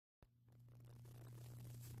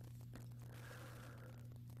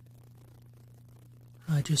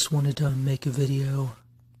I just wanted to make a video.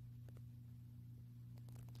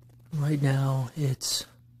 Right now it's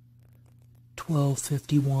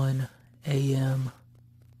 12:51 a.m.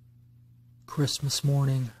 Christmas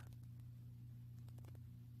morning,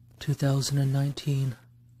 2019.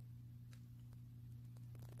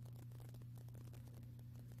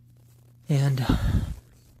 And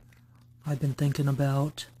I've been thinking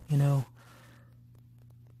about,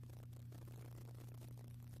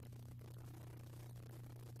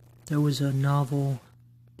 there was a novel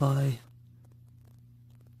by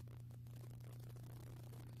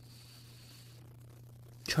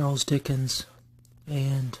Charles Dickens,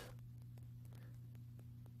 and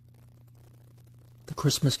The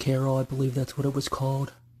Christmas Carol, I believe that's what it was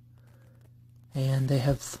called. And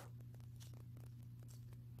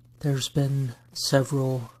there's been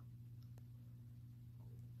several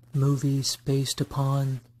movies based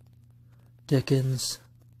upon Dickens'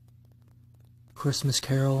 Christmas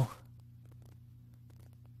Carol,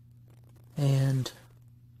 and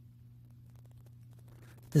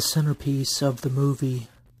the centerpiece of the movie,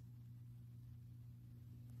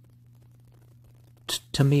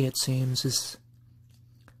 to me it seems, is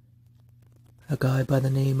a guy by the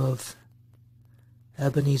name of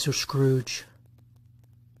Ebenezer Scrooge.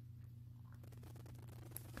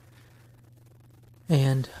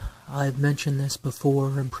 And I've mentioned this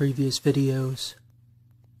before in previous videos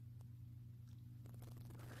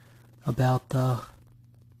about the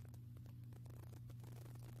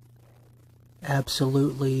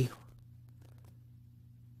absolutely,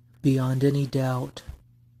 beyond any doubt,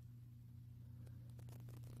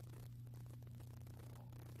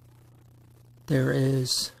 there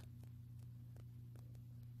is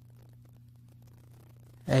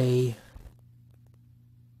a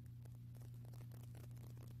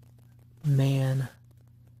man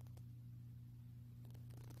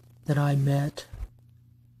that I met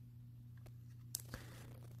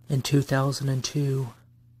in 2002,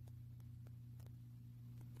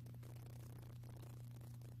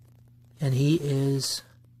 and he is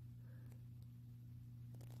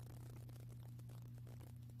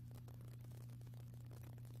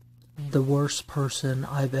the worst person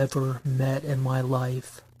I've ever met in my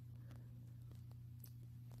life,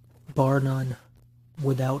 bar none,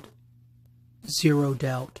 without zero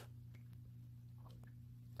doubt.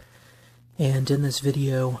 And in this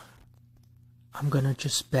video, I'm gonna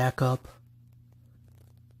just back up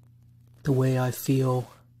the way I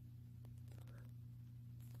feel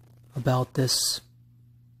about this,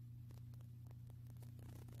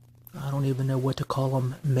 I don't even know what to call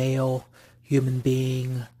him, male human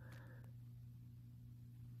being.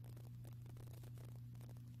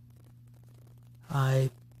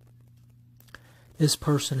 This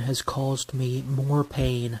person has caused me more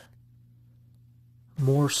pain,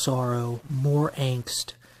 more sorrow, more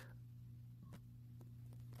angst,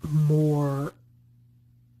 more...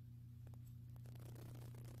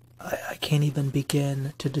 I can't even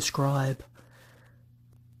begin to describe.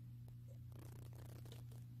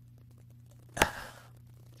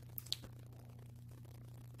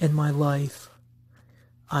 In my life,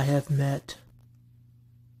 I have met,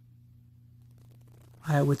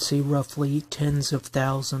 I would say, roughly tens of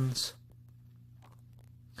thousands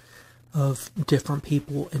of different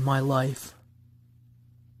people in my life.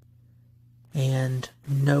 And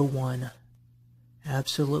no one,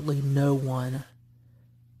 absolutely no one,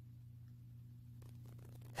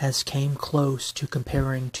 has came close to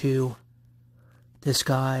comparing to this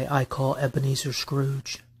guy I call Ebenezer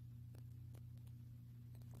Scrooge.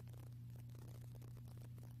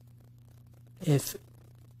 If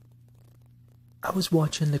I was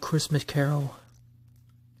watching The Christmas Carol,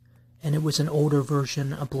 and it was an older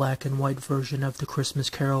version, a black and white version of The Christmas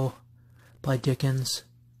Carol by Dickens.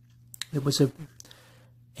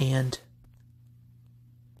 And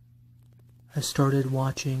I started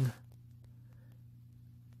watching,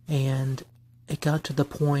 and it got to the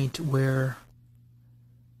point where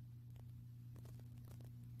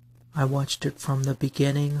I watched it from the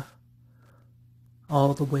beginning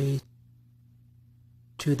all the way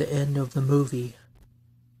to the end of the movie.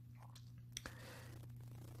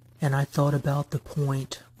 And I thought about the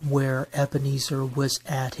point where Ebenezer was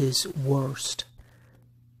at his worst.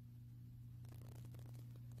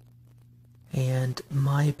 And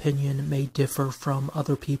my opinion may differ from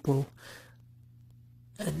other people,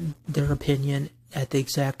 and their opinion at the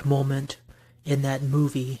exact moment in that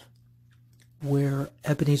movie where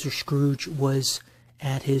Ebenezer Scrooge was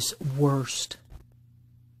at his worst.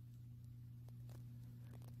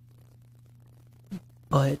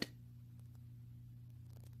 But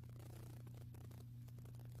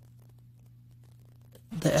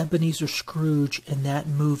the Ebenezer Scrooge in that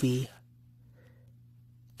movie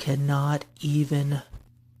cannot even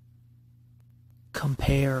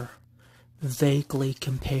vaguely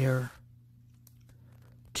compare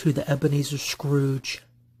to the Ebenezer Scrooge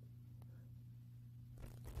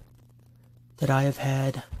that I have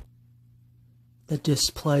had the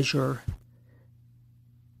displeasure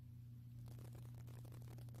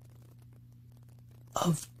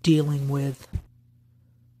of dealing with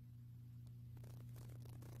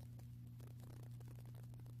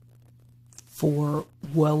for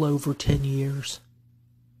well over 10 years.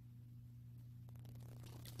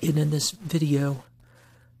 And in this video,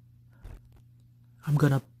 I'm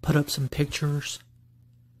going to put up some pictures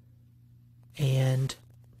and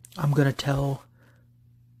I'm going to tell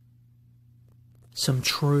some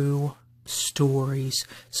true stories,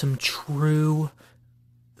 some true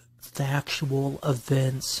factual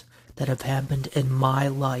events that have happened in my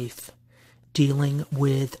life dealing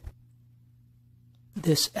with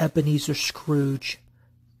this Ebenezer Scrooge.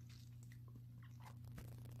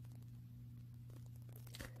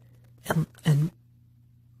 And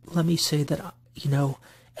let me say that, in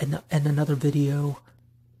another video,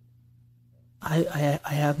 I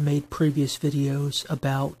have made previous videos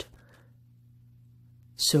about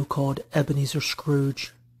so-called Ebenezer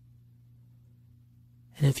Scrooge.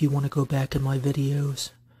 And if you want to go back in my videos,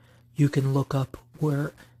 you can look up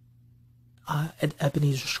where an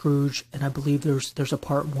Ebenezer Scrooge, and I believe there's a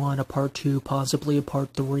part 1, a part 2, possibly a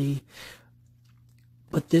part 3.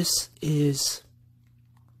 But this is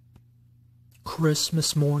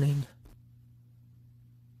Christmas morning.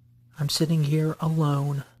 I'm sitting here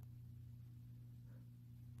alone,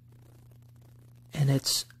 and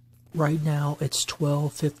right now it's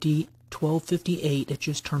 12:58. It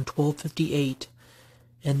just turned 12:58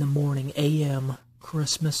 in the morning, a.m.,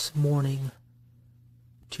 Christmas morning,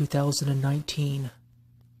 2019.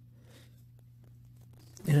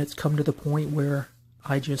 And it's come to the point where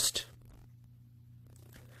I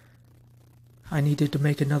needed to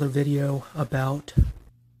make another video about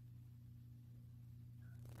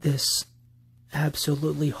this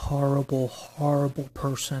absolutely horrible, horrible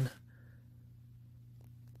person.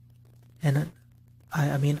 And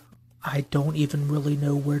I mean, I don't even really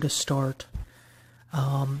know where to start.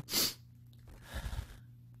 I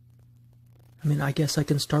mean, I guess I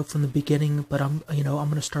can start from the beginning, but I'm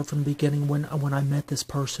going to start from the beginning when I met this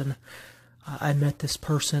person. I met this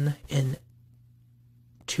person in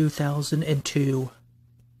 2002.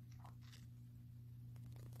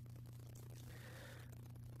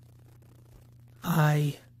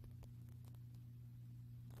 I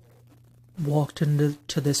walked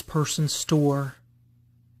into this person's store,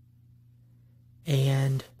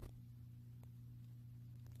 and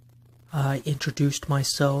I introduced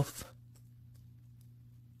myself,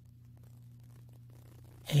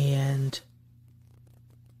 and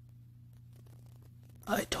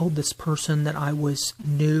I told this person that I was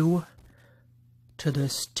new to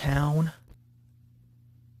this town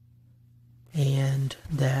and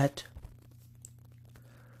that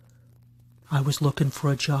I was looking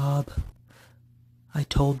for a job. I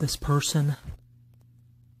told this person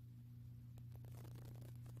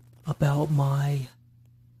about my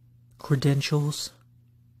credentials,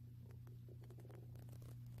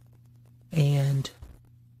 and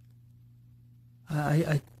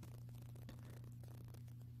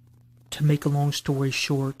to make a long story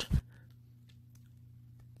short,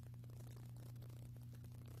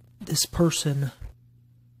 this person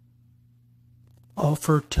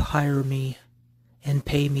offered to hire me and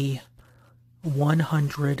pay me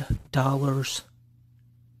 $100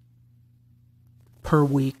 per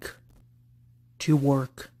week to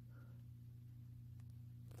work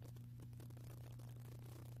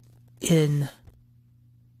in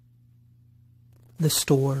the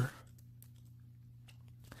store.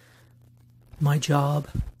 My job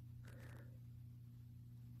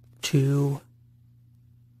to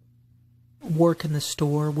work in the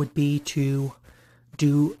store would be to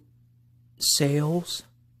do sales,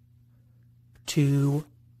 to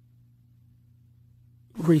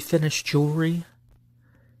refinish jewelry,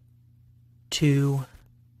 to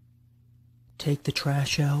take the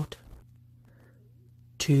trash out,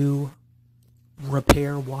 to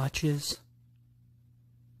repair watches,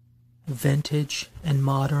 vintage and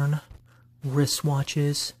modern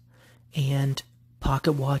wristwatches and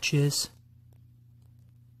pocket watches,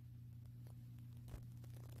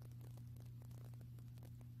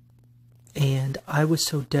 and I was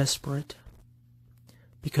so desperate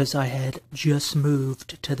because I had just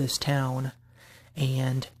moved to this town,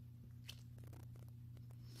 and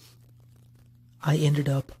I ended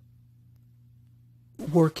up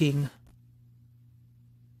working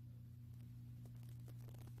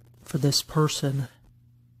for this person,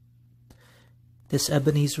 this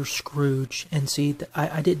Ebenezer Scrooge. And see,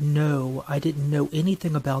 I didn't know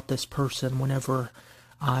anything about this person whenever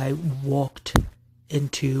I walked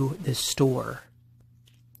into this store.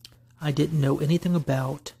 I didn't know anything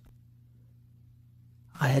about.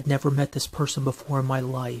 I had never met this person before in my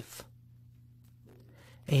life.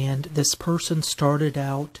 And this person started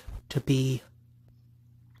out to be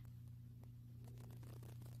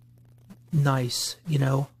nice, you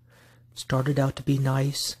know. Started out to be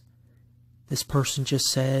nice. This person just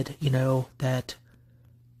said, you know, that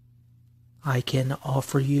I can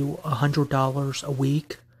offer you $100 a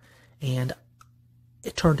week. And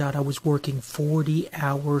it turned out I was working 40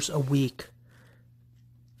 hours a week.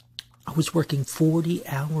 I was working 40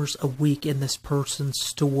 hours a week in this person's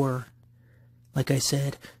store. Like I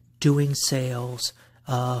said, doing sales,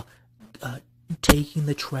 taking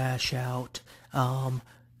the trash out,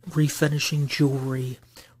 refinishing jewelry,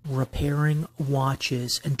 repairing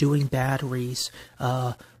watches and doing batteries,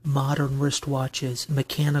 modern wristwatches,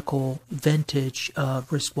 mechanical vintage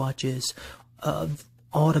wristwatches,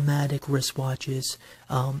 automatic wristwatches,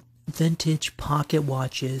 vintage pocket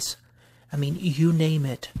watches. I mean, you name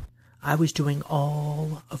it. I was doing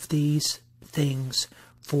all of these things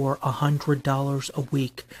for $100 a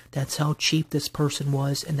week. That's how cheap this person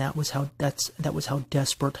was, and that was how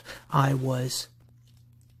desperate I was.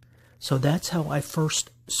 So that's how I first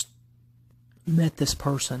met this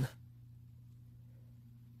person.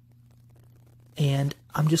 And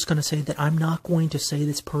I'm just going to say that I'm not going to say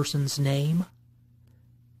this person's name,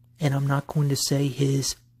 and I'm not going to say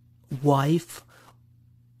his wife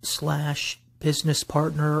 / business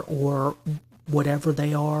partner or whatever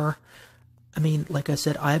they are. I mean, like I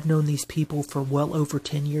said, I've known these people for well over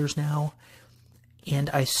 10 years now, and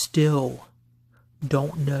I still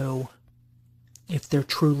don't know if they're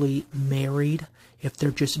truly married, if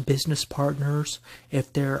they're just business partners,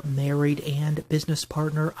 if they're married and business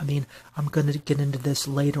partner. I mean, I'm going to get into this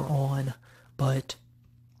later on, but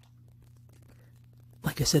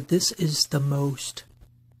like I said, this is the most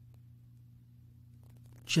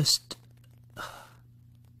just...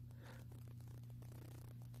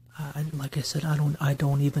 like I said, I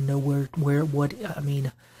don't even know what, I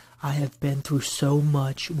mean, I have been through so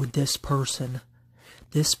much with this person.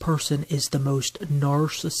 This person is the most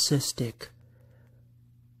narcissistic.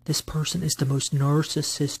 This person is the most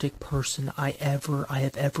narcissistic person I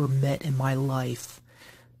have ever met in my life.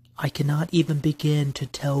 I cannot even begin to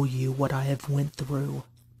tell you what I have went through.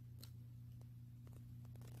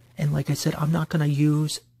 And like I said, I'm not going to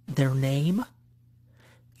use their name.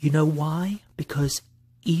 You know why? Because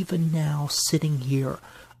even now, sitting here,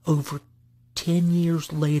 over 10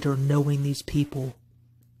 years later, knowing these people,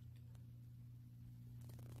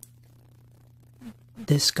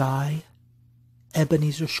 this guy,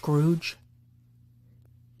 Ebenezer Scrooge,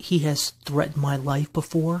 he has threatened my life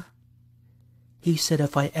before. He said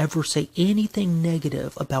if I ever say anything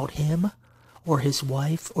negative about him, or his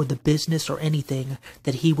wife, or the business, or anything,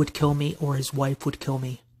 that he would kill me, or his wife would kill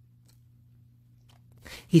me.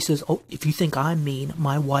 He says, oh, if you think I'm mean,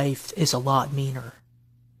 my wife is a lot meaner.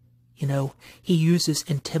 You know, he uses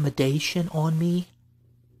intimidation on me.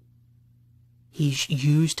 He's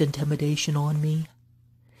used intimidation on me.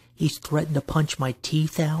 He's threatened to punch my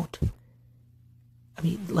teeth out. I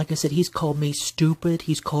mean, like I said, he's called me stupid.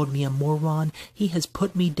 He's called me a moron. He has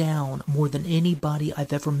put me down more than anybody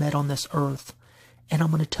I've ever met on this earth. And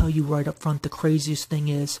I'm going to tell you right up front, the craziest thing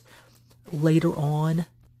is, later on,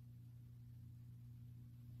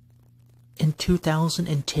 in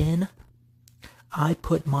 2010, I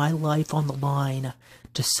put my life on the line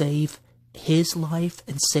to save his life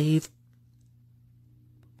and save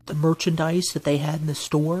the merchandise that they had in the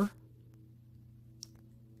store.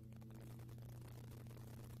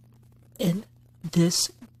 And this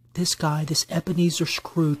guy, this Ebenezer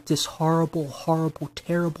Scrooge, this horrible, horrible,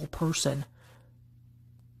 terrible person,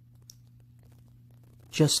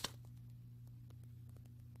 just...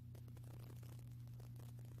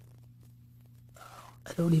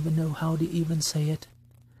 I don't even know how to even say it.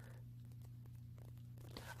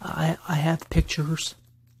 I have pictures.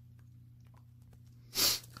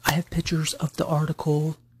 I have pictures of the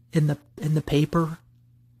article in the paper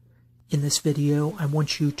in this video. I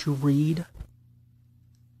want you to read.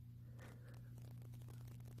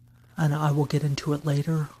 And I will get into it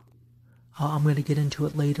later. I'm going to get into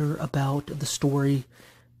it later about the story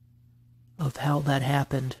of how that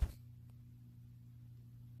happened.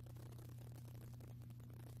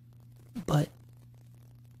 But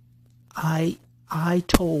I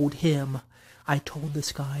told him, I told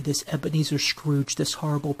this guy, this Ebenezer Scrooge, this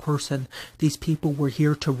horrible person, these people were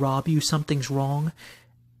here to rob you, something's wrong.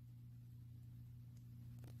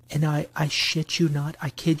 And I shit you not, I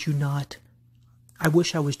kid you not. I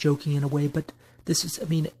wish I was joking in a way, but this is, I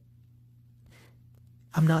mean,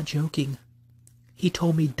 I'm not joking. He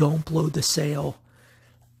told me, don't blow the sail.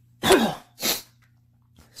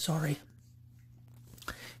 Sorry.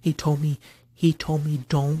 He told me,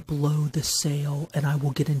 don't blow the sail, and I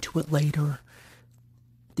will get into it later.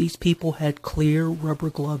 These people had clear rubber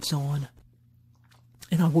gloves on,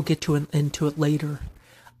 and I will get into it later.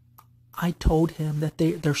 I told him that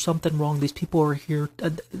there's something wrong. These people are here,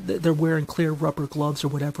 they're wearing clear rubber gloves or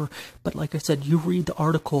whatever. But like I said, you read the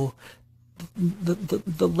article,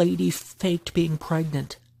 the lady faked being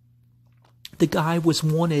pregnant. The guy was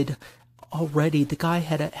wanted already. The guy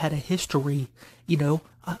had a history, you know.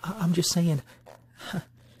 I'm just saying.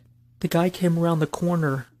 The guy came around the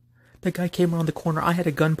corner. I had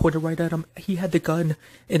a gun pointed right at him. He had the gun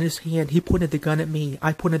in his hand. He pointed the gun at me.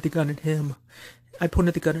 I pointed the gun at him. I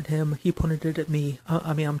pointed the gun at him. He pointed it at me.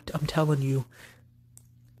 I mean, I'm telling you.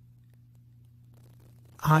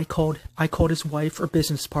 I called his wife or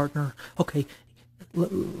business partner. Okay.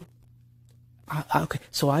 Okay.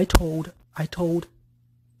 So I told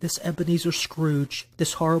this Ebenezer Scrooge,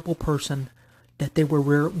 this horrible person, that they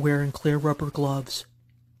were wearing clear rubber gloves.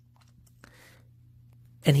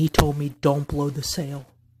 And he told me, don't blow the sail.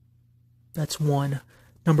 That's one.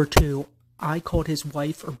 Number two, I called his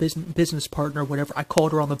wife or business partner, whatever. I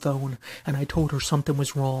called her on the phone, and I told her something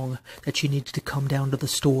was wrong, that she needed to come down to the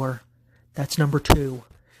store. That's number two.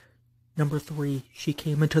 Number three, she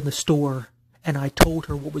came into the store, and I told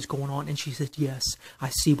her what was going on, and she said, yes, I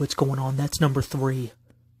see what's going on. That's number three.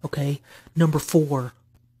 Okay? Number four,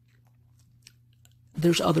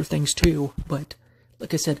 there's other things too, but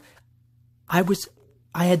like I said, I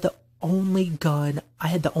had the only gun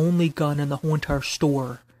in the whole entire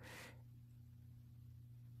store.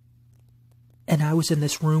 And I was in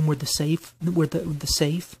this room where the safe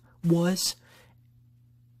was.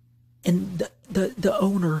 And the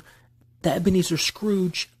owner, the Ebenezer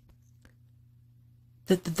Scrooge,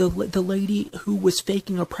 the lady who was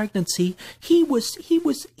faking a pregnancy, he was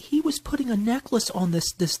putting a necklace on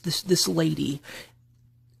this lady.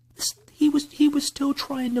 He was still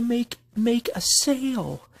trying to make a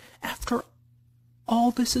sale after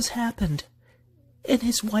all this has happened. And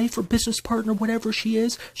his wife or business partner, whatever she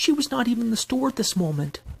is, she was not even in the store at this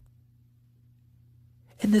moment.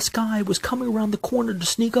 And this guy was coming around the corner to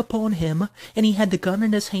sneak up on him, and he had the gun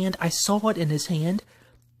in his hand. I saw it in his hand.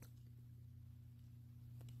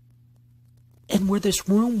 And where this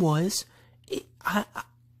room was,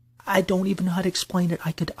 I don't even know how to explain it.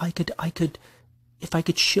 I could, if I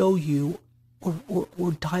could show you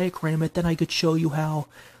or diagram it, then I could show you how.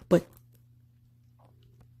 But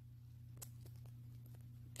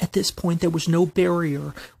at this point, there was no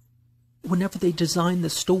barrier. Whenever they designed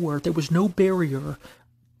the store, there was no barrier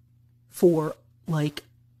for, like,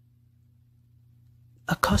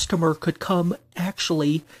 a customer could come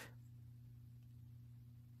actually,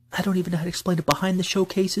 I don't even know how to explain it, behind the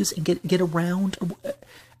showcases and get around.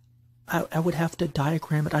 I would have to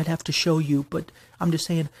diagram it. I'd have to show you, but I'm just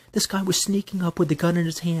saying, this guy was sneaking up with the gun in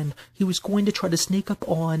his hand. He was going to try to sneak up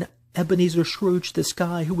on Ebenezer Scrooge, this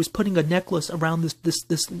guy who was putting a necklace around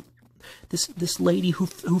this lady who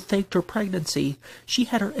faked her pregnancy. She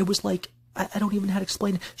had her. It was like, I don't even know how to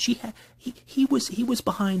explain it. He was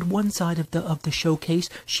behind one side of the showcase.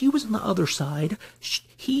 She was on the other side.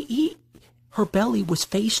 Her belly was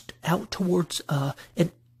faced out towards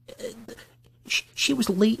and. She was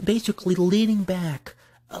basically leaning back,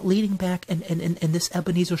 and this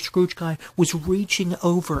Ebenezer Scrooge guy was reaching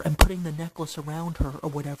over and putting the necklace around her or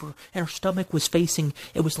whatever, and her stomach was facing,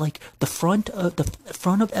 it was like the front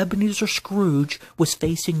of Ebenezer Scrooge was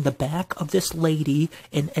facing the back of this lady,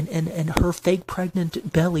 and her fake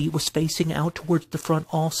pregnant belly was facing out towards the front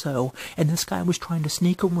also, and this guy was trying to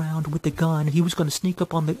sneak around with the gun. He was going to sneak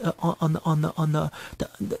up on the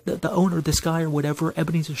owner, this guy or whatever,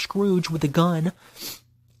 Ebenezer Scrooge, with the gun,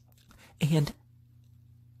 and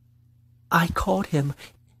I caught him,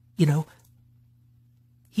 you know.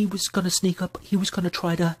 He was going to sneak up. He was going to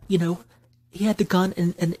try to, you know, he had the gun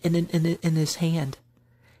in his hand.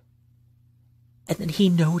 And then he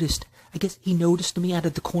noticed, I guess he noticed me out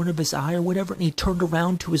of the corner of his eye or whatever, and he turned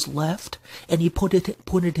around to his left, and he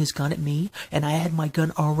pointed his gun at me, and I had my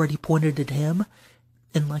gun already pointed at him.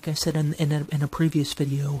 And like I said in a previous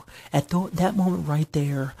video, at that moment right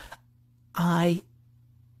there,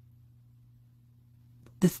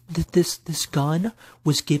 This gun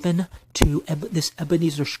was given to this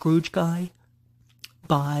Ebenezer Scrooge guy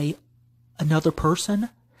by another person,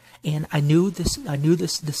 and I knew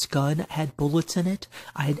this gun had bullets in it.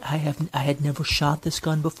 I had never shot this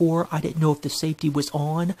gun before. I didn't know if the safety was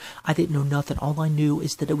on. I didn't know nothing. All I knew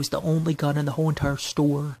is that it was the only gun in the whole entire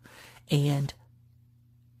store, and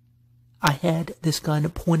I had this gun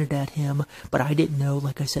pointed at him, but I didn't know,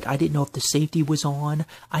 like I said, I didn't know if the safety was on.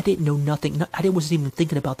 I didn't know nothing. I wasn't even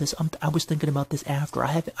thinking about this. I was thinking about this after.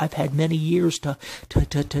 I've had many years to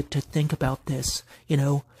think about this, you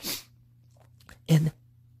know. And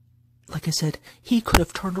like I said, he could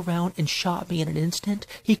have turned around and shot me in an instant.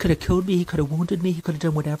 He could have killed me. He could have wounded me. He could have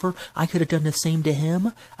done whatever. I could have done the same to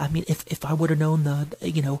him. I mean, if I would have known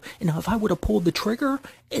if I would have pulled the trigger,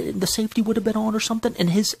 the safety would have been on or something, and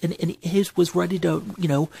his was ready to,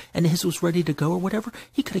 and his was ready to go or whatever,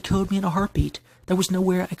 he could have killed me in a heartbeat. There was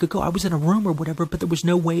nowhere I could go. I was in a room or whatever, but there was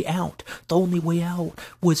no way out. The only way out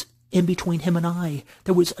was in between him and I.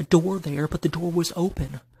 There was a door there, but the door was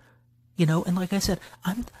open. And like I said,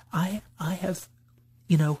 I have,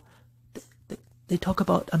 they talk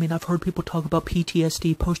about, I've heard people talk about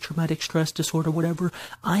PTSD, post-traumatic stress disorder, whatever.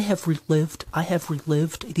 I have relived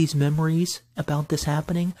these memories about this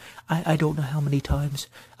happening. I don't know how many times.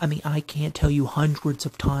 I can't tell you hundreds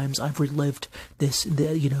of times I've relived this,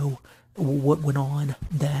 what went on,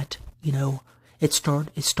 that, it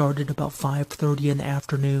started about 5:30 in the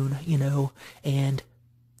afternoon, and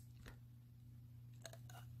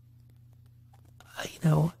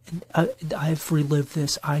I've relived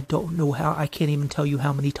this. I don't know how. I can't even tell you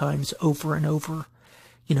how many times, over and over.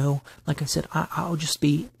 Like I said, I've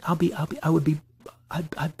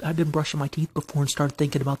been brushing my teeth before and started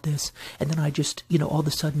thinking about this, and then I just, all of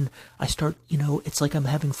a sudden I start, it's like I'm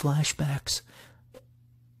having flashbacks.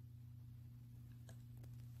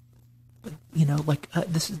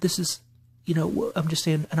 This is. I'm just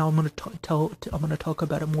saying, and I'm going to talk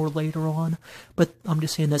about it more later on, but I'm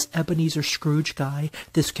just saying this Ebenezer Scrooge guy,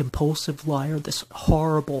 this compulsive liar, this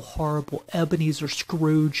horrible, horrible Ebenezer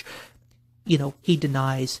Scrooge, he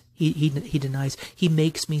denies. He denies. He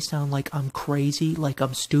makes me sound like I'm crazy, like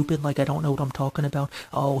I'm stupid, like I don't know what I'm talking about.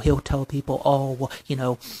 Oh, he'll tell people, oh, well,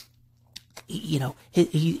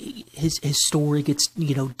 his story gets,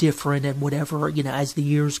 different and whatever, as the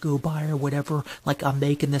years go by or whatever, like I'm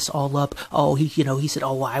making this all up. Oh, he said,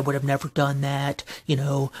 oh, I would have never done that,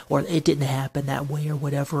 or it didn't happen that way or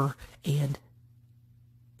whatever.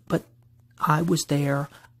 But I was there.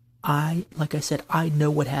 Like I said, I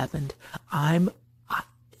know what happened.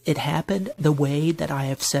 It happened the way that I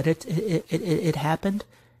have said it. It happened.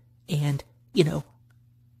 And,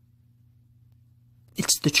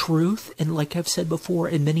 it's the truth, and like I've said before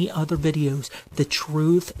in many other videos, the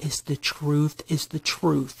truth is the truth is the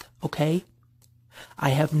truth, okay? I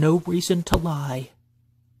have no reason to lie.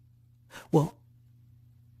 Well,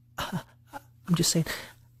 I'm just saying,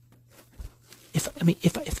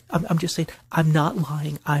 I'm just saying, I'm not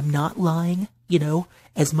lying,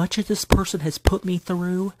 as much as this person has put me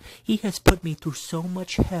through, he has put me through so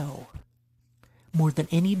much hell. More than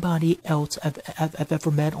anybody else I've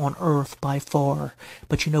ever met on earth by far.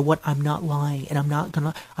 But you know what? I'm not lying, and I'm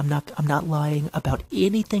not lying about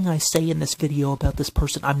anything I say in this video about this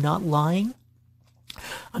person. I'm not lying.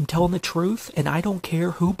 I'm telling the truth, and I don't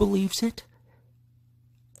care who believes it.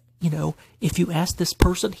 If you ask this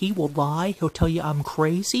person, he will lie. He'll tell you I'm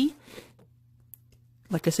crazy.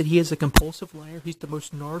 Like I said, he is a compulsive liar. He's the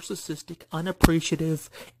most narcissistic, unappreciative,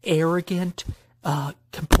 arrogant,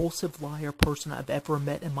 compulsive liar person I've ever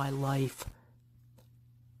met in my life.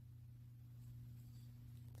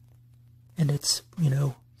 And it's,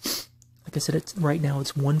 like I said, it's right now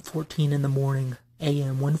it's 1:14 in the morning,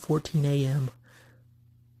 a.m., 1:14 a.m.,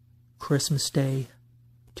 Christmas Day,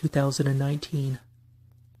 2019.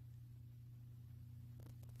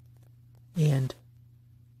 And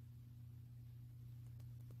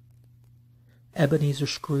Ebenezer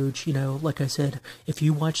Scrooge, like I said, if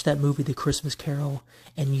you watch that movie, The Christmas Carol,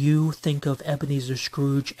 and you think of Ebenezer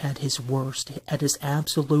Scrooge at his worst, at his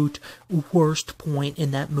absolute worst point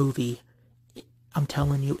in that movie, I'm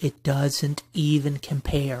telling you, it doesn't even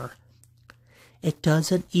compare. It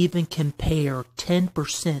doesn't even compare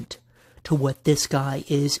 10% to what this guy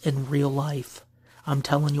is in real life. I'm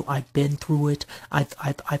telling you, I've been through it. I've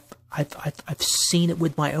seen it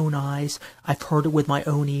with my own eyes. I've heard it with my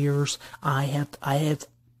own ears. I have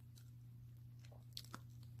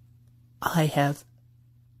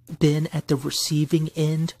been at the receiving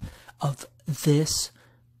end of this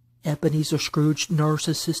Ebenezer Scrooge,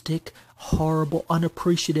 narcissistic, horrible,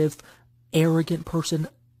 unappreciative, arrogant person.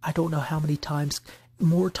 I don't know how many times,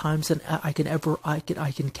 more times than I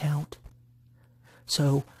can count.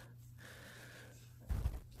 So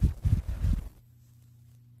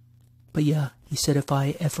But yeah, he said if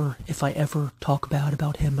I ever talk bad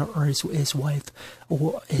about him or his wife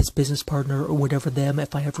or his business partner or whatever them,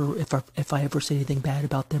 if I ever say anything bad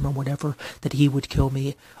about them or whatever, that he would kill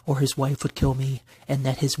me or his wife would kill me, and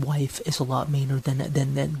that his wife is a lot meaner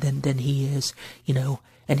than he is, you know.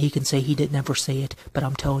 And he can say he didn't ever say it, but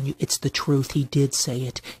I'm telling you, it's the truth. He did say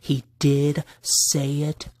it. He did say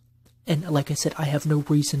it. And like I said, I have no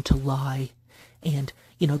reason to lie. And,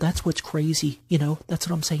 you know, that's what's crazy. You know, that's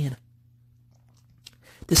what I'm saying.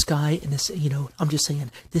 This guy and this, you know, I'm just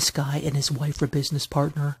saying, this guy and his wife or business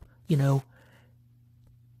partner, you know,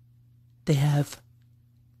 they have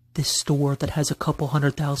this store that has a couple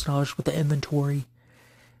 $100,000 worth of inventory.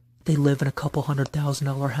 They live in a couple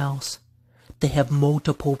 $100,000 house. They have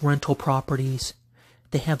multiple rental properties.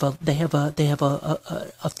 They have a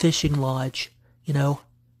fishing lodge, you know.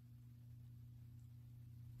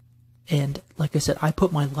 And like I said, I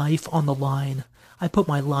put my life on the line. I put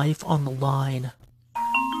my life on the line.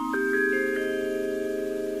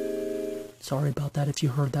 Sorry about that if you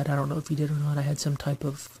heard that. I don't know if you did or not. I had some type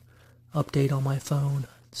of update on my phone.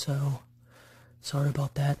 So, sorry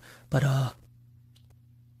about that. But,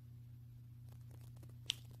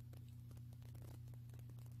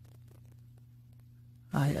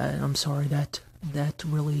 I'm sorry that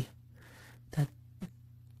really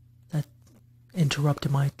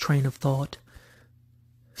interrupted my train of thought.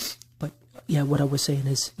 But yeah, what I was saying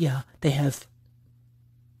is, yeah, they have,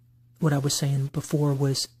 what I was saying before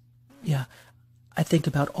was, yeah, I think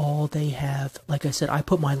about all they have. Like I said, I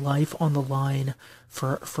put my life on the line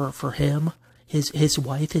for him. His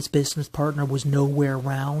wife, his business partner, was nowhere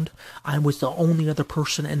around. I was the only other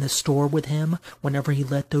person in the store with him whenever he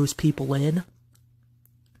let those people in.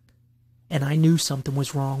 And I knew something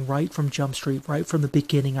was wrong right from Jump Street, right from the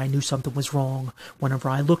beginning. I knew something was wrong. Whenever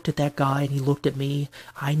I looked at that guy and he looked at me,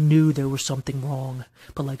 I knew there was something wrong.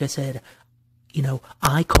 But like I said, you know,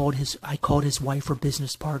 I called his wife or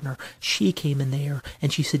business partner. She came in there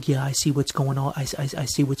and she said, yeah, I see what's going on. I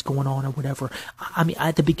see what's going on or whatever. I mean,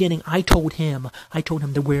 at the beginning, I told him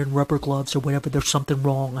they're wearing rubber gloves or whatever. There's something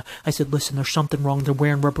wrong. I said, listen, there's something wrong. They're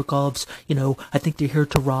wearing rubber gloves. You know, I think they're here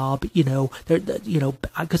to rob, you know,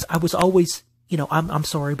 because I was always, you know, I'm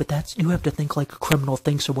sorry, but you have to think like a criminal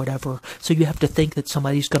thinks or whatever. So you have to think that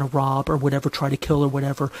somebody's going to rob or whatever, try to kill or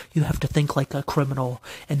whatever. You have to think like a criminal.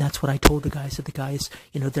 And that's what I told the guys. That the guys,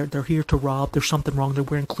 you know, they're here to rob. There's something wrong. They're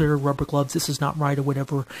wearing clear rubber gloves. This is not right or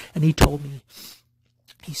whatever. And he told me,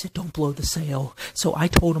 he said, don't blow the sale. So I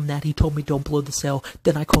told him that. He told me, don't blow the sale.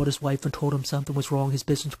 Then I called his wife and told him something was wrong, his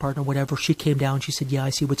business partner, whatever. She came down. She said, yeah,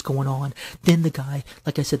 I see what's going on. Then the guy,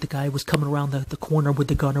 like I said, the guy was coming around the corner with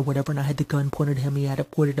the gun or whatever, and I had the gun pointed at him. He had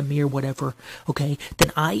it pointed at me or whatever. Okay.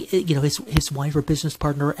 Then you know, his wife or business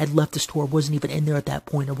partner had left the store, wasn't even in there at that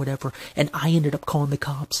point or whatever. And I ended up calling the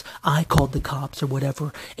cops. I called the cops or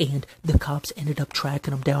whatever, and the cops ended up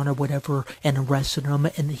tracking him down or whatever and arresting him,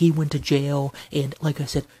 and he went to jail. And like I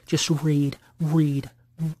said, just read the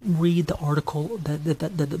article,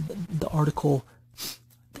 the article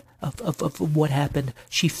of what happened.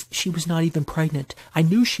 She was not even pregnant. I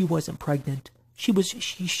knew she wasn't pregnant. She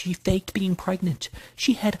faked being pregnant.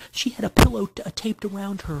 She had a pillow taped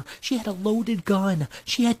around her. She had a loaded gun.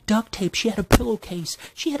 She had duct tape. She had a pillowcase.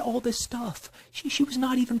 She had all this stuff. She was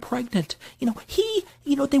not even pregnant. You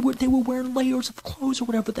know, they were wearing layers of clothes or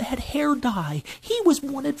whatever. They had hair dye. He was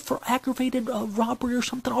wanted for aggravated robbery or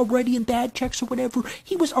something already, and bad checks or whatever.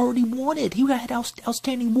 He was already wanted. He had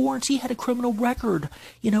outstanding warrants. He had a criminal record.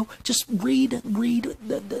 You know, just read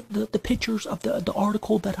the pictures of the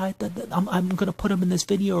article that I'm going to put them in this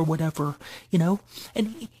video or whatever, you know.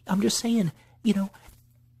 And I'm just saying, you know,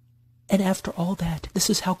 and after all that, this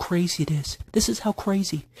is how crazy it is. This is how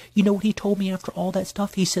crazy. You know what he told me after all that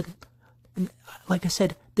stuff? He said, like I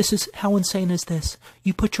said, this is, how insane is this?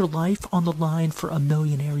 You put your life on the line for a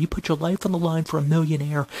millionaire. You put your life on the line for a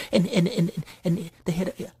millionaire, and they had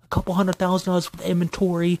a couple $100,000 with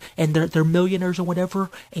inventory, and they're millionaires or whatever.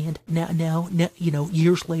 And now, you know,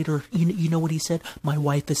 years later, you know what he said? My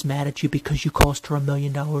wife is mad at you because you cost her $1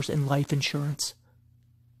 million in life insurance.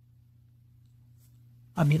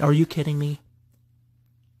 I mean, are you kidding me?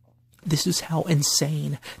 This is how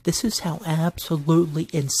insane, this is how absolutely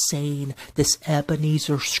insane this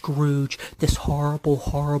Ebenezer Scrooge, this horrible,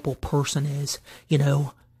 horrible person is, you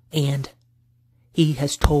know. And he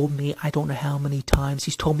has told me, I don't know how many times,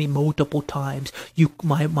 he's told me multiple times,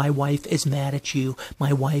 my wife is mad at you,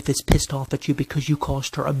 my wife is pissed off at you because you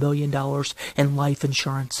cost her $1 million in life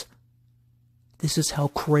insurance. This is how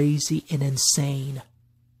crazy and insane.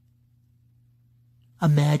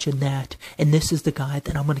 Imagine that. And this is the guy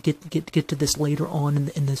that I'm going to get to this later on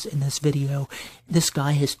in this video. This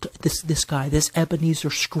guy this Ebenezer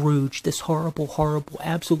Scrooge, this horrible,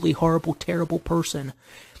 absolutely horrible, terrible person.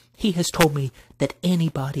 He has told me that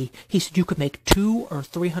anybody, he said you could make $200,000 or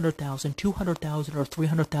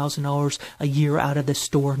 $300,000 a year out of this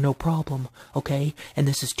store, no problem. Okay, and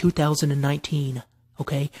this is 2019.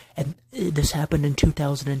 Okay, and this happened in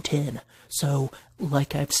 2010. So,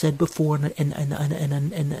 like I've said before in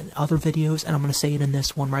other videos, and I'm going to say it in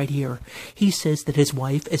this one right here, he says that his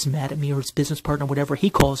wife is mad at me, or his business partner, whatever, he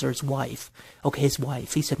calls her his wife. Okay, his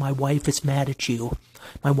wife. He said, my wife is mad at you.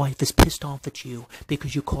 My wife is pissed off at you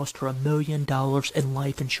because you cost her $1 million in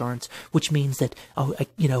life insurance, which means that,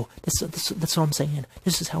 that's what I'm saying.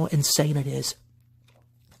 This is how insane it is.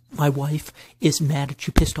 My wife is mad at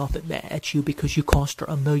you, pissed off at you because you cost her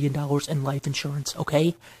 $1 million in life insurance.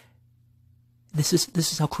 Okay, this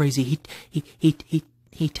is how crazy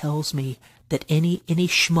he tells me that any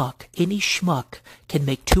schmuck can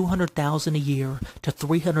make $200,000 a year to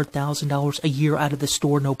 $300,000 a year out of the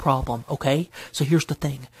store, no problem. Okay, so here's the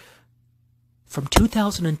thing: from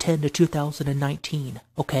 2010 to 2019,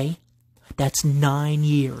 okay, that's 9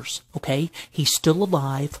 years. Okay, he's still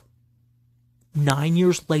alive. 9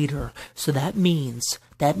 years later, so that means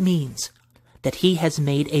that he has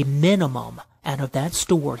made a minimum out of that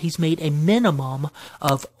store. He's made a minimum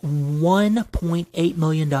of $1.8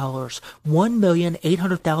 million,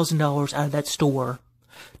 $1,800,000 out of that store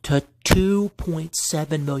to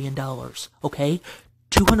 $2.7 million. Okay,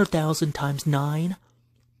 200,000 times 9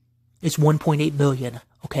 is 1.8 million.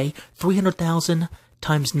 Okay, 300,000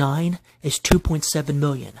 times 9 is 2.7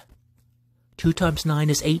 million. 2 times 9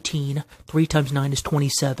 is 18. 3 times 9 is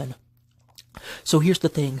 27. So here's the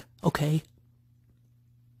thing, okay?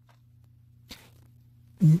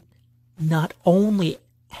 Not only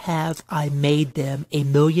have I made them $1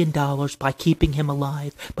 million by keeping him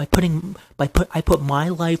alive, I put my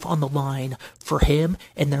life on the line for him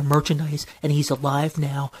and their merchandise, and he's alive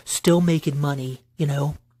now, still making money, you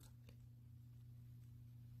know?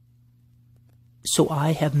 So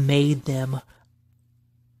I have made them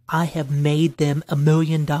 $1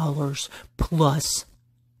 million plus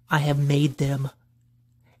I have made them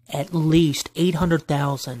at least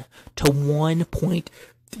 $800,000 to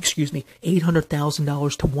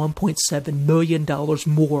 $800,000 to $1.7 million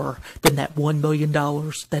more than that $1 million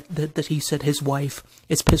that he said his wife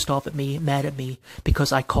is pissed off at me, mad at me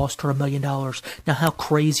because I cost her $1 million. Now how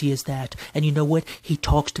crazy is that? And you know what? He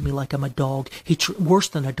talks to me like I'm a dog. Worse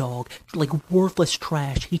than a dog, like worthless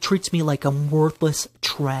trash. He treats me like I'm worthless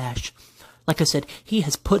trash. Like I said, he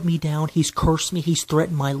has put me down, he's cursed me, he's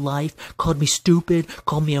threatened my life, called me stupid,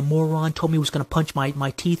 called me a moron, told me he was going to punch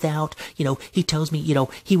my teeth out. You know, he tells me, you know,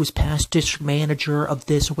 he was past district manager of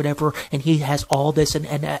this or whatever, and he has all this, and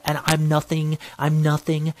I'm nothing,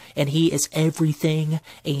 and he is everything,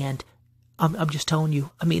 and I'm just telling you,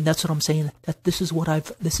 I mean, that's what I'm saying, that this is what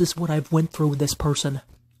I've went through with this person.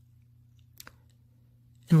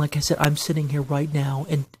 And like I said, I'm sitting here right now,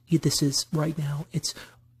 and this is right now, it's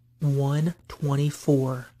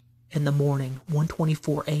 1:24 in the morning,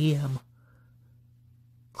 1:24 a.m.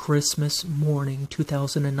 Christmas morning,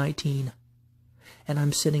 2019, and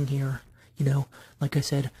I'm sitting here, you know, like I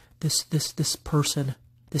said, this person,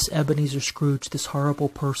 this Ebenezer Scrooge, this horrible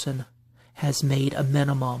person, has made a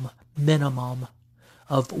minimum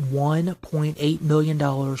of $1.8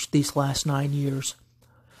 million these last 9 years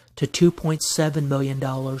to $2.7 million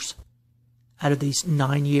out of these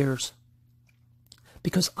 9 years.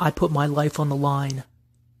 Because I put my life on the line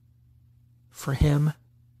for him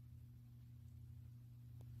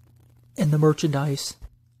and the merchandise.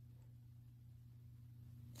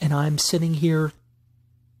 And I'm sitting here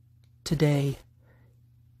today,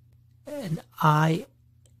 and I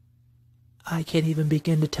can't even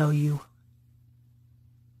begin to tell you.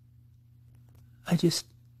 This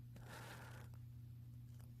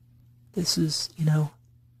is, you know,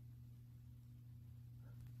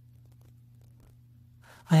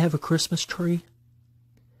 I have a Christmas tree.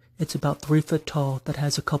 It's about 3 foot tall that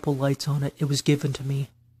has a couple lights on it. It was given to me.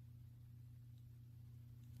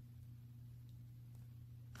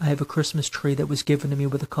 I have a Christmas tree that was given to me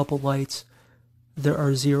with a couple lights. There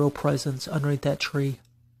are 0 presents underneath that tree.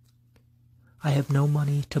 I have no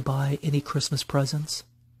money to buy any Christmas presents.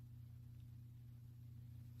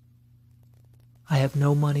 I have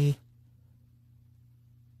no money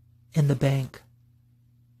in the bank.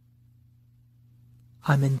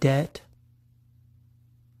 I'm in debt.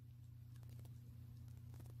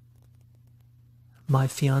 My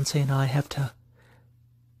fiance and I have to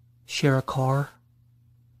share a car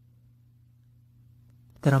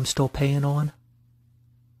that I'm still paying on.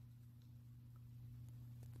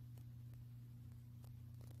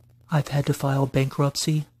 I've had to file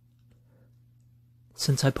bankruptcy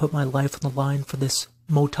since I put my life on the line for this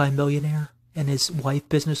multi-millionaire and his wife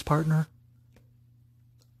business partner.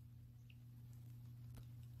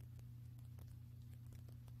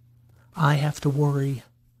 I have to worry.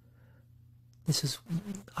 This is,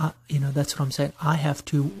 that's what I'm saying. I have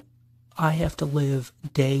to live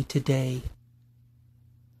day to day.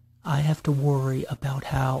 I have to worry about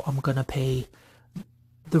how I'm going to pay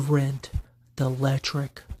the rent, the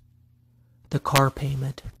electric, the car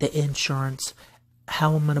payment, the insurance,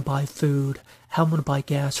 how I'm going to buy food, how I'm going to buy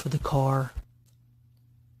gas for the car.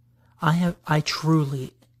 I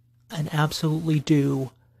truly and absolutely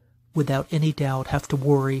do, without any doubt, have to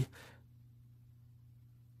worry.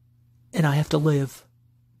 And I have to live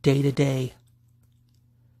day to day.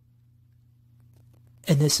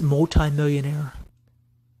 And this multi-millionaire,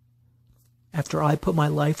 after I put my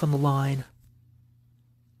life on the line,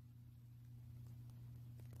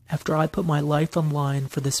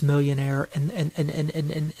 for this millionaire and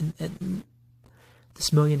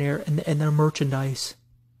this millionaire and their merchandise,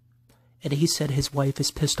 and he said his wife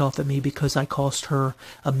is pissed off at me because I cost her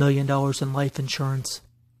 $1 million in life insurance.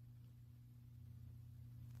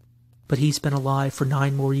 But he's been alive for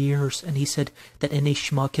 9 more years, and he said that any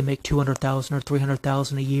schmuck can make $200,000 or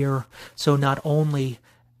 $300,000 a year. So not only,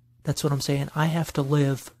 that's what I'm saying, I have to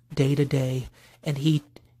live day to day, and he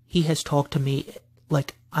has talked to me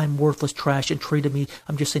like I'm worthless trash and treated me.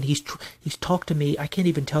 I'm just saying he's talked to me. I can't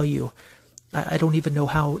even tell you. I don't even know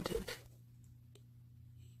how.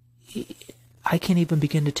 I can't even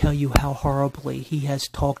begin to tell you how horribly he has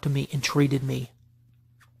talked to me and treated me.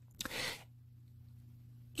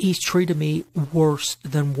 He's treated me worse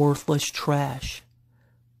than worthless trash.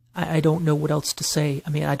 I don't know what else to say. I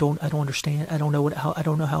mean, I don't understand. I don't know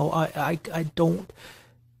how.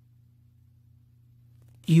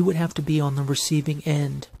 You would have to be on the receiving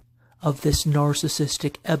end of this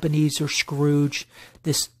narcissistic Ebenezer Scrooge,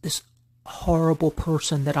 this horrible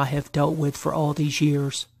person that I have dealt with for all these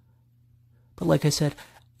years. But like I said,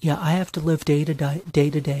 yeah, I have to live day to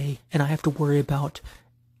day, and I have to worry about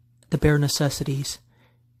the bare necessities.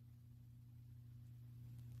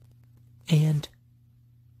 And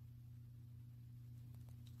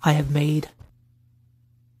I have made,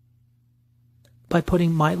 by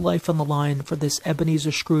putting my life on the line for this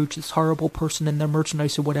Ebenezer Scrooge, this horrible person and their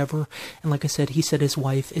merchandise or whatever, and like I said, he said his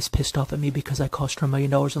wife is pissed off at me because I cost her $1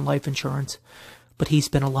 million in life insurance, but he's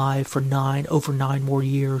been alive for over 9 more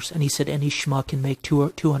years, and he said any schmuck can make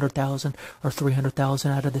 $200,000 or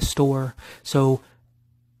 $300,000 out of the store. So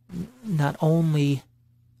not only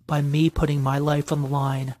by me putting my life on the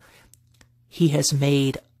line, he has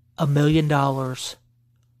made $1 million,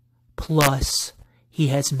 plus he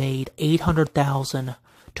has made $800,000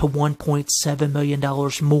 to $1.7 million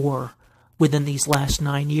more within these last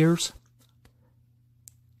 9 years.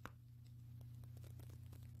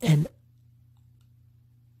 And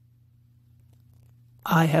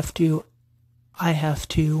I have to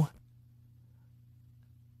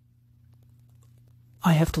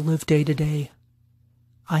live day to day.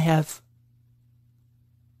 I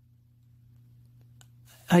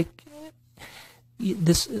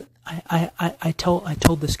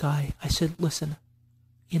told this guy, I said, listen,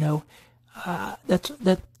 when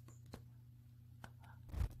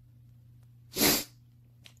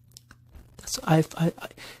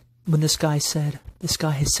this guy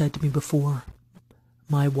has said to me before,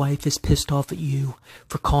 my wife is pissed off at you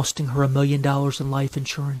for costing her $1 million in life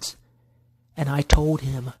insurance. And I told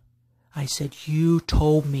him, I said, you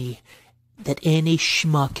told me that any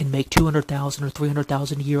schmuck can make $200,000 or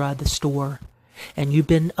 $300,000 a year out of the store. And you've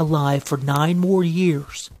been alive for 9 more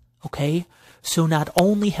years, okay? So not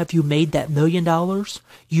only have you made that $1 million,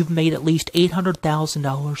 you've made at least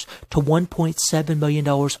 $800,000 to $1.7 million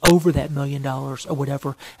over that $1 million or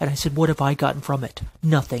whatever. And I said, what have I gotten from it?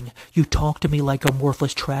 Nothing. You talk to me like I'm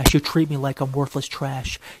worthless trash. You treat me like I'm worthless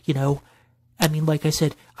trash, I mean, like I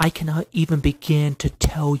said, I cannot even begin to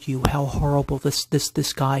tell you how horrible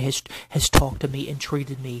this guy has talked to me and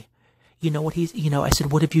treated me. You know what I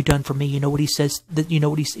said, what have you done for me? You know what he says, you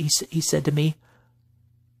know what he said to me?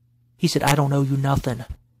 He said, I don't owe you nothing.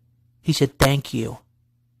 He said, thank you.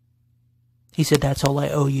 He said, that's all I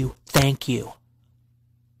owe you. Thank you.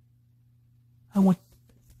 I want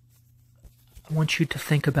you to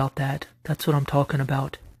think about that. That's what I'm talking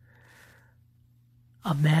about.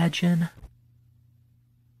 Imagine,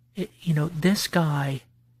 this guy,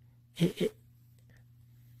 he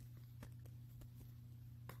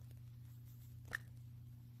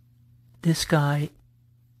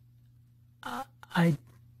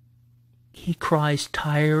cries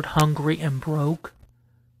tired, hungry, and broke.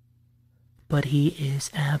 But he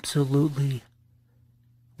is absolutely,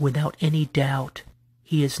 without any doubt,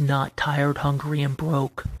 he is not tired, hungry, and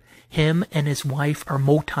broke. Him and his wife are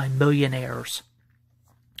multi-millionaires.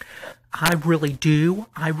 I really do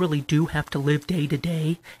have to live day to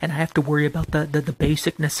day, and I have to worry about the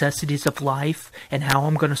basic necessities of life and how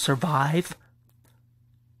I'm going to survive.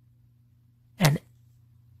 And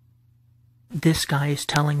this guy is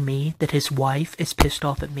telling me that his wife is pissed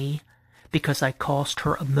off at me because I cost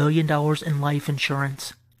her $1 million in life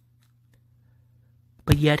insurance.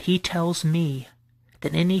 But yet he tells me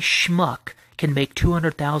that any schmuck can make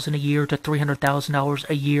 $200,000 a year to $300,000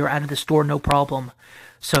 a year out of the store, no problem.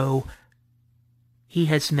 So he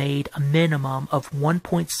has made a minimum of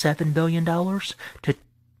 $1.7 billion to,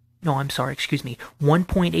 no, I'm sorry, excuse me,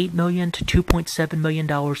 $1.8 million to $2.7 million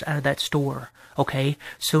out of that store. Okay,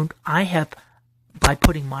 so I have, by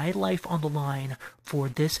putting my life on the line for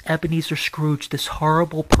this Ebenezer Scrooge, this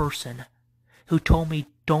horrible person who told me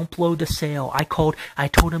don't blow the sale. I told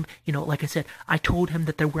him, like I said, I told him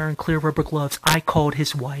that they're wearing clear rubber gloves. I called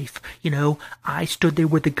his wife, I stood there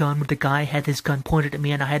with the gun where the guy had his gun pointed at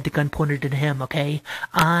me and I had the gun pointed at him, okay?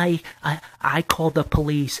 I called the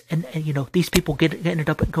police and these people ended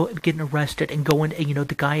up getting arrested and going,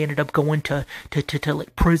 the guy ended up going to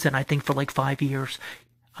like prison, I think, for like 5 years.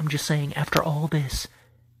 I'm just saying, after all this,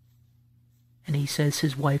 and he says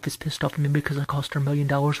his wife is pissed off at me because I cost her $1 million,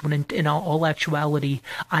 when in all actuality,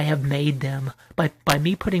 I have made them by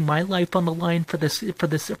me putting my life on the line for this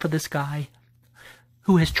guy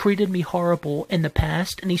who has treated me horrible in the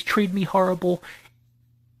past, and he's treated me horrible.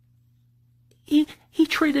 He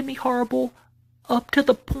treated me horrible up to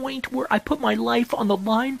the point where I put my life on the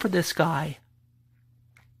line for this guy,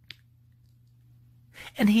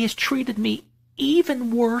 and he has treated me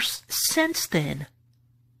even worse since then.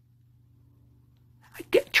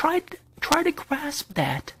 Try to grasp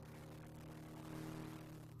that.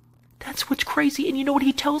 That's what's crazy. And you know what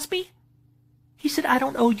he tells me? He said, I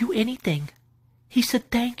don't owe you anything. He said,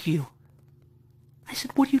 thank you. I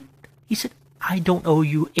said, what do you... He said, I don't owe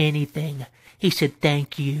you anything. He said,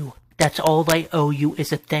 thank you. That's all I owe you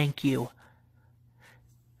is a thank you.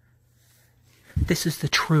 This is the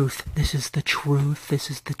truth. This is the truth. This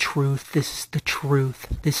is the truth. This is the truth.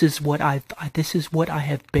 This is what I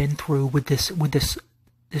have been through with this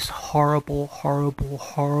horrible, horrible,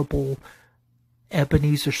 horrible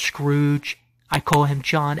Ebenezer Scrooge. I call him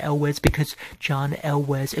John Elwes because John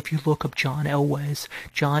Elwes, if you look up John Elwes,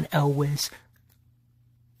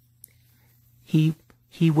 he's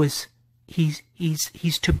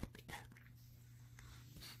to,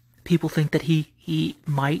 people think that he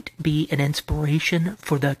might be an inspiration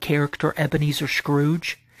for the character Ebenezer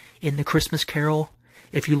Scrooge in the Christmas Carol.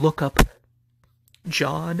 If you look up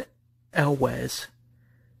John Elwes,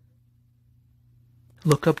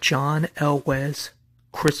 look up John Elwes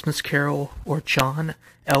Christmas Carol, or John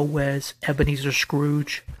Elwes Ebenezer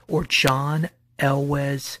Scrooge, or John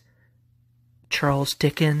Elwes Charles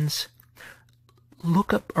Dickens.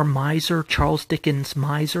 Look up, or Miser, Charles Dickens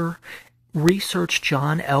Miser. Research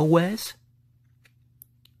John Elwes.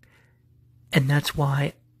 And that's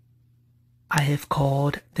why I have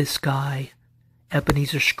called this guy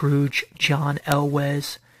Ebenezer Scrooge John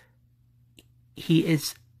Elwes. He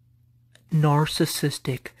is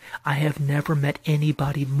narcissistic. I have never met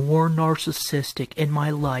anybody more narcissistic in my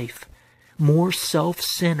life, more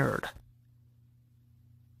self-centered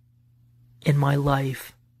in my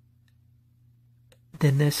life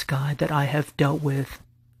than this guy that I have dealt with.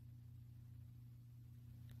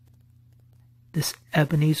 This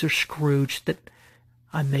Ebenezer Scrooge that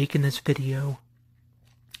I'm making this video.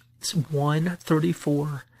 It's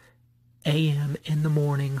 1:34 a.m. in the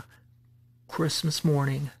morning, Christmas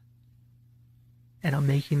morning. And I'm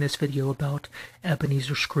making this video about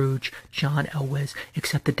Ebenezer Scrooge, John Elwes,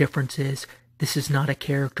 except the difference is, this is not a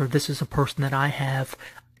character. This is a person that I have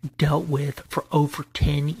dealt with for over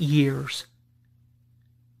 10 years.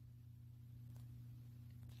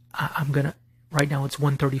 Right now it's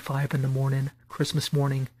 1:35 in the morning, Christmas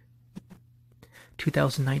morning,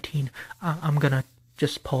 2019. I'm gonna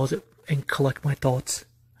just pause it and collect my thoughts.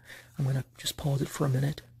 I'm gonna just pause it for a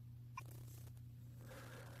minute.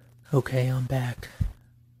 Okay, I'm back.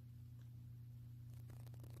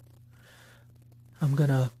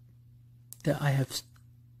 I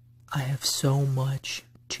have so much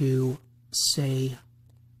to say.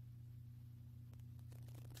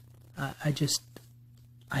 I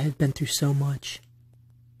have been through so much.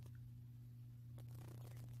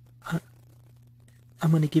 I'm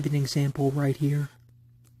going to give you an example right here.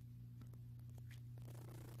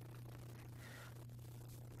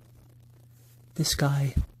 This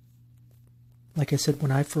guy, like I said,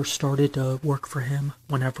 when I first started to work for him,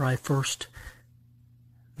 whenever I first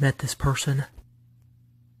met this person,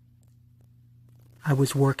 I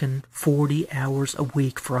was working 40 hours a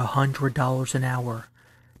week for $100 an hour.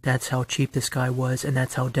 That's how cheap this guy was, and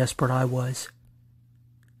that's how desperate I was.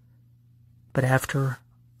 But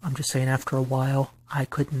I'm just saying, after a while, I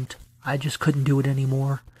just couldn't do it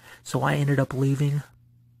anymore. So I ended up leaving.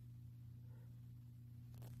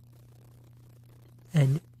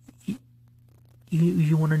 And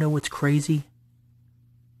you want to know what's crazy?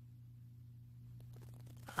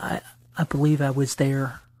 I believe I was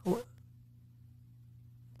there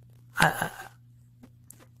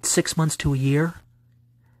 6 months to a year,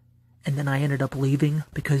 and then I ended up leaving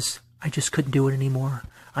because I just couldn't do it anymore.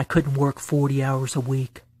 I couldn't work 40 hours a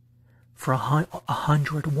week for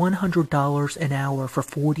 $100 an hour for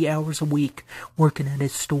 40 hours a week working at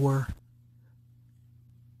his store,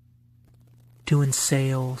 doing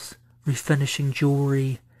sales, refinishing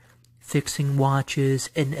jewelry, fixing watches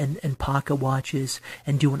and pocket watches,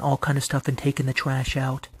 and doing all kind of stuff and taking the trash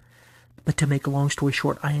out. But to make a long story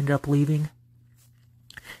short, I ended up leaving.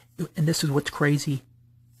 And this is what's crazy.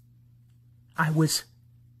 I was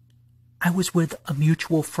with a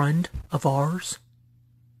mutual friend of ours,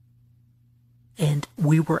 and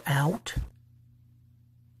we were out,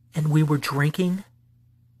 and we were drinking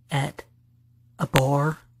at a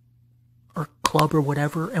bar or club or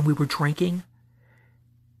whatever, and we were drinking,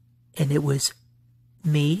 and it was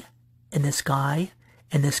me and this guy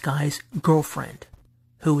and this guy's girlfriend,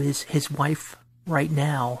 who is his wife right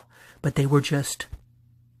now, but they were just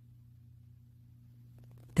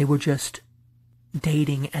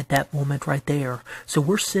dating at that moment right there. So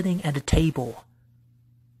we're sitting at a table,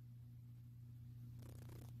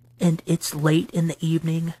 and it's late in the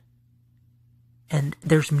evening, and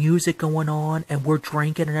there's music going on, and we're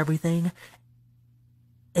drinking and everything,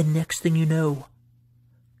 and next thing you know,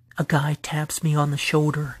 a guy taps me on the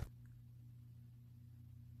shoulder,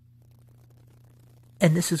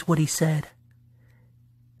 and this is what he said.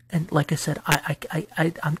 And like I said,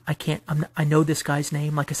 I know this guy's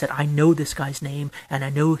name. Like I said, I know this guy's name, and I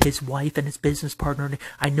know his wife and his business partner.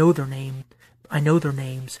 I know their name. I know their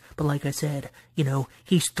names. But like I said,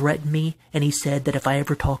 he's threatened me, and he said that if I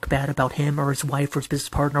ever talk bad about him or his wife or his business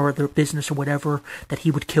partner or their business or whatever, that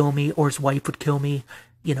he would kill me or his wife would kill me.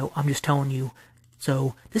 I'm just telling you.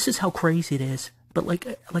 So this is how crazy it is. But like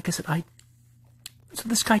I said, so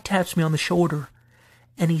this guy taps me on the shoulder,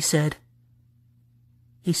 and he said,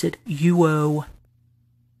 you owe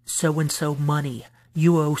so-and-so money.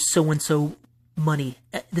 You owe so-and-so money.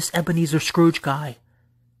 This Ebenezer Scrooge guy.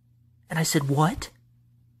 And I said, what?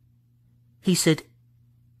 He said,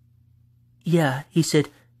 yeah. He said,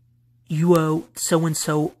 you owe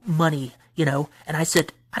so-and-so money, And I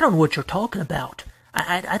said, I don't know what you're talking about.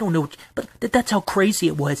 I don't know. But that's how crazy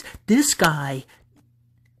it was. This guy,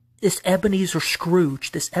 this Ebenezer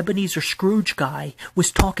Scrooge guy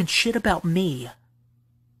was talking shit about me.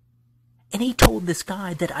 And he told this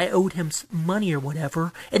guy that I owed him money or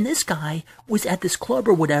whatever. And this guy was at this club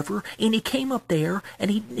or whatever. And he came up there and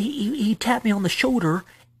he tapped me on the shoulder.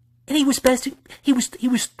 And he was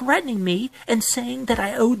threatening me and saying that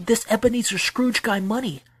I owed this Ebenezer Scrooge guy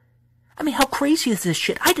money. I mean, how crazy is this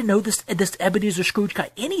shit? I didn't know this Ebenezer Scrooge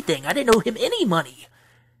guy anything. I didn't owe him any money.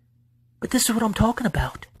 But this is what I'm talking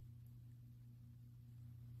about.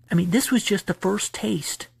 I mean, this was just the first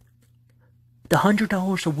taste. The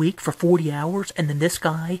 $100 a week for 40 hours, and then this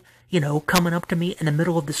guy, coming up to me in the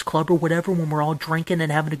middle of this club or whatever when we're all drinking and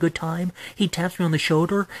having a good time. He taps me on the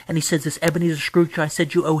shoulder, and he says, this Ebenezer Scrooge guy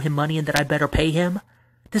said you owe him money and that I better pay him.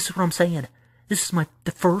 This is what I'm saying. This is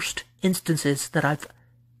the first instances that I've...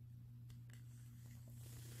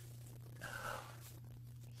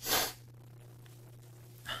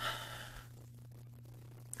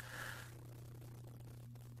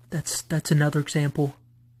 That's another example.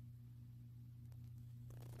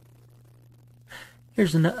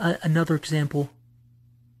 Here's another example.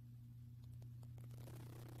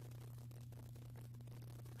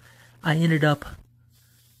 I ended up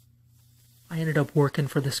working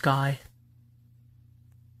for this guy,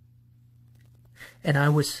 and I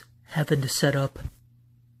was having to set up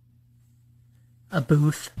a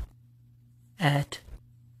booth at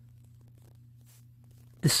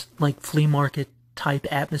this flea market type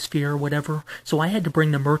atmosphere or whatever. So I had to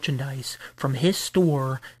bring the merchandise from his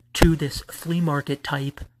store to this flea market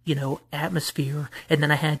type, atmosphere, and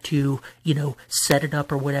then I had to, set it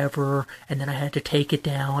up or whatever, and then I had to take it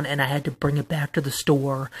down, and I had to bring it back to the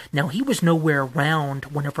store. Now, he was nowhere around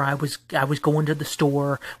whenever I was going to the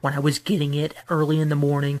store. When I was getting it early in the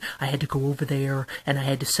morning, I had to go over there, and I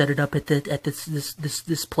had to set it up at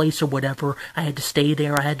this place or whatever. I had to stay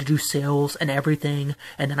there. I had to do sales and everything,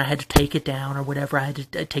 and then I had to take it down or whatever. I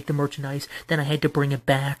had to take the merchandise. Then I had to bring it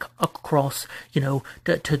back across, to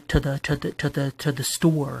the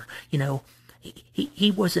store.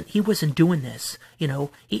 He wasn't doing this.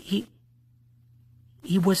 He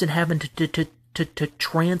wasn't having to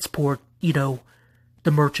transport,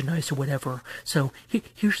 the merchandise or whatever. So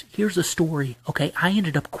here's the story. Okay, I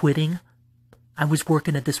ended up quitting. I was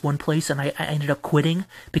working at this one place, and I ended up quitting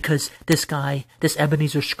because this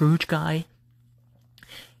Ebenezer Scrooge guy,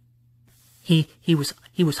 he was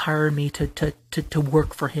hiring me to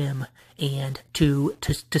work for him and to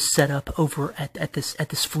set up over at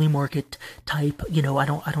this flea market type, I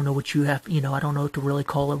don't know what you have, I don't know what to really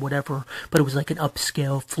call it, whatever, but it was like an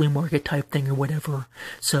upscale flea market type thing or whatever.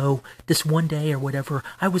 So this one day or whatever,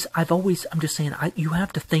 I'm just saying, you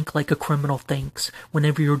have to think like a criminal thinks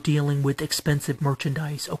whenever you're dealing with expensive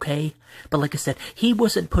merchandise, okay? But like I said, he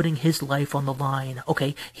wasn't putting his life on the line,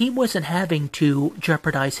 okay? He wasn't having to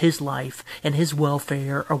jeopardize his life and his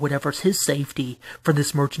welfare or whatever, his safety for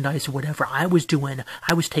this merchandise or whatever. I was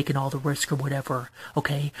taking all the risk or whatever,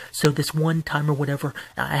 okay? So this one time or whatever,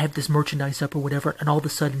 I have this merchandise up or whatever, and all of a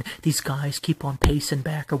sudden, these guys keep on pacing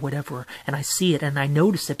back or whatever, and I see it, and I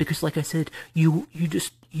notice it, because like I said, you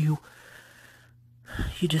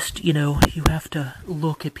have to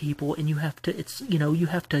look at people, and you have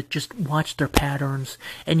to just watch their patterns,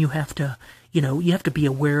 and you have to be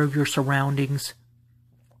aware of your surroundings.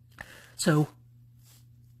 So,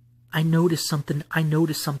 I notice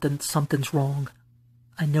something's wrong.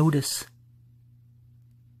 I notice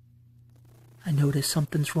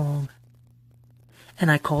something's wrong. And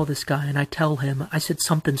I call this guy and I tell him, I said,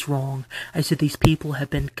 something's wrong. I said, these people have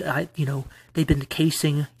been, they've been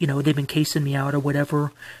casing me out or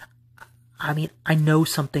whatever. I mean, I know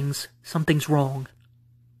something's wrong.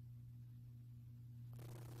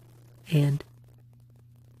 And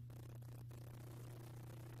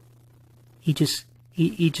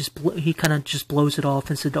he kind of just blows it off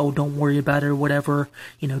and said, oh, don't worry about it or whatever,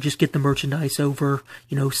 just get the merchandise over,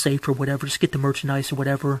 safe or whatever, just get the merchandise or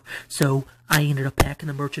whatever. So I ended up packing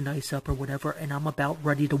the merchandise up or whatever, and I'm about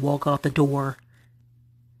ready to walk out the door.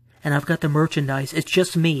 And I've got the merchandise, it's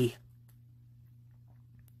just me.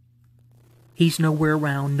 He's nowhere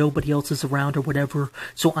around, nobody else is around or whatever,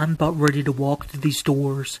 so I'm about ready to walk through these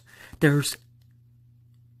doors. They're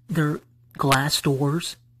glass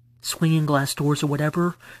doors. Swinging glass doors or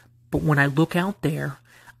whatever, but when I look out there,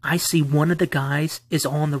 I see one of the guys is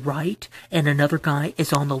on the right and another guy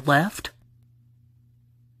is on the left.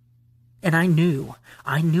 And I knew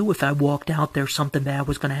if I walked out there, something bad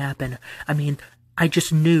was going to happen. I mean, I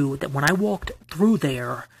just knew that when I walked through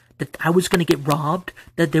there, that I was going to get robbed,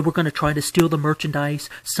 that they were going to try to steal the merchandise,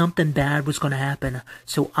 something bad was going to happen.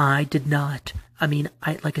 So I did not. I mean,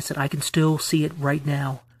 like I said, I can still see it right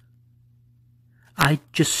now. I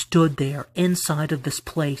just stood there inside of this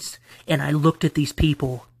place, and I looked at these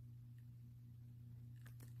people.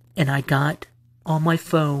 And I got on my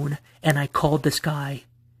phone, and I called this guy,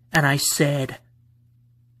 and I said,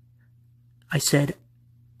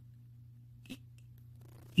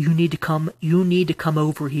 you need to come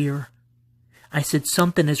over here. I said,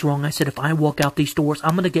 something is wrong. I said, if I walk out these doors,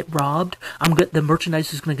 I'm going to get robbed. The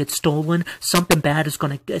merchandise is going to get stolen. Something bad is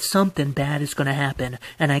going to happen.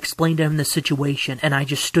 And I explained to him the situation, and I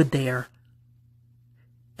just stood there.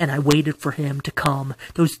 And I waited for him to come.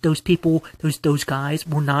 Those people, those guys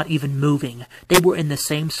were not even moving. They were in the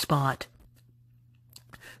same spot.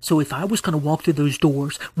 So if I was going to walk through those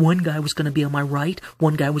doors, one guy was going to be on my right,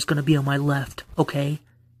 one guy was going to be on my left, okay?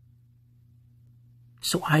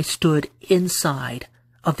 So I stood inside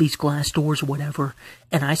of these glass doors or whatever,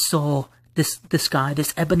 and I saw this guy,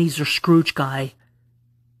 this Ebenezer Scrooge guy,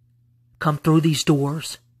 come through these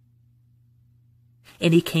doors.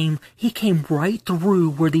 And he came right through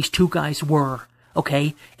where these two guys were,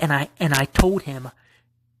 okay? And I told him,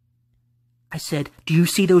 I said, do you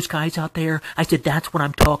see those guys out there? I said, that's what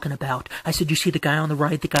I'm talking about. I said, you see the guy on the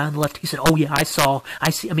right, the guy on the left? He said, oh yeah, I'm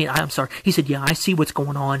sorry. He said, yeah, I see what's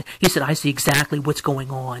going on. He said, I see exactly what's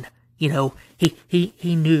going on. He knew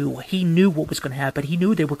what was going to happen. He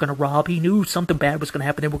knew they were going to rob. He knew something bad was going to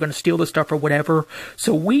happen. They were going to steal the stuff or whatever.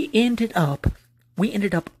 So we ended up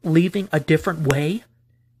leaving a different way.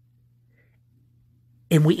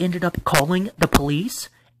 And we ended up calling the police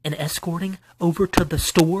and escorting over to the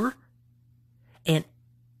store.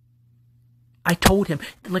 I told him,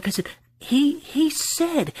 like I said, he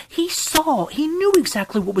knew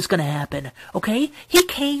exactly what was going to happen, okay? He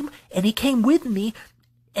came with me,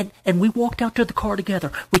 and we walked out to the car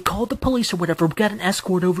together. We called the police or whatever. We got an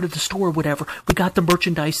escort over to the store or whatever. We got the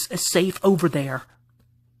merchandise safe over there.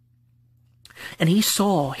 And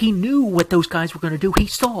he knew what those guys were going to do. He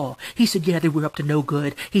said, yeah, they were up to no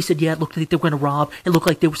good. He said, yeah, it looked like they were going to rob. It looked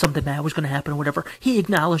like there was something bad was going to happen or whatever. He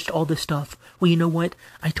acknowledged all this stuff. Well, you know what?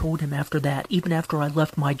 I told him after that, even after I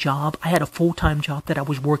left my job, I had a full-time job that I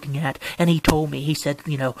was working at. And he told me, he said,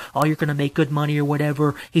 oh, you're going to make good money or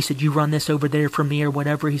whatever. He said, you run this over there for me or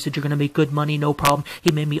whatever. He said, you're going to make good money, no problem.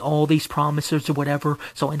 He made me all these promises or whatever.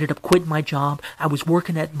 So I ended up quitting my job. I was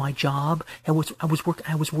working at my job. I was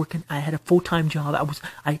working. I had a full-time job.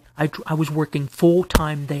 I was working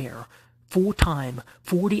full-time there. Full-time,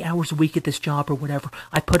 40 hours a week at this job or whatever.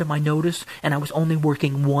 I put in my notice, and I was only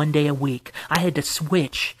working 1 day a week. I had to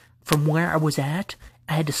switch from where I was at.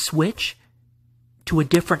 I had to switch to a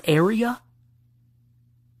different area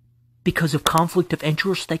because of conflict of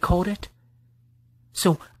interest, they called it.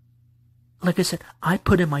 So, like I said, I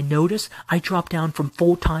put in my notice. I dropped down from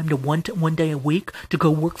full-time to one day a week to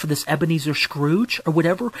go work for this Ebenezer Scrooge or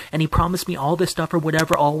whatever, and he promised me all this stuff or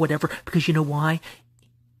whatever, because you know why?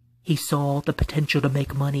 He saw the potential to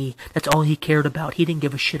make money. That's all he cared about. He didn't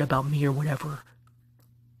give a shit about me or whatever.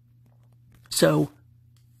 So,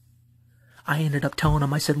 I ended up telling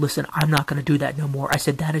him, I said, listen, I'm not going to do that no more. I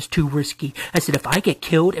said, that is too risky. I said, if I get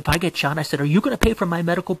killed, if I get shot, I said, are you going to pay for my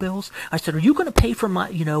medical bills? I said, are you going to pay for my,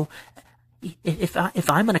 if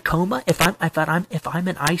I'm in a coma, if I'm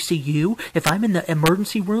in ICU, if I'm in the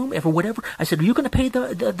emergency room, or whatever, I said, are you going to pay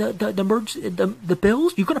the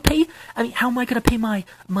bills? You're going to pay? I mean, how am I going to pay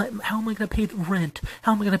how am I going to pay the rent?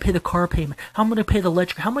 How am I going to pay the car payment? How am I going to pay the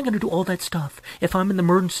electric? How am I going to do all that stuff? If I'm in the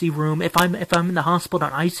emergency room, if I'm in the hospital,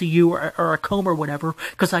 on ICU or a coma or whatever,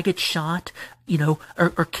 because I get shot,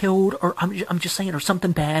 or killed, or I'm just saying, or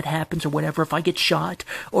something bad happens or whatever, if I get shot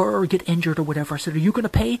or get injured or whatever. I said, are you going to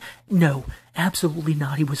pay? No, absolutely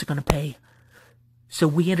not. He wasn't going to pay. So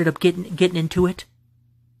we ended up getting into it.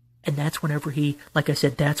 And that's whenever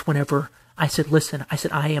that's whenever I said, listen, I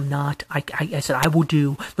said, I am not, I said, I will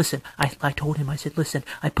do, listen, I told him, I said, listen,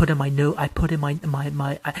 I put in my note, I put in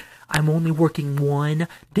I'm only working 1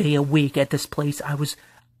 day a week at this place. I was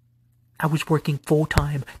working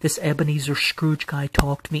full-time. This Ebenezer Scrooge guy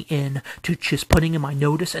talked me in to just putting in my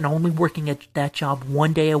notice and only working at that job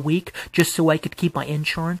 1 day a week just so I could keep my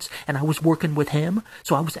insurance. And I was working with him,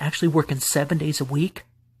 so I was actually working 7 days a week.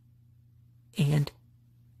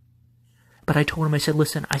 But I told him, I said,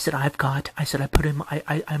 listen, I said,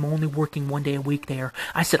 I'm only working 1 day a week there.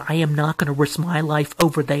 I said, I am not going to risk my life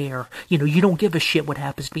over there. You don't give a shit what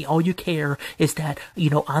happens to me. All you care is that,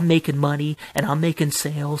 I'm making money and I'm making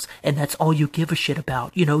sales, and that's all you give a shit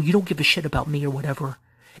about. You don't give a shit about me or whatever.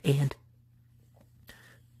 And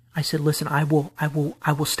I said, listen, I will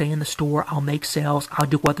stay in the store. I'll make sales. I'll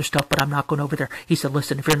do other stuff, but I'm not going over there. He said,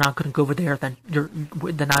 listen, if you're not going to go over there, then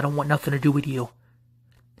I don't want nothing to do with you.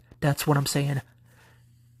 That's what I'm saying.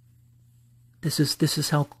 This is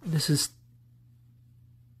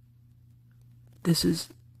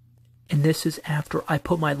after I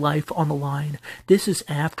put my life on the line. This is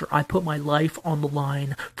after I put my life on the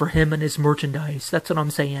line for him and his merchandise. That's what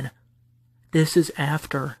I'm saying. This is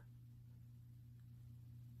after.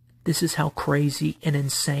 This is how crazy and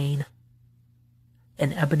insane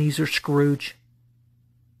an Ebenezer Scrooge.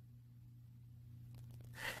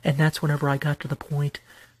 And that's whenever I got to the point,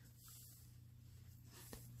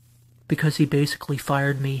 because he basically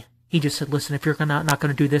fired me. He just said, listen, if you're not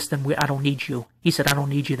going to do this, then I don't need you. He said, I don't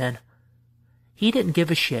need you then. He didn't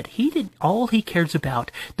give a shit. All he cares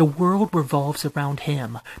about, the world revolves around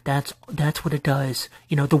him. That's what it does.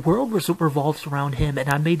 The world revolves around him, and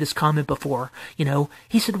I made this comment before.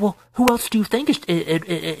 He said, well, who else do you think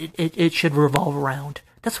it should revolve around?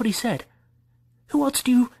 That's what he said. Who else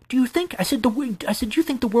do you think? I said, you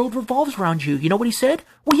think the world revolves around you? You know what he said?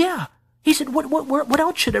 Well, yeah. He said, what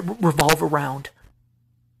else should it revolve around?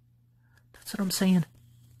 That's what I'm saying.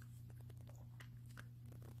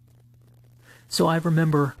 So I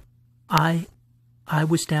remember I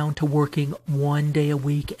was down to working 1 day a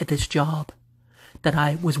week at this job that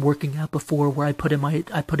I was working at before, where I put in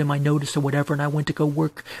my notice or whatever, and I went to go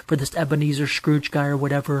work for this Ebenezer Scrooge guy or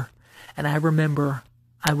whatever. And I remember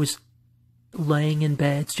I was laying in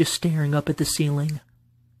beds just staring up at the ceiling.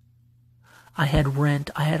 I had rent,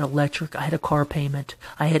 I had electric, I had a car payment,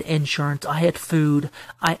 I had insurance, I had food,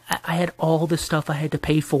 I had all the stuff I had to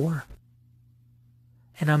pay for.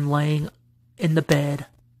 And I'm laying in the bed,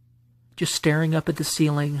 just staring up at the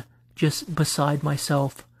ceiling, just beside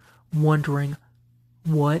myself, wondering,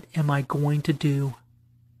 what am I going to do?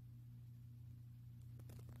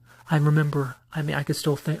 I remember, I can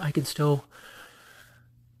still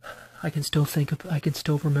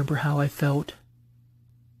remember how I felt.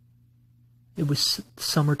 It was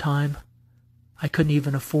summertime. I couldn't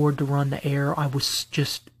even afford to run the air. I was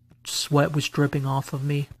just, sweat was dripping off of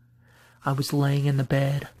me. I was laying in the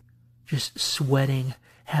bed, just sweating,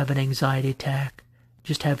 having an anxiety attack,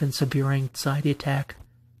 just having severe anxiety attack.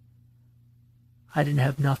 I didn't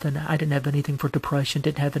have nothing. I didn't have anything for depression,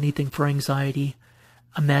 didn't have anything for anxiety.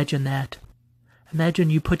 Imagine that. Imagine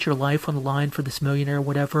you put your life on the line for this millionaire or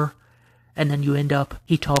whatever, and then you end up,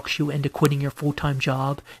 he talks you into quitting your full-time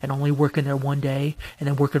job and only working there one day, and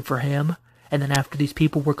then working for him, and then after these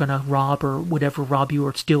people were going to rob you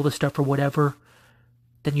or steal the stuff or whatever,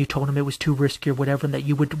 then you told him it was too risky or whatever, and that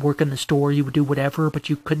you would work in the store, you would do whatever, but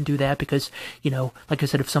you couldn't do that because, like I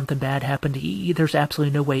said, if something bad happened, there's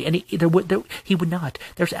absolutely no way, and he would not.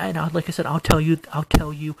 Like I said, I'll tell you,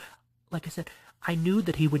 like I said, I knew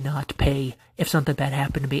that he would not pay if something bad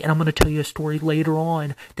happened to me, and I'm going to tell you a story later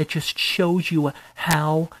on that just shows you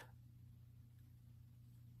how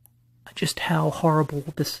horrible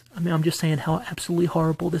this, I'm just saying how absolutely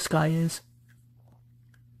horrible this guy is.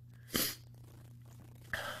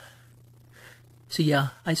 So yeah,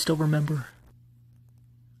 I still remember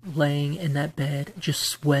laying in that bed, just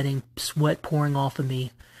sweating, sweat pouring off of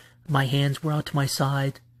me. My hands were out to my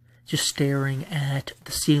side, just staring at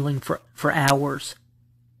the ceiling for hours,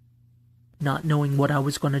 not knowing what I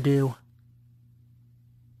was going to do.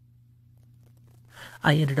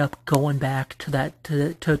 I ended up going back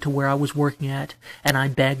to where I was working at, and I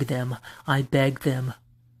begged them if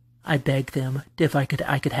I could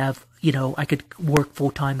have, I could work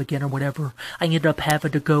full time again or whatever. I ended up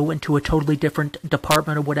having to go into a totally different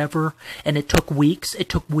department or whatever, and it took weeks. It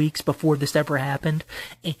took weeks before this ever happened.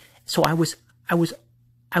 So I was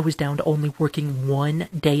down to only working 1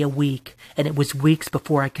 day a week, and it was weeks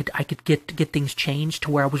before I could get things changed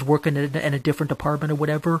to where I was working in a different department or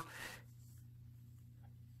whatever.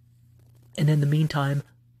 And in the meantime,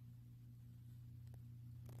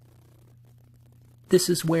 this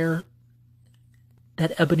is where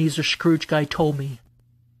that Ebenezer Scrooge guy told me.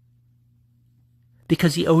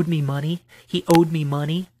 Because he owed me money. He owed me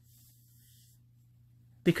money.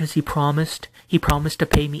 Because he promised to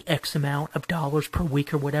pay me X amount of dollars per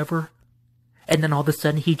week or whatever. And then all of a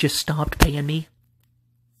sudden he just stopped paying me.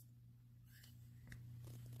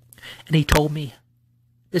 And he told me,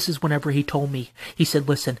 this is whenever he told me, he said,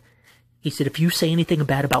 listen, he said, if you say anything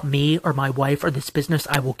bad about me or my wife or this business,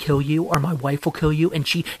 I will kill you, or my wife will kill you. And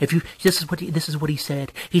this is what he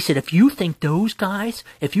said. He said, if you think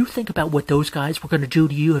about what those guys were going to do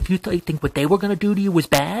to you, if you think what they were going to do to you was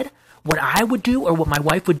bad, what I would do or what my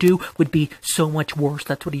wife would do would be so much worse.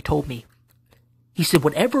 That's what he told me. He said,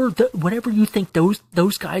 whatever you think those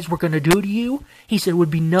guys were going to do to you, he said, it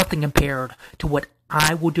would be nothing compared to what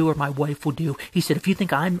I will do or my wife will do. He said, if you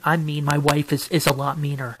think I'm mean, my wife is a lot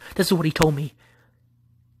meaner. This is what he told me.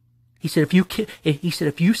 He said, if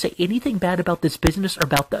you say anything bad about this business or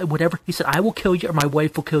about whatever, he said, I will kill you or my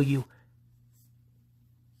wife will kill you.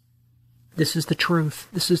 This is the truth.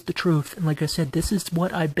 This is the truth. And like I said, this is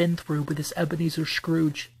what I've been through with this Ebenezer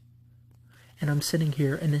Scrooge. And I'm sitting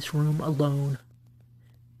here in this room alone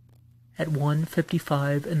at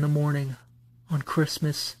 1:55 in the morning on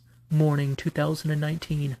Christmas morning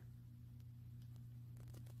 2019.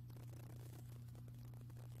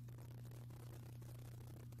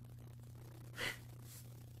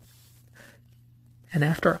 And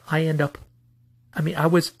after I end up,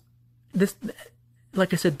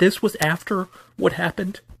 like I said, this was after what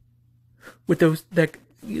happened with the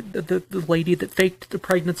lady that faked the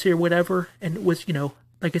pregnancy or whatever, and it was,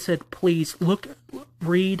 like I said, please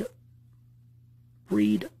read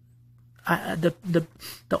the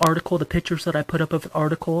article, the pictures that I put up of the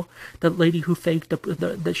article. The lady who faked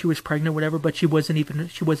that she was pregnant, or whatever, but she wasn't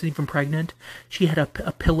even pregnant. She had a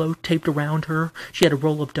pillow taped around her. She had a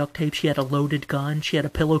roll of duct tape. She had a loaded gun. She had a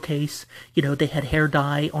pillowcase. They had hair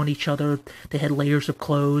dye on each other. They had layers of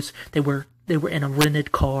clothes. They were in a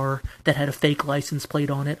rented car that had a fake license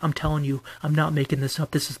plate on it. I'm telling you, I'm not making this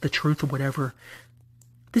up. This is the truth or whatever.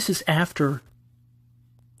 This is after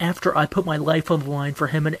I put my life on the line for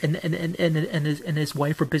him and his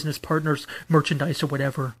wife or business partners' merchandise or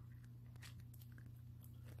whatever.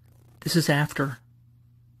 This is after.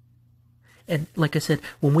 And like I said,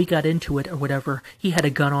 when we got into it or whatever, he had a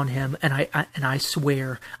gun on him, and I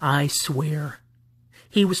swear,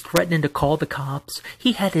 he was threatening to call the cops.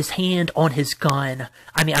 He had his hand on his gun.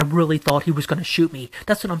 I really thought he was going to shoot me.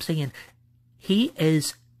 That's what I'm saying. He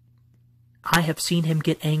is I have seen him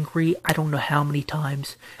get angry I don't know how many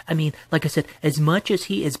times. I mean, like I said, as much as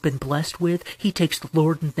he has been blessed with, he takes the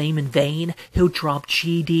Lord's name in vain. He'll drop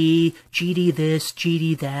GD this,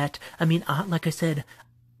 GD that. I mean, like I said,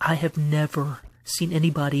 I have never seen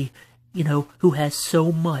anybody, who has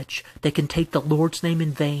so much that can take the Lord's name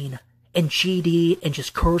in vain and GD and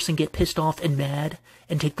just curse and get pissed off and mad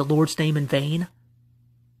and take the Lord's name in vain.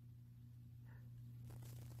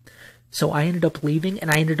 So I ended up leaving,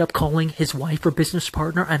 and I ended up calling his wife or business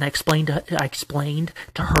partner, and I explained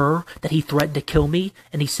to her that he threatened to kill me,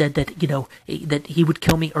 and he said that, that he would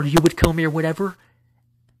kill me, or you would kill me, or whatever.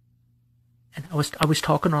 And I was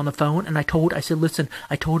talking on the phone, and I told her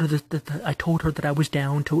that I was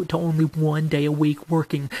down to only 1 day a week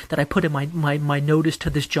working, that I put in my notice to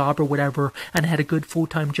this job or whatever, and I had a good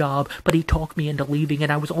full-time job, but he talked me into leaving,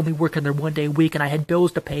 and I was only working there 1 day a week, and I had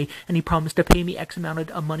bills to pay, and he promised to pay me X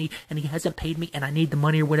amount of money, and he hasn't paid me, and I need the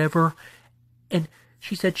money or whatever. And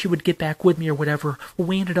she said she would get back with me or whatever. Well,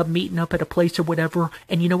 we ended up meeting up at a place or whatever,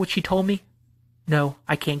 and you know what she told me? No,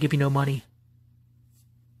 I can't give you no money.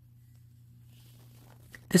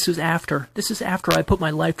 This is after I put my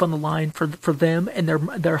life on the line for them and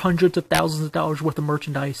their hundreds of thousands of dollars worth of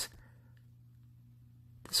merchandise.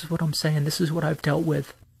 This is what I'm saying. This is what I've dealt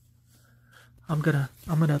with. I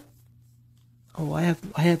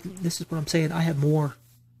this is what I'm saying. I have more.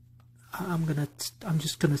 I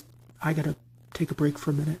gotta take a break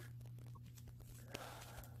for a minute.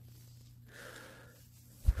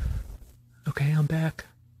 Okay, I'm back.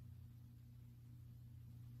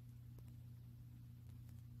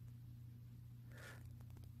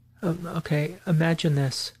 Okay, imagine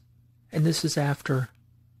this. And this is after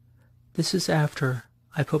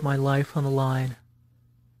I put my life on the line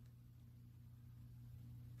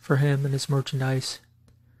for him and his merchandise.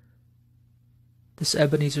 This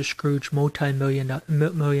Ebenezer Scrooge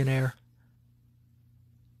multi-millionaire.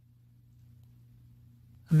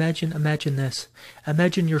 Imagine this.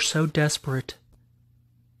 Imagine you're so desperate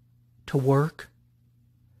to work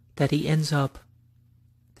that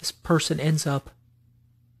this person ends up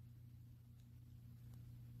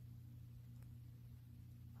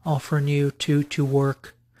offering you to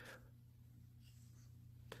work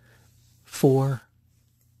for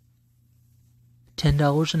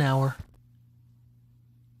 $10 an hour,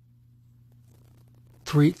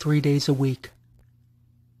 three days a week.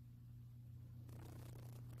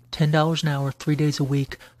 $10 an hour, 3 days a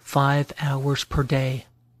week, 5 hours per day.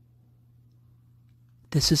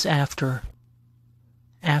 This is after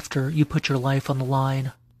you put your life on the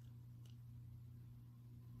line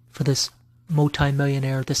for this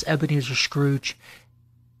multi-millionaire, this Ebenezer Scrooge,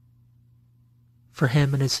 for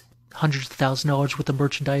him and his hundreds of thousands of dollars worth of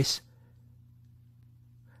merchandise.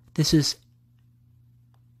 This is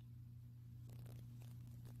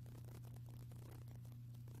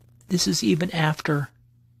even after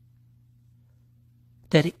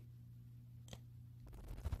that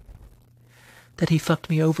he fucked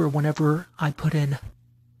me over whenever I put in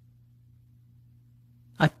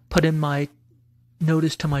my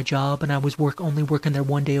notice to my job, and I was only working there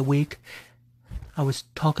 1 day a week. I was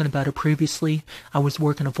talking about it previously. I was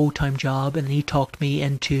working a full-time job, and he talked me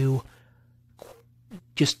into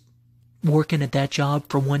just working at that job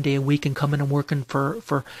for 1 day a week and coming and working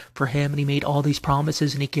for him, and he made all these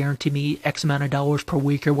promises, and he guaranteed me X amount of dollars per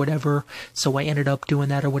week or whatever. So I ended up doing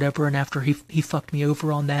that or whatever, and after he fucked me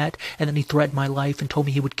over on that, and then he threatened my life and told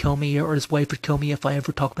me he would kill me or his wife would kill me if I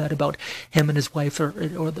ever talked bad about him and his wife or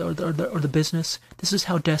the business. This is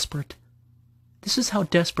how desperate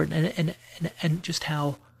and just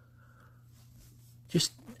how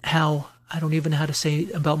I don't even know how to say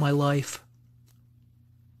about my life.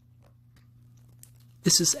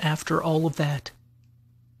 This is after all of that.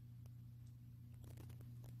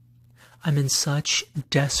 I'm in such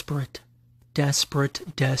desperate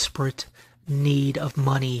need of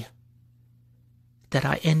money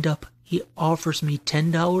that he offers me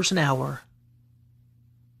 $10 an hour.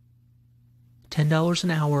 $10 an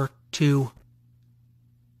hour to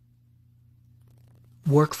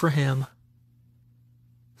work for him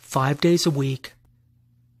 5 days a week.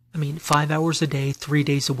 5 hours a day, 3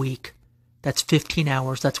 days a week. That's 15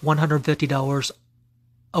 hours. That's $150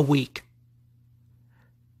 a week.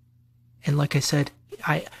 And like I said,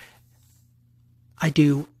 I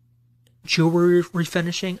do jewelry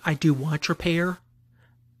refinishing. I do watch repair.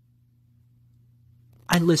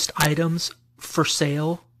 I list items for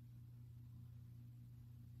sale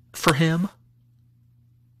for him.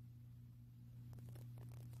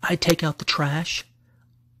 I take out the trash.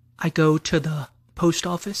 I go to the post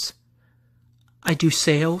office. I do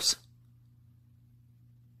sales.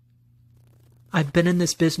 I've been in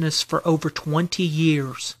this business for over 20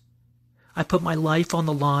 years. I put my life on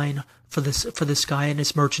the line for this guy and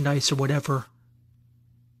his merchandise or whatever.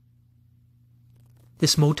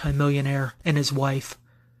 This multimillionaire and his wife,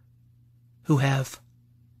 who have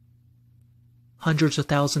hundreds of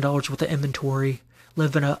 $1,000s worth of inventory,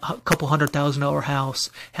 live in a couple $100,000 house,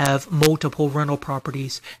 have multiple rental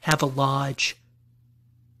properties, have a lodge.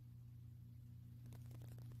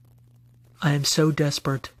 I am so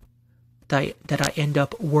desperate that I end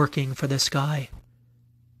up working for this guy.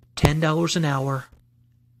 $10 an hour,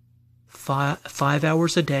 5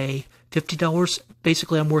 hours a day, $50.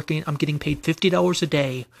 Basically, I'm getting paid $50 a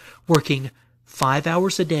day, working 5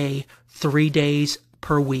 hours a day, 3 days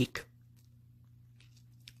per week.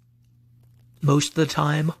 Most of the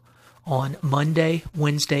time on Monday,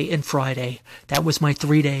 Wednesday, and Friday. That was my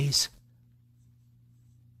 3 days.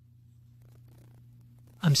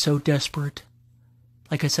 I'm so desperate.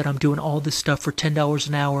 Like I said, I'm doing all this stuff for $10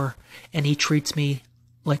 an hour, and he treats me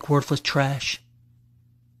like worthless trash.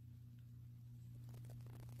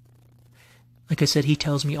 Like I said, he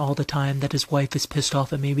tells me all the time that his wife is pissed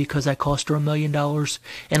off at me because I cost her $1 million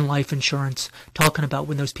in life insurance, talking about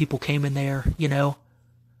when those people came in there, you know.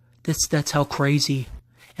 That's how crazy.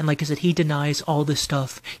 And like I said, he denies all this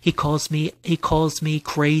stuff. He calls me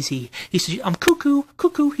crazy. He says, I'm cuckoo,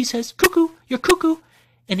 he says, cuckoo, you're cuckoo.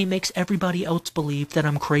 And he makes everybody else believe that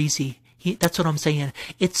I'm crazy. That's what I'm saying.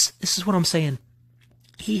 This is what I'm saying.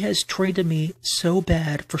 He has treated me so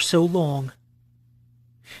bad for so long.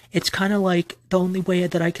 It's kind of like, the only way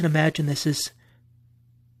that I can imagine this is,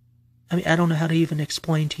 I mean, I don't know how to even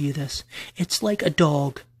explain to you this. It's like a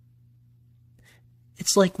dog.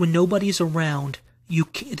 It's like when nobody's around,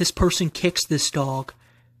 this person kicks this dog,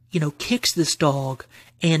 kicks this dog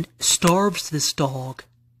and starves this dog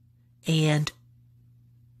and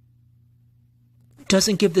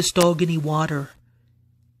doesn't give this dog any water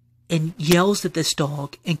and yells at this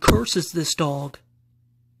dog and curses this dog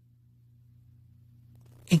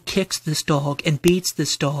and kicks this dog and beats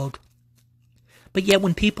this dog. But yet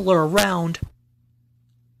when people are around,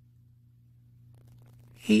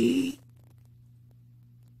 he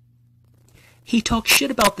talks shit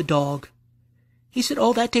about the dog. He said,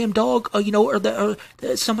 "Oh, that damn dog," or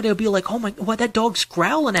somebody will be like, "Oh my, what, that dog's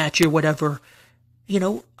growling at you," or whatever.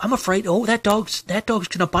 I'm afraid, oh, that dog's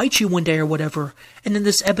gonna bite you one day or whatever. And then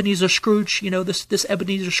this Ebenezer Scrooge, this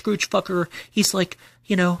Ebenezer Scrooge fucker, he's like,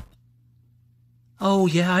 oh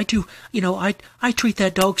yeah, I do, I treat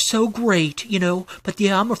that dog so great, but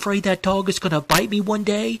yeah, I'm afraid that dog is gonna bite me one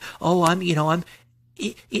day. Oh,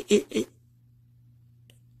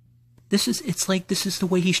 this is the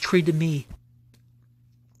way he's treated me.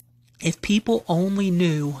 If people only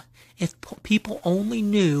knew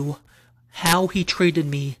how he treated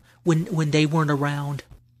me when they weren't around.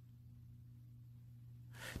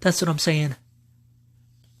 That's what I'm saying.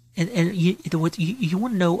 And you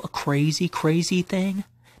want to know a crazy thing?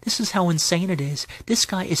 This is how insane it is. This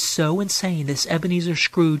guy is so insane. This Ebenezer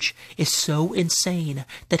Scrooge is so insane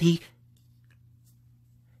that he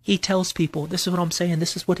tells people, this is what I'm saying,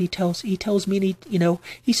 this is what he tells me,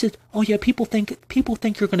 he said, oh yeah, people think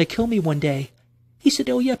you're going to kill me one day. He said,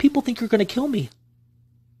 oh yeah, people think you're going to kill me.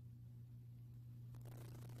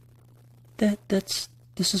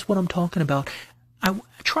 This is what I'm talking about. I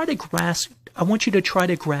want you to try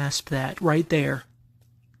to grasp that right there.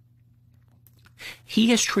 He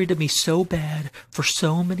has treated me so bad for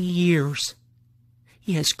so many years.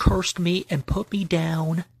 He has cursed me and put me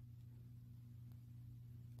down.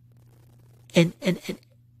 And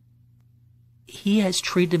he has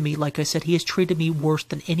treated me, like I said, he has treated me worse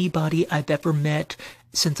than anybody I've ever met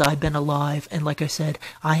since I've been alive. And like I said,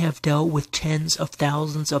 I have dealt with tens of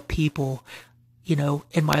thousands of people, in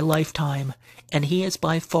my lifetime. And he is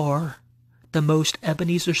by far the most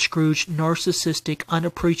Ebenezer Scrooge, narcissistic,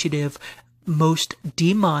 unappreciative, most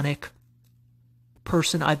demonic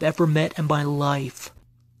person I've ever met in my life.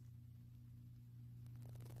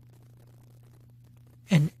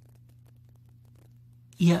 And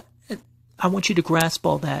yeah, I want you to grasp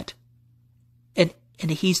all that. And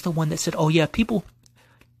he's the one that said, oh yeah, people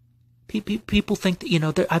think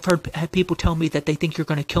that, I've had people tell me that they think you're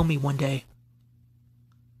going to kill me one day.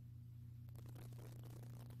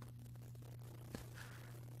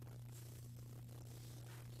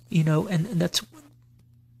 And that's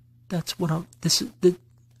what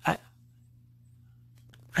I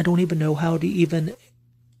don't even know how to even,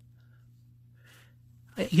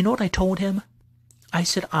 you know what I told him? I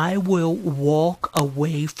said, I will walk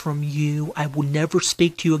away from you. I will never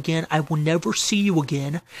speak to you again. I will never see you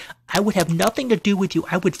again. I would have nothing to do with you.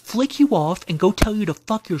 I would flick you off and go tell you to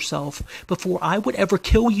fuck yourself before I would ever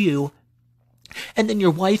kill you. And then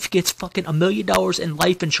your wife gets fucking $1 million in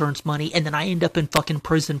life insurance money, and then I end up in fucking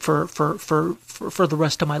prison for the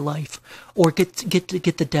rest of my life, or get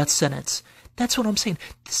the death sentence. That's what I'm saying.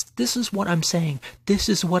 This is what I'm saying. This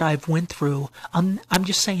is what I've went through. I'm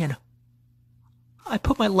just saying. I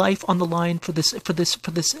put my life on the line for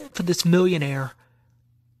this millionaire,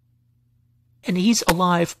 and he's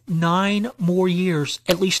alive 9 more years,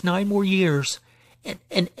 at least 9 more years,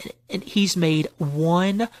 and he's made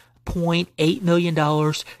 $1.8 million to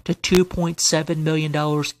 $2.7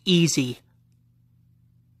 million easy.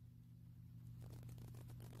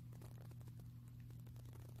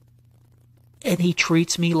 And he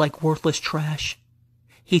treats me like worthless trash.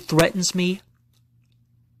 He threatens me,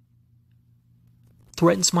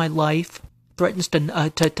 threatens my life, threatens to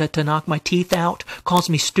knock my teeth out,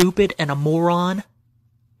 calls me stupid and a moron.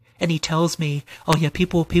 And he tells me, oh yeah,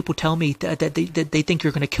 people tell me that they think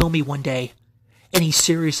you're going to kill me one day. And he's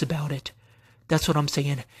serious about it. That's what I'm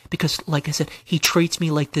saying. Because, like I said, he treats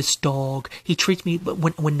me like this dog. He treats me, but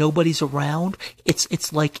when nobody's around,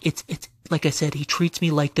 it's like I said, he treats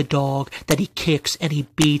me like the dog that he kicks and he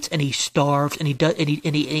beats and he starves and he does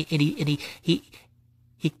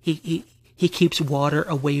he keeps water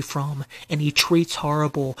away from, and he treats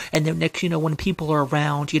horrible. And then next, when people are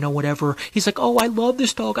around, whatever, he's like, oh, I love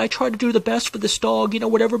this dog. I try to do the best for this dog,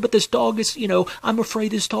 whatever. But this dog is, I'm afraid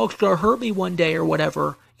this dog's gonna hurt me one day or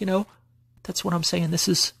whatever, That's what I'm saying. This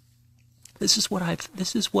is what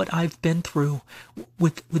I've been through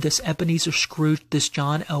with this Ebenezer Scrooge, this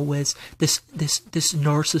John Elwes, this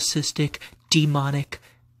narcissistic, demonic,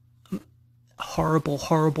 horrible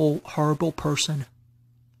person.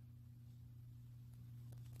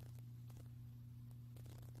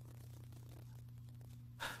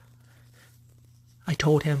 I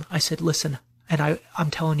told him, I said, listen, and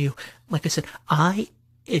I'm telling you, like I said, I'm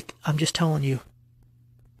just telling you,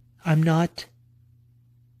 I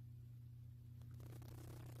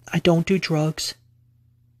don't do drugs.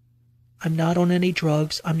 I'm not on any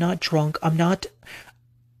drugs. I'm not drunk. I'm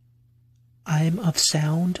of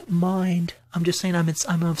sound mind. I'm just saying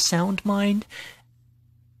I'm of sound mind.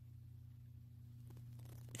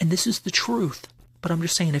 And this is the truth. But I'm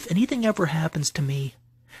just saying, if anything ever happens to me,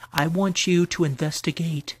 I want you to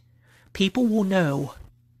investigate. People will know.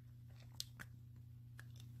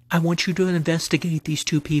 I want you to investigate these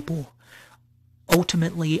two people.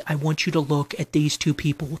 Ultimately, I want you to look at these two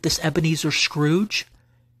people. This Ebenezer Scrooge,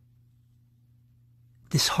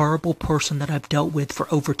 this horrible person that I've dealt with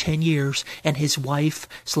for over 10 years, and his wife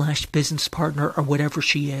 / business partner or whatever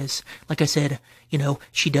she is. Like I said,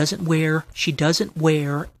 she doesn't wear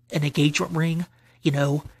an engagement ring.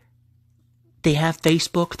 They have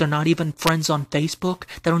Facebook. They're not even friends on Facebook.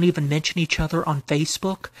 They don't even mention each other on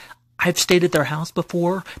Facebook. I've stayed at their house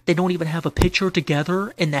before. They don't even have a picture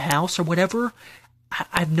together in the house or whatever.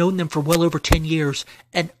 I've known them for well over 10 years,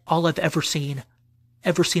 and all I've ever seen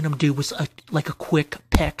them do was a quick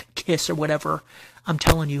peck, kiss or whatever. I'm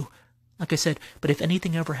telling you, like I said, but if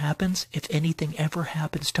anything ever happens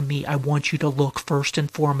to me, I want you to look first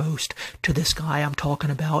and foremost to this guy I'm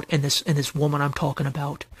talking about and this woman I'm talking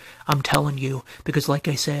about. I'm telling you, because like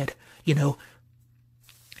I said,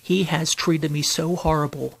 he has treated me so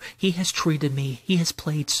horrible. He has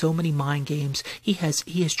played so many mind games. He has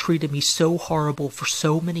treated me so horrible for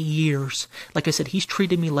so many years. Like I said, he's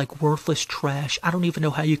treated me like worthless trash. I don't even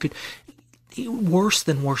know how you could, worse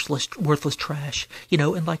than worthless trash.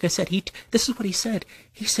 And like I said, this is what he said.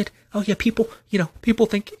 He said, oh yeah, people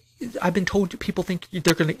think, I've been told people think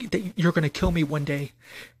that you're gonna kill me one day.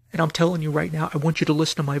 And I'm telling you right now, I want you to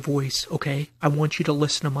listen to my voice, okay? I want you to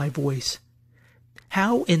listen to my voice.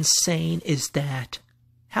 How insane is that?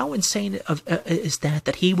 How insane is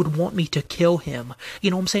that he would want me to kill him?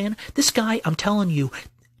 You know what I'm saying? This guy, I'm telling you,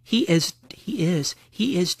 he is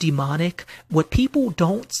demonic. What people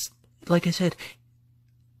don't, like I said,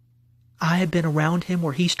 I have been around him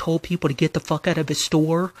where he's told people to get the fuck out of his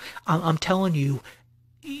store. I'm telling you,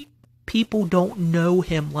 people don't know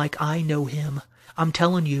him like I know him. I'm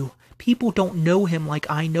telling you, people don't know him like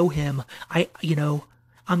I know him.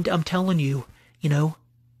 I'm telling you,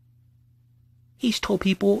 he's told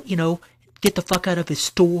people, get the fuck out of his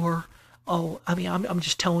store. Oh, I mean, I'm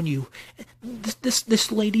just telling you,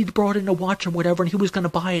 this lady brought in a watch or whatever, and he was going to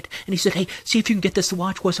buy it, and he said, hey, see if you can get this. The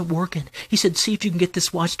watch wasn't working. He said, see if you can get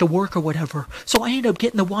this watch to work or whatever. So I ended up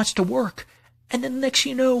getting the watch to work, and then the next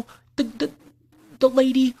you know, the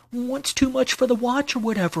lady wants too much for the watch or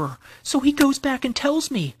whatever. So he goes back and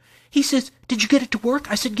tells me. He says, did you get it to work?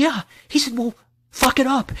 I said, yeah. He said, well, fuck it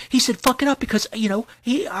up. He said, fuck it up because,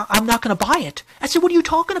 I'm not going to buy it. I said, what are you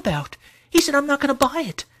talking about? He said, I'm not going to buy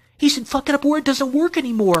it. He said, fuck it up where it doesn't work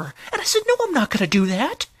anymore. And I said, no, I'm not going to do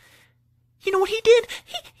that. You know what he did?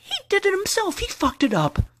 He did it himself. He fucked it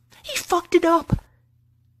up. He fucked it up.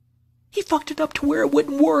 He fucked it up to where it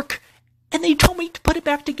wouldn't work. And they told me to put it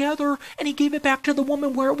back together, and he gave it back to the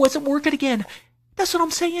woman where it wasn't working again. That's what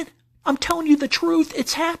I'm saying. I'm telling you the truth.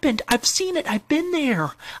 It's happened. I've seen it. I've been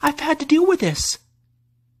there. I've had to deal with this.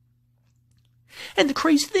 And the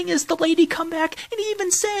crazy thing is, the lady come back, and he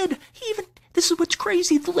even said, this is what's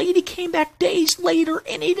crazy, the lady came back days later,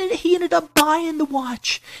 and he ended up buying the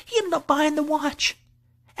watch. He ended up buying the watch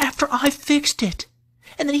after I fixed it.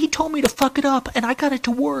 And then he told me to fuck it up, and I got it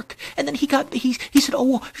to work. And then he said, oh,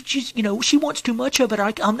 well, she wants too much of it.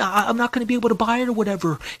 I'm not going to be able to buy it or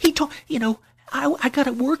whatever. He told, I got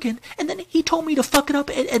it working, and then he told me to fuck it up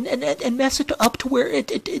and mess it up to where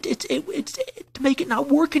it's to make it not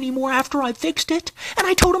work anymore after I fixed it. And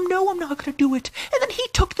I told him, no, I'm not going to do it. And then he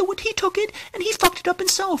took it and he fucked it up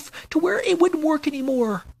himself to where it wouldn't work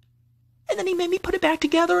anymore. And then he made me put it back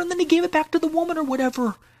together, and then he gave it back to the woman or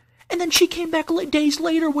whatever. And then she came back days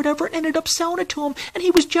later, whatever, and ended up selling it to him, and he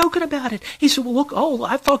was joking about it. He said, well, look, oh,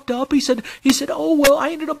 I fucked up. He said, oh, well,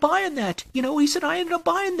 I ended up buying that. He said, I ended up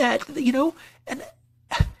buying that, and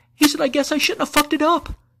he said, I guess I shouldn't have fucked it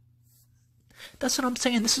up. That's what I'm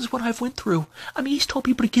saying. This is what I've went through. I mean, he's told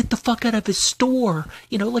people to get the fuck out of his store.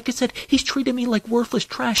 Like I said, he's treated me like worthless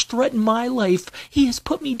trash, threatened my life. He has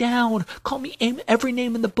put me down, called me every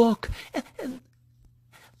name in the book, and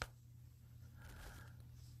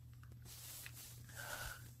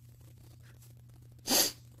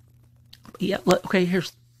yeah, okay,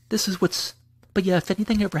 but yeah, if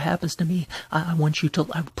anything ever happens to me, I want you to,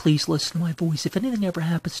 please listen to my voice. If anything ever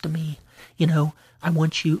happens to me, I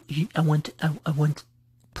want,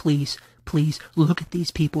 please look at these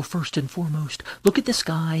people first and foremost. Look at this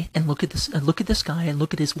guy, and look at this guy, and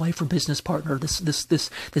look at his wife or business partner, this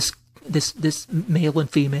male and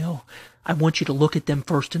female. I want you to look at them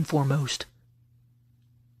first and foremost.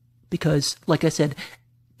 Because, like I said,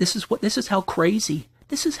 this is how crazy.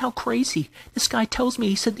 This is how crazy. This guy tells me,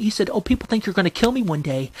 he said, oh, people think you're going to kill me one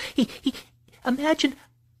day. Imagine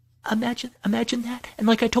that. And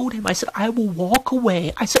like I told him, I said, I will walk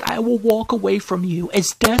away. I said, I will walk away from you. As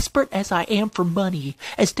desperate as I am for money.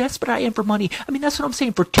 I mean, that's what I'm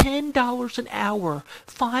saying. For $10 an hour,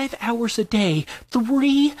 5 hours a day,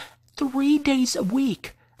 three days a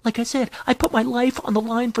week. Like I said, I put my life on the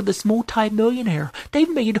line for this multi-millionaire. They've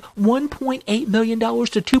made $1.8 million to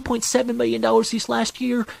 $2.7 million these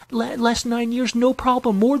last 9 years, no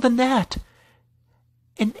problem, more than that.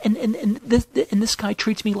 And this guy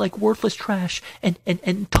treats me like worthless trash and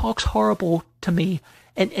talks horrible to me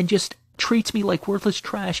and just treats me like worthless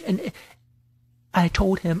trash. And I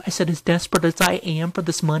told him, I said, as desperate as I am for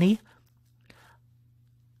this money,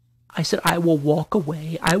 I said, I will walk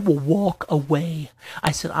away. I will walk away.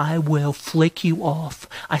 I said, I will flick you off.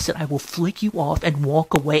 I said, I will flick you off and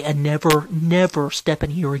walk away and never step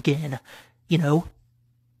in here again. And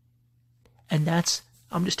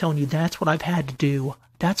I'm just telling you, that's what I've had to do.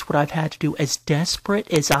 That's what I've had to do. As desperate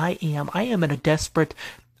as I am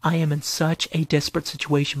in such a desperate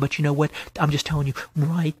situation. But you know what? I'm just telling you,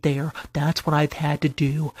 right there, that's what I've had to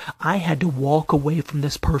do. I had to walk away from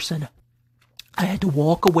this person. I had to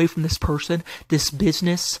walk away from this person, this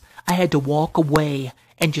business. I had to walk away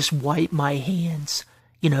and just wipe my hands,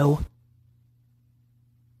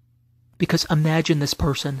 Because imagine this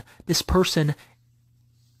person, I'm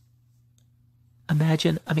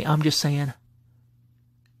just saying,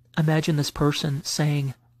 imagine this person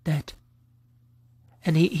saying that,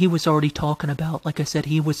 and he was already talking about, like I said,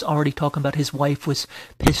 he was already talking about his wife was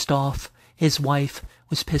pissed off. His wife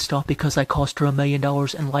was pissed off because I cost her $1 million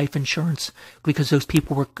in life insurance because those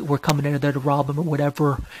people were coming in there to rob him or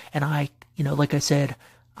whatever. And I, like I said,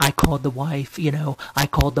 I called the wife, I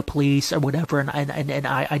called the police or whatever, and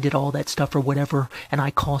I did all that stuff or whatever. And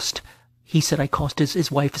he said I cost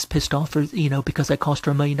his wife is pissed off for, because I cost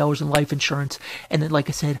her $1 million in life insurance. And then, like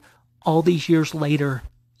I said, all these years later,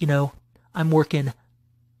 I'm working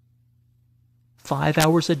 5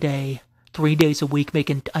 hours a day, 3 days a week,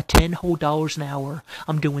 making $10 whole an hour.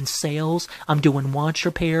 I'm doing sales. I'm doing watch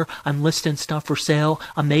repair. I'm listing stuff for sale.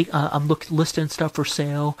 I'm listing stuff for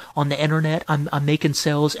sale on the internet. I'm making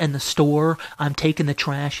sales in the store. I'm taking the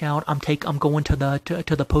trash out. I'm going to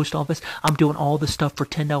the post office. I'm doing all this stuff for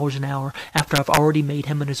 $10 an hour after I've already made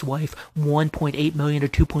him and his wife $1.8 million or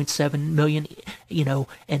 $2.7 million.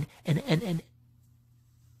 And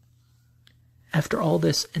after all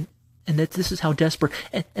this and that this is how desperate,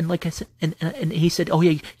 and like I said, and he said, oh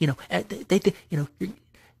yeah, they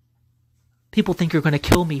people think you're going to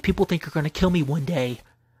kill me. People think you're going to kill me one day.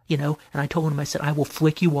 And I told him, I said, I will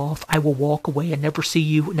flick you off. I will walk away and never see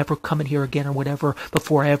you, never come in here again or whatever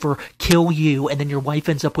before I ever kill you. And then your wife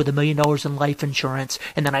ends up with $1 million in life insurance.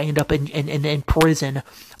 And then I end up in prison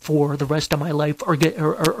for the rest of my life or get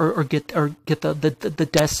the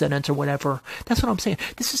death sentence or whatever. That's what I'm saying.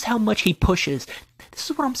 This is how much he pushes. This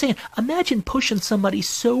is what I'm saying. Imagine pushing somebody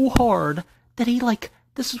so hard that he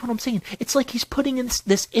this is what I'm saying. It's like he's putting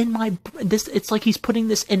this in my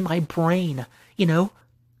brain,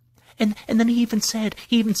 And then he even said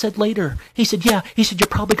later, he said, you're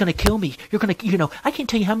probably going to kill me. You're going to, I can't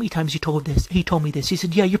tell you how many times he told me this. He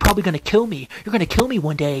said, yeah, you're probably going to kill me. You're going to kill me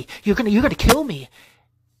one day. You're going to kill me.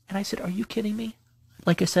 And I said, are you kidding me?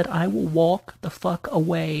 Like I said, I will walk the fuck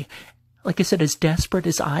away. Like I said, as desperate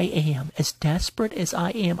as I am,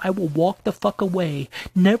 I will walk the fuck away,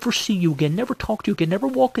 never see you again, never talk to you again, never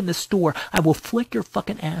walk in the store. I will flick your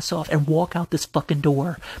fucking ass off and walk out this fucking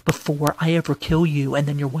door before I ever kill you, and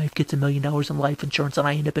then your wife gets $1 million in life insurance and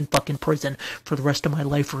I end up in fucking prison for the rest of my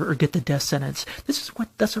life or get the death sentence. That's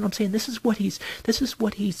what I'm saying. This is what he's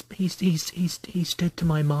did to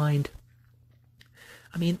my mind.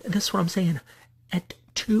 I mean, this is what I'm saying. At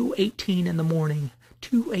 2:18 in the morning,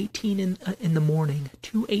 2:18 in the morning,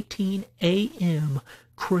 2:18 a.m.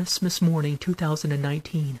 Christmas morning,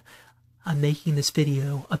 2019. I'm making this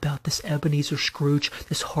video about this Ebenezer Scrooge,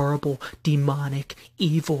 this horrible, demonic,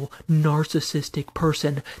 evil, narcissistic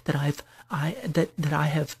person that I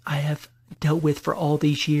have dealt with for all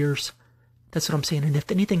these years. That's what I'm saying. And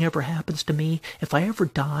if anything ever happens to me, if I ever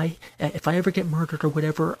die, if I ever get murdered or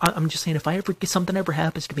whatever, I'm just saying, if something ever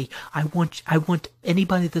happens to me, I want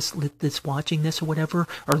anybody that's watching this or whatever,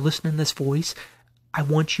 or listening to this voice, I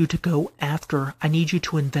want you to go after. I need you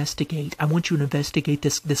to investigate. I want you to investigate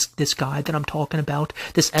this guy that I'm talking about,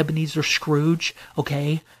 this Ebenezer Scrooge,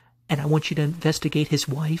 okay? And I want you to investigate his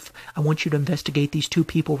wife. I want you to investigate these two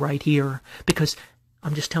people right here, because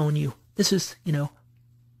I'm just telling you, this is,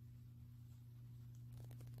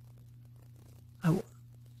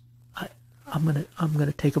 I'm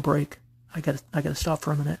gonna take a break. I gotta stop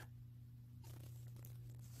for a minute.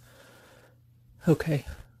 Okay.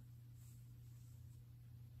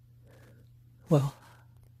 Well,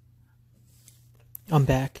 I'm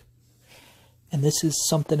back, and this is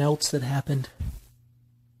something else that happened.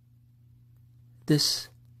 This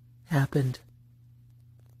happened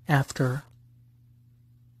after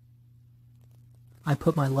I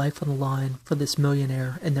put my life on the line for this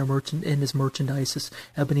millionaire and his merchandise, this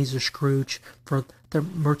Ebenezer Scrooge, for their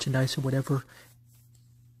merchandise or whatever.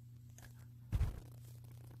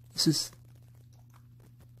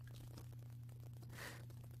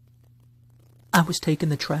 I was taking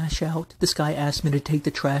the trash out. This guy asked me to take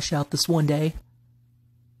the trash out this one day.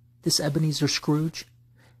 This Ebenezer Scrooge.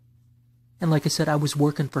 And like I said, I was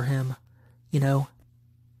working for him,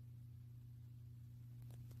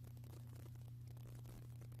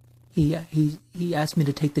 He asked me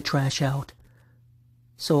to take the trash out.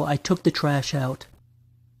 So I took the trash out.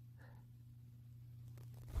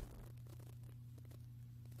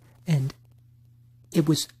 And it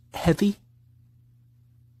was heavy.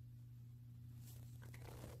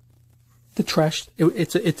 The trash,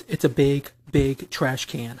 it's a big trash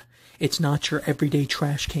can. It's not your everyday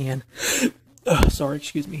trash can. Sorry,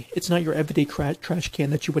 excuse me. It's not your everyday trash can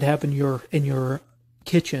that you would have in your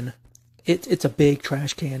kitchen. It's a big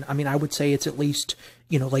trash can. I mean, I would say it's at least,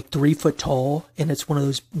 like 3 foot tall, and it's one of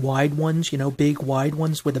those wide ones, big wide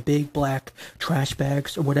ones with the big black trash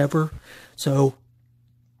bags or whatever. So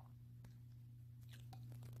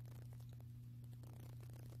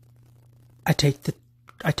I take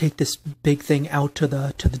this big thing out to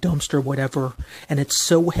the dumpster or whatever, and it's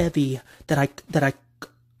so heavy that I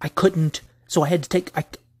couldn't, so I had to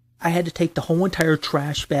take the whole entire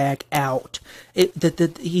trash bag out. See,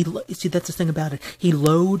 that's the thing about it. He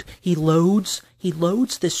loads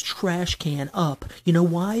this trash can up. You know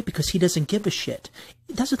why? Because he doesn't give a shit.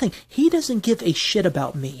 That's the thing. He doesn't give a shit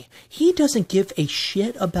about me. He doesn't give a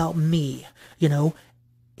shit about me.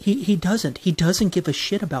 He doesn't give a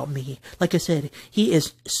shit about me. Like I said, he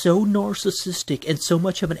is so narcissistic and so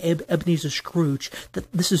much of an Ebenezer Scrooge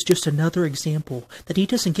that this is just another example that he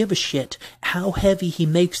doesn't give a shit how heavy he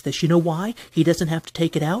makes this. You know why? He doesn't have to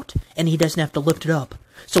take it out, and he doesn't have to lift it up.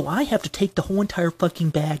 So I have to take the whole entire fucking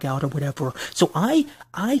bag out or whatever. So I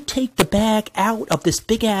take the bag out of this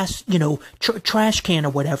big ass, trash can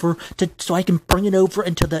or whatever, so I can bring it over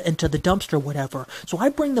into the dumpster or whatever. So I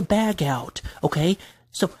bring the bag out, okay?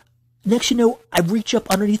 So Next you know, I reach up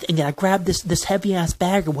underneath and I grab this heavy ass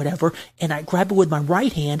bag or whatever, and I grab it with my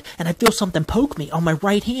right hand, and I feel something poke me on my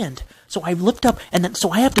right hand. So I lift up, and then so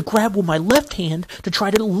I have to grab with my left hand to try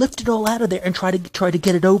to lift it all out of there and try to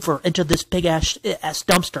get it over into this big ass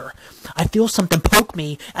dumpster. I feel something poke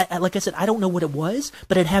me. Like I said, I don't know what it was,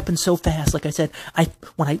 but it happened so fast. Like I said,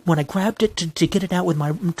 when I grabbed it to get it out with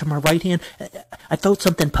my right hand, I felt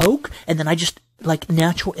something poke, and then I just, like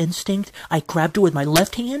natural instinct, I grabbed it with my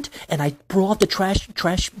left hand and I brought the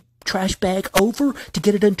trash bag over to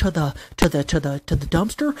get it into the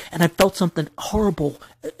dumpster, and I felt something horrible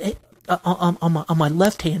on my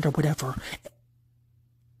left hand or whatever,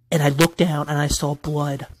 and I looked down and I saw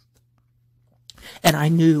blood. And I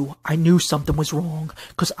knew something was wrong,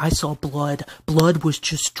 because I saw blood. Blood was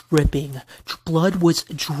just dripping. Blood was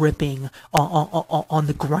dripping on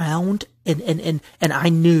the ground, and I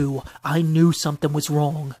knew something was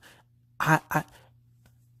wrong.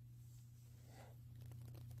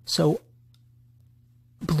 So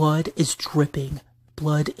blood is dripping.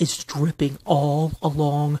 Blood is dripping all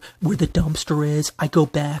along where the dumpster is. I go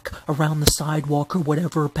back around the sidewalk or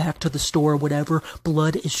whatever, back to the store or whatever.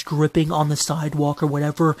 Blood is dripping on the sidewalk or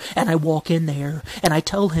whatever. And I walk in there and I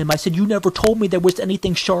tell him, I said, you never told me there was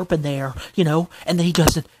anything sharp in there, you know? And then he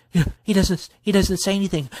doesn't say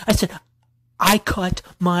anything. I said, I cut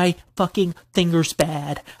my fucking fingers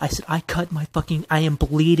bad. I said, I am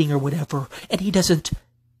bleeding or whatever. And he doesn't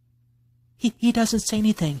say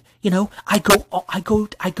anything, you know. I go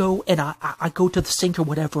and I go to the sink or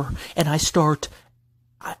whatever, and I start.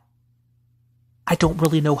 I don't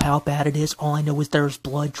really know how bad it is. All I know is there's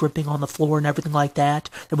blood dripping on the floor and everything like that.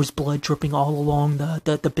 There was blood dripping all along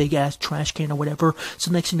the big ass trash can or whatever.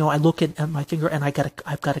 So next thing you know, I look at my finger and I've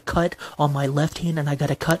got a cut on my left hand and I got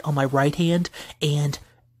a cut on my right hand, and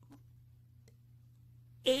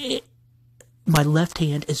my left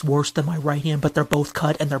hand is worse than my right hand, but they're both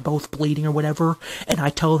cut and they're both bleeding or whatever. And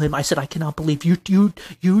I tell him, I said, I cannot believe you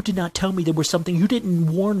did not tell me there was something. You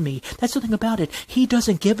didn't warn me. That's the thing about it. He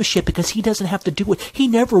doesn't give a shit because he doesn't have to do it. He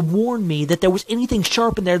never warned me that there was anything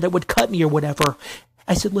sharp in there that would cut me or whatever.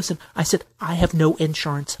 I said, listen, I have no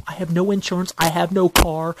insurance. I have no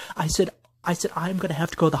car. I said, I'm going to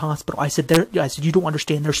have to go to the hospital. I said, you don't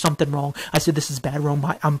understand. There's something wrong. I said, this is bad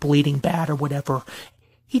wrong. I'm bleeding bad or whatever.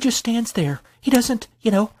 He just stands there. He doesn't, you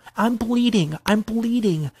know, I'm bleeding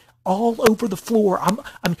all over the floor.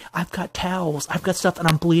 I've got towels, I've got stuff, and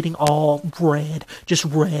I'm bleeding all red, just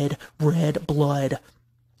red blood.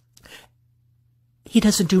 He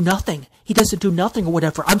doesn't do nothing or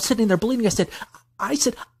whatever. I'm sitting there bleeding. I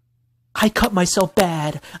said, I cut myself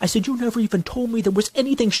bad. I said, you never even told me there was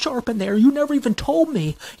anything sharp in there. You never even told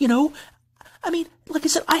me, you know. I mean, like I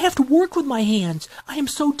said, I have to work with my hands. I am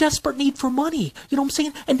so desperate need for money. You know what I'm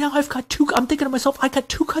saying? And now I'm thinking to myself, I got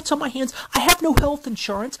 2 cuts on my hands. I have no health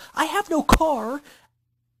insurance. I have no car.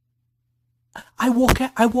 I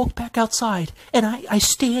walk back outside, and I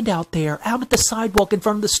stand out there, out at the sidewalk in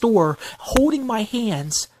front of the store, holding my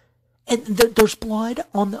hands. And there's blood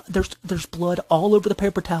there's blood all over the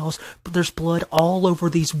paper towels. There's blood all over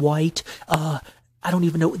these white, I don't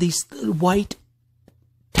even know, these white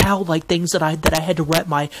towel-like things that I had to wrap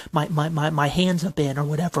my hands up in or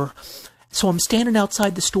whatever. So I'm standing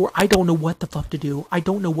outside the store. I don't know what the fuck to do.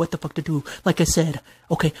 Like I said,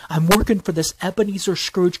 okay, I'm working for this Ebenezer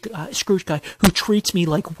Scrooge guy who treats me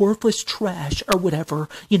like worthless trash or whatever,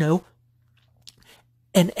 you know.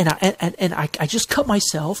 And I just cut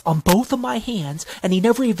myself on both of my hands, and he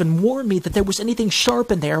never even warned me that there was anything sharp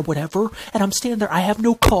in there or whatever. And I'm standing there. I have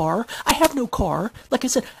no car. Like I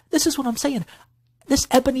said, this is what I'm saying. This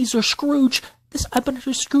Ebenezer Scrooge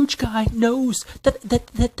guy knows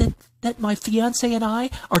that my fiance and I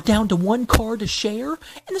are down to 1 car to share,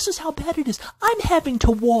 and this is how bad it is. I'm having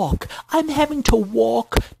to walk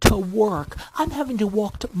to work. I'm having to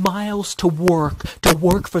walk miles to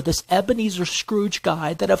work for this Ebenezer Scrooge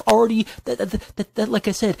guy that I've already, that like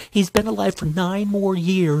I said, he's been alive for 9 more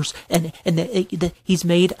years, and he's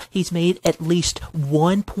made at least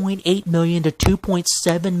 $1.8 million to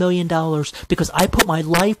 $2.7 million because I put my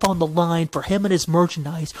life on the line for him and his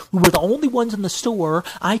merchandise. We were the only ones in the store.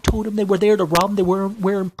 I told him they were there to rob him. They were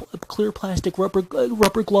wearing clear plastic rubber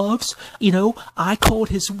gloves. You know, I called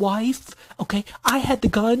his wife. Okay, I had the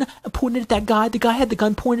gun pointed at that guy. The guy had the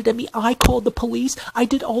gun pointed at me. I called the police. I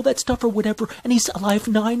did all that stuff or whatever. And he's alive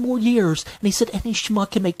 9 more years. And he said any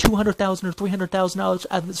schmuck can make $200,000 or $300,000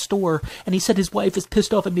 out of the store. And he said his wife is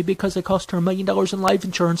pissed off at me because it cost her $1 million in life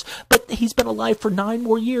insurance. But he's been alive for 9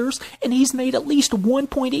 more years, and he's made at least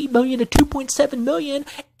 $1.8 million to $2.7 million.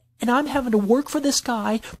 And I'm having to work for this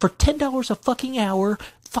guy for $10 a fucking hour,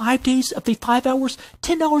 5 days, 5 hours,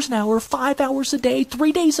 $10 an hour, 5 hours a day,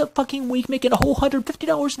 3 days a fucking week, making a whole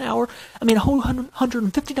 $150 an hour. I mean, a whole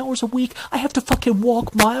 $150 a week. I have to fucking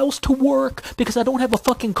walk miles to work because I don't have a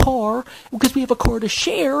fucking car, because we have a car to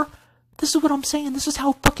share. This is what I'm saying. This is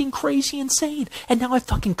how fucking crazy insane. And now I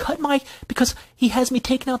fucking cut because he has me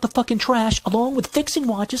taking out the fucking trash, along with fixing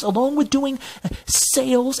watches, along with doing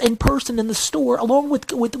sales in person in the store, along with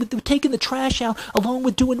taking the trash out, along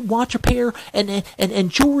with doing watch repair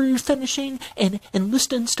and jewelry finishing and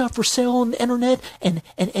listing stuff for sale on the internet and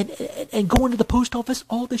going to the post office,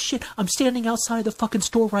 all this shit. I'm standing outside the fucking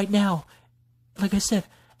store right now, like I said,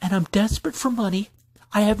 and I'm desperate for money.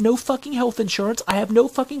 I have no fucking health insurance. I have no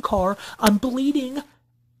fucking car. I'm bleeding,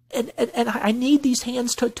 and I need these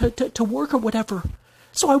hands to work or whatever.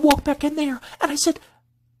 So I walked back in there, and I said,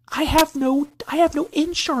 I have no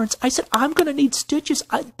insurance. I said, I'm gonna need stitches.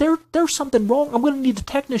 There's something wrong. I'm gonna need a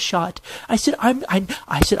tetanus shot. I said, I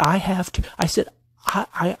have to. I said,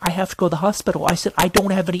 I have to go to the hospital. I said, I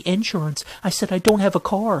don't have any insurance. I said, I don't have a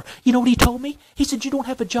car. You know what he told me? He said, you don't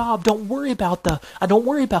have a job. Don't worry about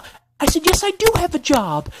I said, yes, I do have a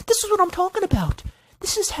job. This is what I'm talking about.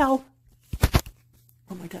 This is how,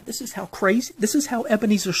 oh my God, this is how crazy, this is how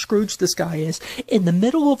Ebenezer Scrooge this guy is. In the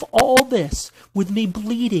middle of all this, with me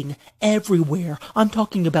bleeding everywhere, I'm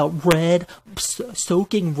talking about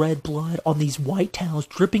soaking red blood on these white towels,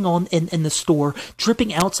 dripping on in the store,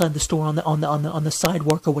 dripping outside the store on the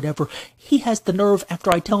sidewalk or whatever. He has the nerve,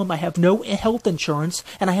 after I tell him I have no health insurance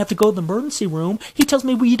and I have to go to the emergency room, he tells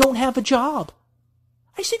me, well, you don't have a job.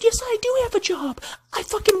 I said, yes, I do have a job. I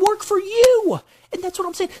fucking work for you. And that's what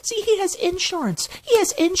I'm saying. See, he has insurance. He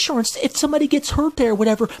has insurance if somebody gets hurt there or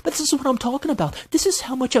whatever. But this is what I'm talking about. This is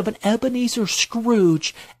how much of an Ebenezer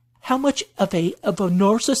Scrooge, how much of a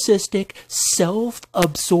narcissistic,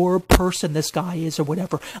 self-absorbed person this guy is or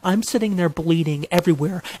whatever. I'm sitting there bleeding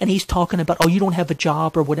everywhere, and he's talking about, oh, you don't have a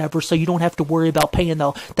job or whatever, so you don't have to worry about paying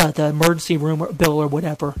the emergency room bill or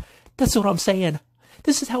whatever. That's what I'm saying.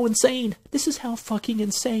 This is how insane. This is how fucking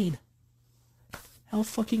insane. How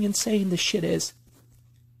fucking insane this shit is.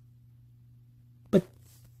 But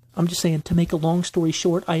I'm just saying, to make a long story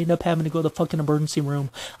short, I end up having to go to the fucking emergency room.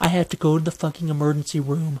 I have to go to the fucking emergency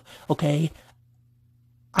room, okay?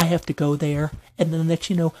 I have to go there, and then next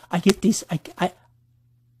you know, I get these,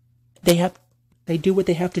 they do what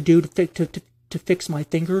they have to do to fix my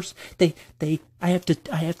fingers. They have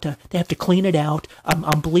to clean it out.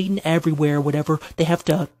 I'm bleeding everywhere, whatever. They have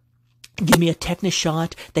to give me a tetanus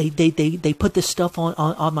shot. They put this stuff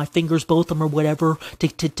on my fingers, both of them or whatever,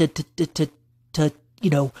 to you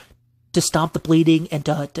know, to stop the bleeding and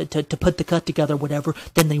to put the cut together, whatever.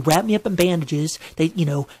 Then they wrap me up in bandages. They, you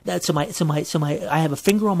know, so my I have a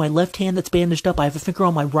finger on my left hand that's bandaged up. I have a finger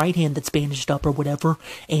on my right hand that's bandaged up or whatever.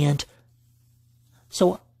 And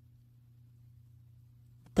so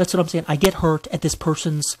that's what I'm saying. I get hurt at this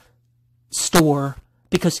person's store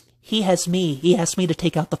because he has me. He asked me to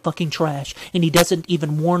take out the fucking trash, and he doesn't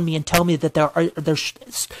even warn me and tell me that there's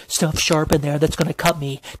stuff sharp in there that's going to cut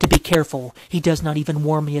me, to be careful. He does not even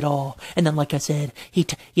warn me at all. And then, like I said,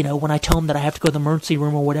 you know, when I tell him that I have to go to the emergency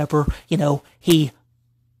room or whatever, you know, he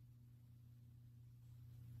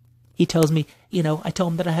tells me, you know, I tell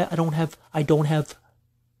him that I don't have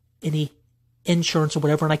any insurance or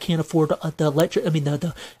whatever, and I can't afford I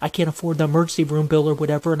can't afford the emergency room bill or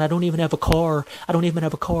whatever, and I don't even have a car.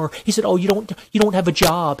 He said, oh, you don't have a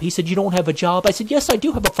job. He said, you don't have a job. I said, yes, I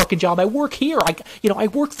do have a fucking job. I work here. I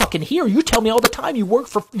work fucking here. You tell me all the time you work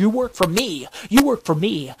for me. You work for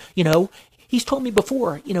me, you know. He's told me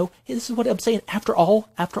before, you know, this is what I'm saying. After all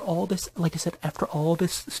this, like I said, after all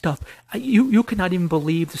this stuff, you cannot even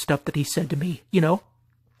believe the stuff that he said to me, you know.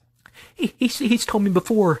 He's told me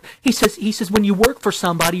before. He says when you work for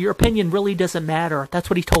somebody, your opinion really doesn't matter. That's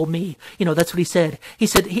what he told me. You know, that's what he said. He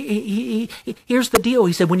said here's the deal.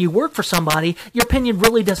 He said when you work for somebody, your opinion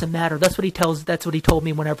really doesn't matter. That's what he told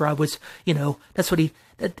me whenever I was, you know, that's what he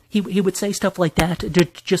would say stuff like that to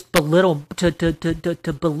just belittle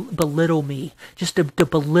me, just to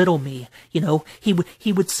belittle me. You know, he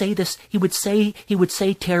would say this. He would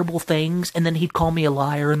say terrible things, and then he'd call me a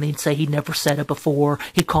liar, and he'd say he'd never said it before.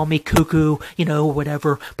 He'd call me cuckoo, you know,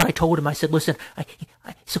 whatever. But I told him, I said, listen,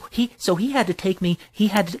 so he had to take me. He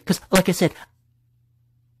had to, because like I said,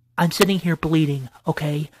 I'm sitting here bleeding,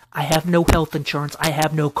 okay? I have no health insurance. I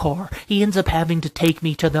have no car. He ends up having to take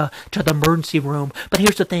me to the emergency room. But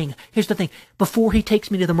here's the thing. Before he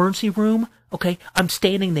takes me to the emergency room, okay, I'm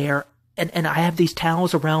standing there, and I have these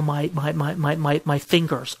towels around my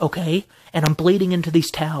fingers, okay? And I'm bleeding into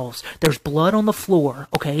these towels. There's blood on the floor,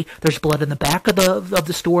 okay? There's blood in the back of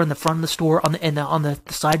the store, in the front of the store, on the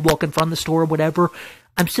sidewalk in front of the store, or whatever.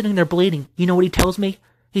 I'm sitting there bleeding. You know what he tells me?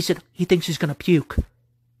 He said he thinks he's going to puke.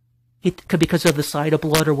 Because of the sight of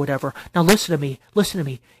blood or whatever. Now listen to me.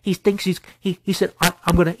 He thinks he said,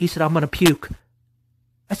 I'm going to puke.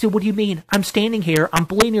 I said, what do you mean? I'm standing here, I'm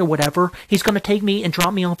bleeding or whatever. He's going to take me and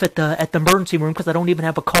drop me off at the emergency room because I don't even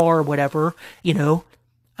have a car or whatever, you know.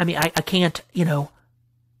 I mean, I can't, you know.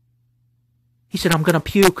 He said, I'm going to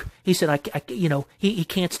puke. He said, you know, he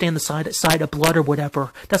can't stand the sight of blood or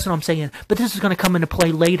whatever. That's what I'm saying. But this is going to come into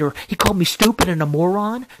play later. He called me stupid and a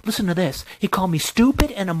moron. Listen to this. He called me stupid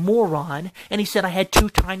and a moron, and he said I had 2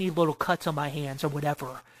 tiny little cuts on my hands or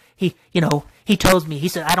whatever. He tells me, he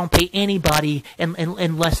said, I don't pay anybody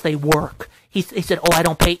unless they work. He said, oh, I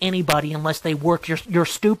don't pay anybody unless they work. You're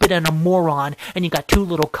stupid and a moron, and you got 2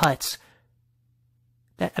 little cuts.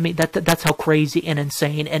 That's how crazy and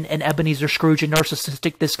insane and Ebenezer Scrooge and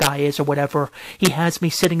narcissistic this guy is or whatever. He has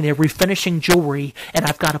me sitting there refinishing jewelry, and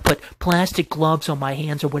I've got to put plastic gloves on my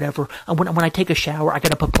hands or whatever. And when I take a shower, I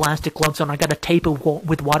got to put plastic gloves on. I got to tape it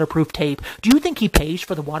with waterproof tape. Do you think he pays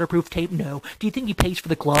for the waterproof tape? No. Do you think he pays for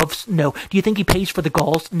the gloves? No. Do you think he pays for the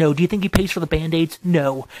gauze? No. Do you think he pays for the Band-Aids?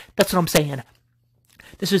 No. That's what I'm saying.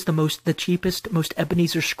 This is the cheapest, most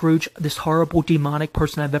Ebenezer Scrooge, this horrible demonic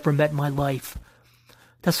person I've ever met in my life.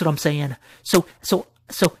 That's what I'm saying. So this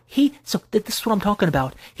is what I'm talking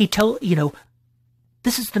about.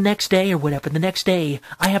 This is the next day or whatever. The next day,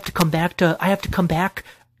 I have to come back to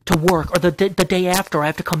work, or the day after I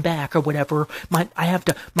have to come back or whatever. I have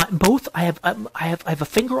a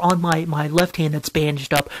finger on my left hand that's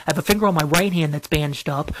bandaged up. I have a finger on my right hand that's bandaged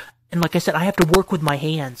up. And like I said, I have to work with my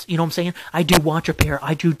hands. You know what I'm saying? I do watch repair.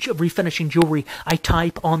 I do refinishing jewelry. I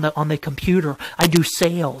type on the computer. I do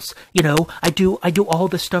sales. You know, I do all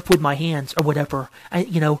this stuff with my hands or whatever. And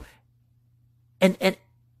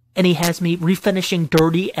he has me refinishing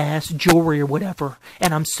dirty ass jewelry or whatever.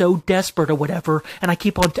 And I'm so desperate or whatever. And I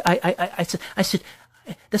keep on. I said,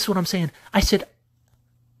 that's what I'm saying. I said,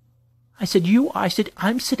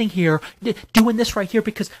 I'm sitting here doing this right here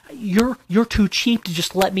because you're too cheap to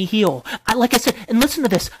just let me heal. Like I said, and listen to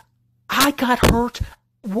this. I got hurt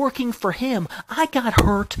working for him. I got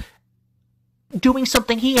hurt doing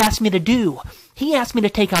something he asked me to do. He asked me to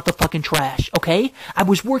take out the fucking trash, okay? I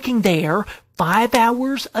was working there 5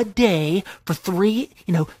 hours a day for 3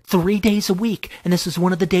 days a week. And this is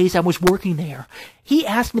one of the days I was working there. He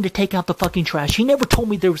asked me to take out the fucking trash. He never told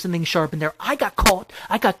me there was anything sharp in there. I got cut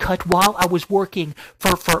while I was working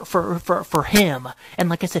for him. And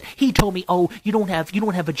like I said, he told me, oh, you don't have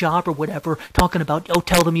a job or whatever, talking about, oh,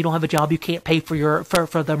 tell them you don't have a job, you can't pay for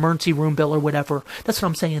the emergency room bill or whatever. That's what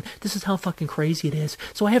I'm saying. This is how fucking crazy it is.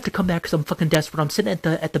 So I have to come back because I'm fucking desperate. I'm sitting at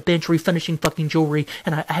the bench refinishing fucking jewelry,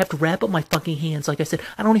 and I have to wrap up my fucking hands. Like I said,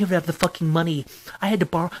 I don't even have the fucking money. I had to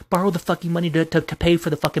borrow the fucking money to pay for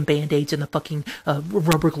the fucking Band-Aids and the fucking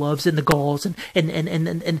rubber gloves and the gauze and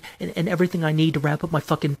everything I need to wrap up my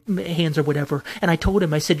fucking hands or whatever. And I told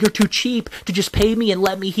him, I said, you're too cheap to just pay me and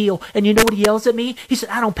let me heal. And you know what he yells at me? He said,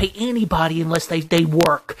 I don't pay anybody unless they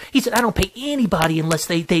work. He said, I don't pay anybody unless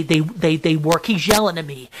they work. He's yelling at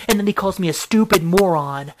me. And then he calls me a stupid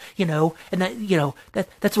moron, you know, and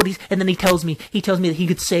that's what and then he tells me that he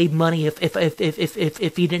could save money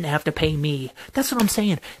if he didn't have to pay me. That's what I'm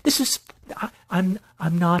saying. I'm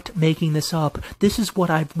not making this up. This is what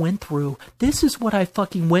I've went through. This is what I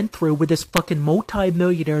fucking went through with this fucking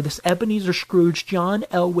multi-millionaire, this Ebenezer Scrooge, John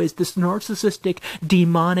Elwes, this narcissistic,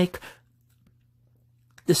 demonic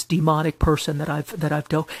person that I've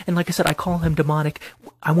dealt. And like I said, I call him demonic.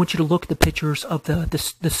 I want you to look at the pictures of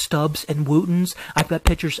the Stubbs and Wootens. I've got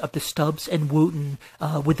pictures of the Stubbs and Wooten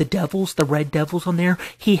with the devils, the red devils on there.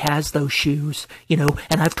 He has those shoes, you know.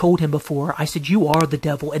 And I've told him before. I said, you are the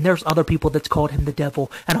devil. And there's other people that's called him the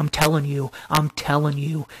devil. And I am telling you,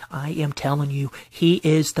 he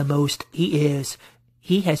is the most.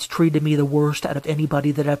 He has treated me the worst out of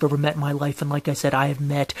anybody that I've ever met in my life. And like I said, I have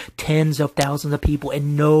met tens of thousands of people,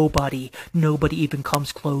 and nobody even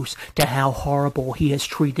comes close to how horrible he has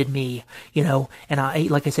treated me, you know. And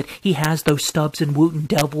like I said, he has those Stubbs and Wooten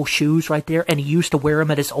devil shoes right there, and he used to wear them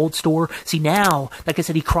at his old store. See, now, like I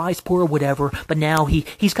said, he cries poor or whatever, but now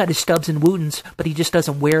he's got his Stubbs and Wootens, but he just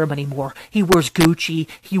doesn't wear them anymore. He wears Gucci,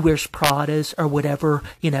 he wears Pradas or whatever,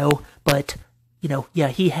 you know, but Yeah,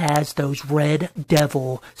 he has those red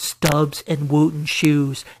devil Stubbs and Wooten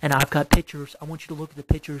shoes, and I've got pictures. I want you to look at the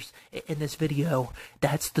pictures in this video.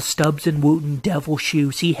 That's the Stubbs and Wooten devil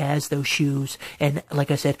shoes. He has those shoes, and like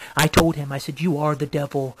I said, I told him, I said, you are the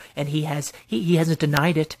devil, and he hasn't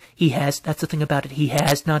denied it. That's the thing about it. He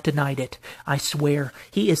has not denied it. I swear,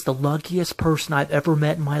 he is the luckiest person I've ever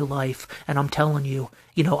met in my life, and I'm telling you,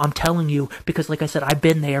 because like I said, I've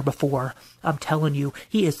been there before. I'm telling you,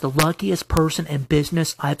 he is the luckiest person in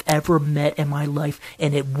business I've ever met in my life,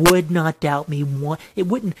 and it would not doubt me one. It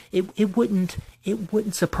wouldn't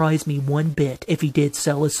surprise me one bit if he did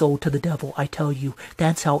sell his soul to the devil. I tell you,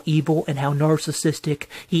 that's how evil and how narcissistic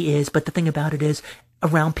he is. But the thing about it is,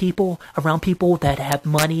 around people that have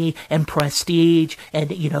money and prestige, and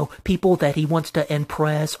people that he wants to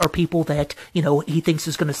impress, or people that he thinks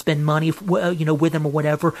is going to spend money with him or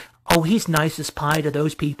whatever. Oh, he's nice as pie to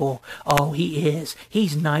those people. Oh, he is.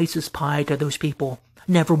 He's nice as pie to those people.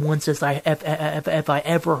 Never once have I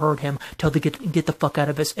ever heard him tell to get the fuck out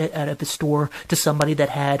of his store to somebody that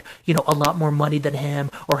had a lot more money than him,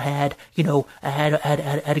 or had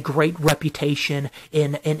a great reputation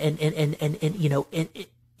in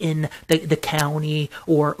the county,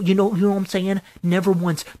 or you know what I'm saying. Never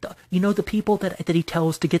once. The people that he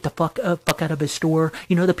tells to get the fuck out of his store.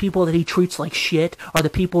 The people that he treats like shit are the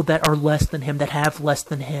people that are less than him, that have less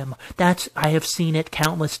than him. I have seen it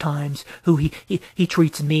countless times. Who he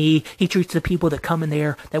treats me. He treats the people that come in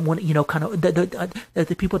there that want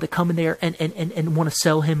the people that come in there and want to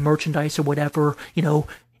sell him merchandise or whatever.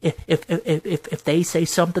 If they say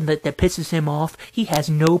something that pisses him off, he has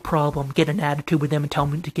no problem getting an attitude with them and telling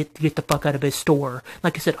them to get the fuck out of his store.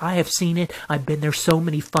 Like I said, I have seen it. I've been there so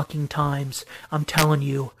many fucking times. I'm telling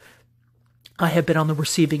you, I have been on the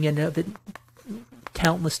receiving end of it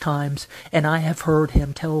countless times, and I have heard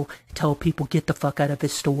him tell people get the fuck out of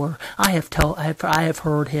his store. I have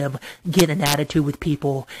heard him get an attitude with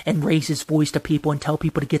people and raise his voice to people and tell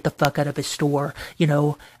people to get the fuck out of his store.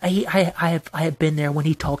 I have been there when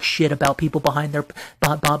he talks shit about people behind their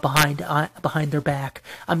back.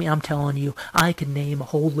 I mean, I'm telling you, I can name a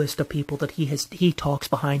whole list of people that he talks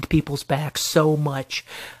behind people's backs so much.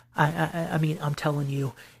 I mean, I'm telling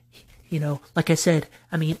you, like I said,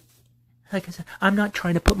 I'm not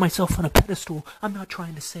trying to put myself on a pedestal. I'm just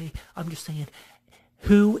saying,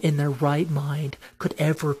 who in their right mind could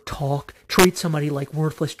ever treat somebody like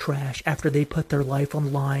worthless trash after they put their life on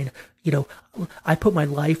the line? I put my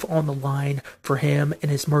life on the line for him and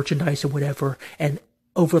his merchandise or whatever, and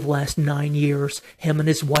over the last 9 years, him and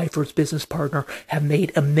his wife or his business partner have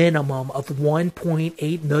made a minimum of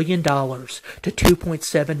 $1.8 million to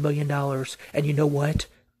 $2.7 million. And you know what?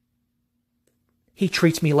 He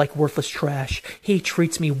treats me like worthless trash. He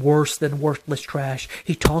treats me worse than worthless trash.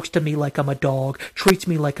 He talks to me like I'm a dog, treats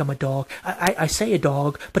me like I'm a dog. I say a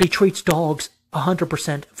dog, but he treats dogs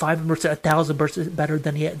 100%, 500%, 1,000% better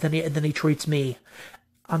than he treats me.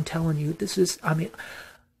 I'm telling you,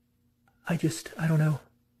 I don't know.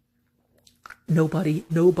 Nobody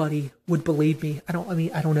would believe me. I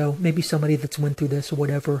don't know. Maybe somebody that's went through this or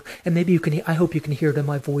whatever. And maybe I hope you can hear it in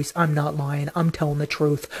my voice. I'm not lying. I'm telling the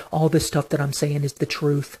truth. All this stuff that I'm saying is the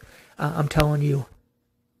truth. I'm telling you.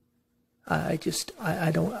 I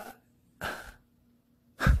don't.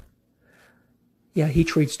 Yeah, he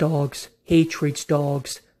treats dogs.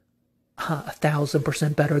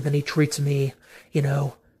 1,000% better than he treats me.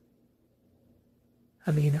 I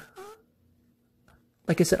mean,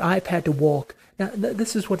 like I said, I've had to walk. Now,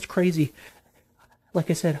 this is what's crazy. Like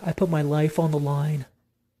I said, I put my life on the line.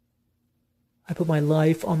 I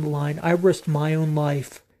risked my own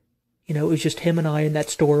life. It was just him and I in that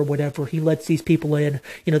store or whatever. He lets these people in.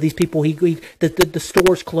 These people, the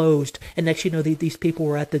store's closed. And next, these people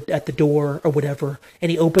were at the door or whatever.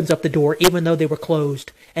 And he opens up the door, even though they were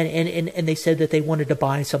closed. And they said that they wanted to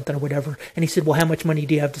buy something or whatever. And he said, well, how much money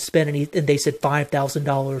do you have to spend? And they said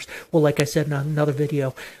 $5,000. Well, like I said in another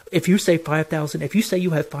video, if you say you have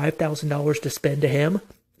 $5,000 to spend to him,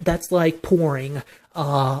 that's like pouring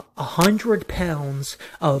 100 pounds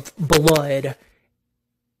of blood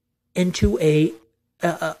into a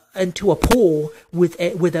pool with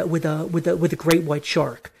a great white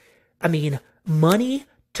shark. I mean, money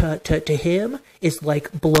to him is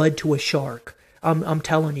like blood to a shark. I'm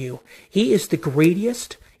telling you, he is the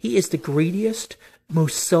greediest.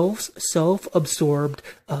 Most self-absorbed,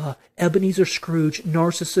 Ebenezer Scrooge,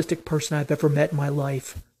 narcissistic person I've ever met in my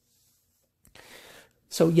life.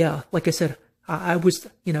 So yeah, like I said, I was,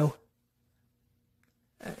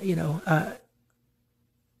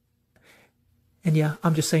 and yeah,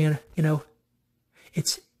 I'm just saying,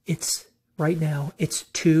 it's right now, it's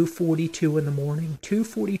 2:42 in the morning,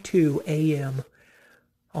 2:42 a.m.,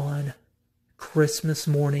 on Christmas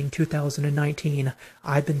morning 2019.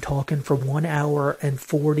 I've been talking for 1 hour and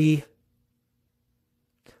 40...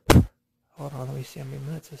 Hold on, let me see how many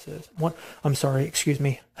minutes this is. I'm sorry, excuse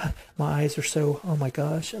me. My eyes are so... Oh my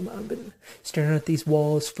gosh, I've been staring at these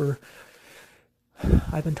walls for...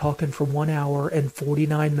 I've been talking for 1 hour and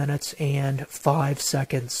 49 minutes and 5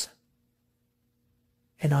 seconds.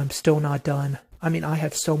 And I'm still not done. I mean, I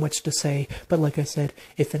have so much to say, but like I said,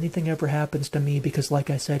 if anything ever happens to me, because like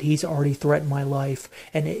I said, he's already threatened my life,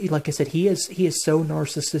 and like I said, he is so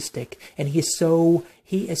narcissistic, and he is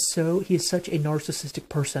such a narcissistic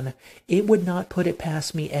person. It would not put it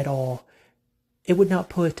past me at all. It would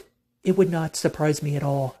not surprise me at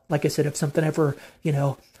all. Like I said, if something ever,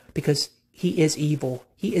 because he is evil.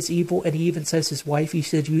 He is evil, and he even says his wife, he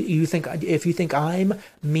said, if you think I'm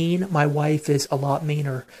mean, my wife is a lot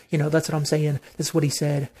meaner. That's what I'm saying. This is what he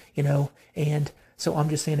said, and so I'm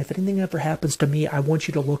just saying, if anything ever happens to me, I want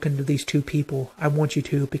you to look into these two people. I want you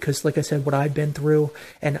to, because like I said, what I've been through,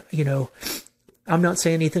 and, I'm not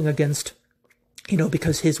saying anything against,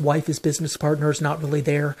 because his wife, his business partner, is not really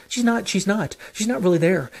there. She's not really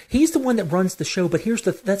there. He's the one that runs the show, but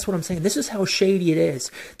that's what I'm saying. This is how shady it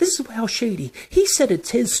is. This is how shady. He said it's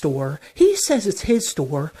his store. He says it's his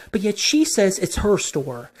store, but yet she says it's her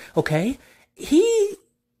store. Okay?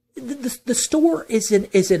 The store is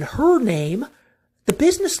in her name. The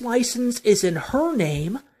business license is in her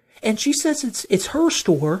name. And she says it's her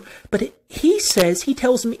store, but he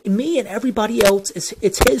tells me and everybody else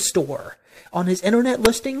it's his store. On his internet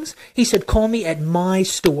listings, he said, "Call me at my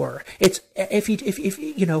store." It's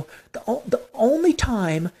the only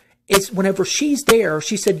time is whenever she's there.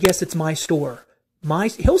 She said, "Yes, it's my store."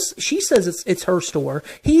 She says it's her store.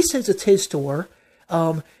 He says it's his store.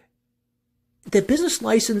 The business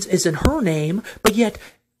license is in her name, but yet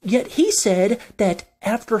he said that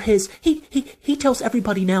after he tells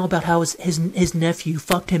everybody now about how his nephew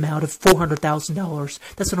fucked him out of $400,000.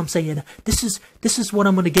 That's what I'm saying. This is what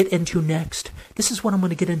I'm going to get into next. This is what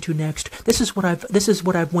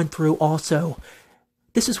I've went through also.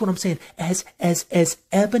 This is what I'm saying. As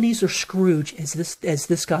Ebenezer Scrooge as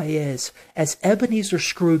this guy is, as Ebenezer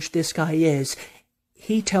Scrooge this guy is,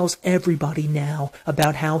 he tells everybody now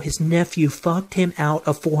about how his nephew fucked him out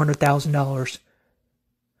of $400,000.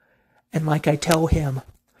 And like I tell him,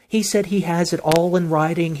 he said he has it all in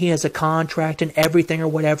writing, he has a contract and everything or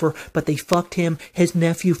whatever, but his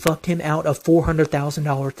nephew fucked him out of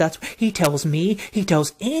 $400,000. That's what he tells me. He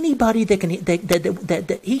tells anybody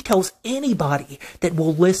he tells anybody that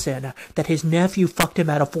will listen that his nephew fucked him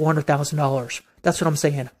out of $400,000. That's what I'm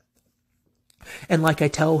saying. And like I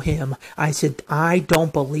tell him, I said, I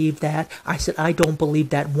don't believe that. I said, I don't believe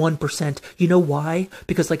that 1%. You know why?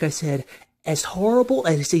 Because like I said, as horrible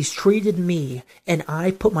as he's treated me, and I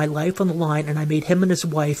put my life on the line, and I made him and his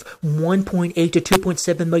wife $1.8 to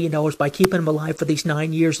 $2.7 million by keeping him alive for these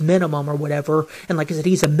 9 years minimum or whatever. And like I said,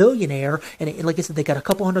 he's a millionaire, and like I said, they got a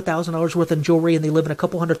couple $100,000 worth of jewelry, and they live in a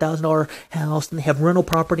couple $100,000 house, and they have rental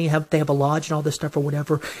property, and they have a lodge and all this stuff or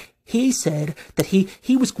whatever. He said that he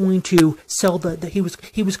was going to sell he was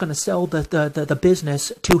going to sell the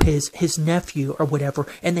business to his nephew or whatever,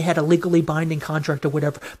 and they had a legally binding contract or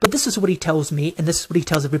whatever. But this is what he tells me, and this is what he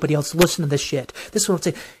tells everybody else. Listen to this shit. This is what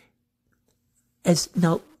I'm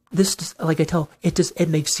saying. It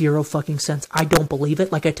makes zero fucking sense. I don't believe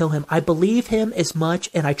it. Like I tell him, I believe him as much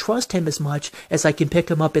and I trust him as much as I can pick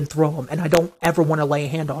him up and throw him. And I don't ever want to lay a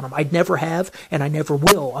hand on him. I never have, and I never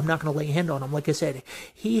will. I'm not going to lay a hand on him. Like I said,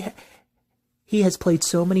 he has played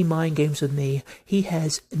so many mind games with me. He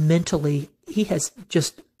has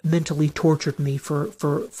just mentally tortured me for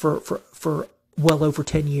well over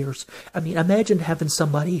 10 years. I mean, imagine having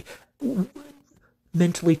somebody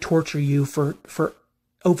mentally torture you for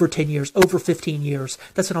over 10 years, over 15 years.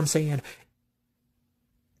 That's what I'm saying.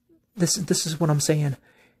 This is what I'm saying.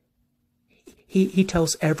 He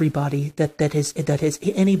tells everybody that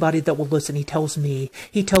anybody that will listen. He tells me.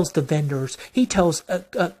 He tells the vendors. He tells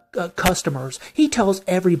customers. He tells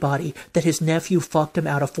everybody that his nephew fucked him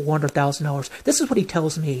out of $400,000. This is what he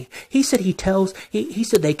tells me. He said he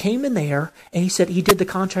said they came in there, and he said he did the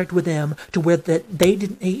contract with them to where that they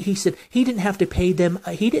didn't. He said he didn't have to pay them.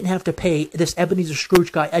 He didn't have to pay this Ebenezer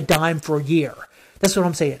Scrooge guy a dime for a year. That's what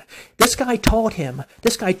I'm saying. This guy taught him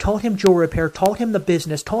jewelry repair, taught him the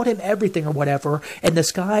business, taught him everything or whatever, and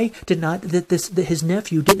this guy his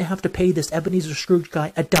nephew didn't have to pay this Ebenezer Scrooge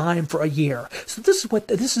guy a dime for a year. So this is what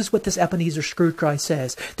this Ebenezer Scrooge guy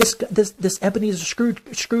says. This Ebenezer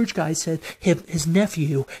Scrooge guy said his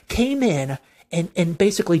nephew came in and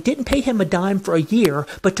basically didn't pay him a dime for a year,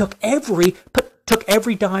 but took every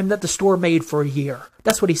dime that the store made for a year.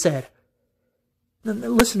 That's what he said.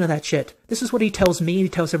 Listen to that shit. This is what he tells me and he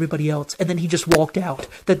tells everybody else. And then he just walked out.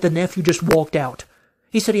 That the nephew just walked out.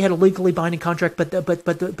 He said he had a legally binding contract, but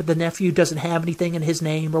the nephew doesn't have anything in his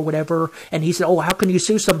name or whatever. And he said, "Oh, how can you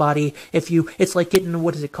sue somebody if you? It's like getting,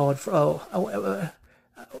 what is it called?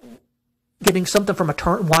 Getting something from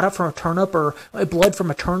water from a turnip or blood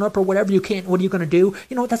from a turnip or whatever. You can't. What are you going to do?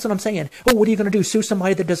 You know, that's what I'm saying. Oh, what are you going to do? Sue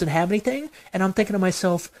somebody that doesn't have anything?" And I'm thinking to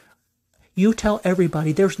myself, you tell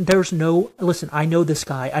everybody, there's no, listen, I know this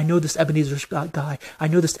guy. I know this Ebenezer guy. I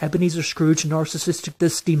know this Ebenezer Scrooge, narcissistic,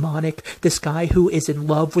 this demonic, this guy who is in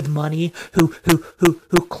love with money, who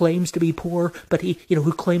claims to be poor, but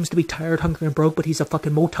who claims to be tired, hungry, and broke, but he's a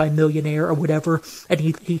fucking multi-millionaire or whatever. And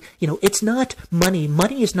he it's not money.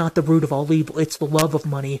 Money is not the root of all evil. It's the love of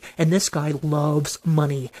money. And this guy loves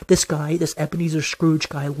money. This Ebenezer Scrooge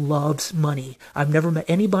guy loves money. I've never met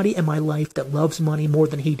anybody in my life that loves money more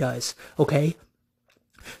than he does. Okay?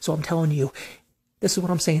 So I'm telling you, this is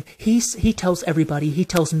what I'm saying. He tells everybody, he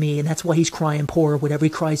tells me, and that's why he's crying poor, whatever he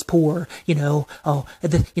cries poor, I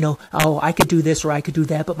could do this or I could do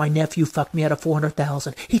that, but my nephew fucked me out of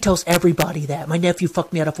 $400,000. He tells everybody that. My nephew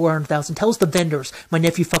fucked me out of $400,000. Tells the vendors, my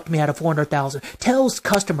nephew fucked me out of $400,000. Tells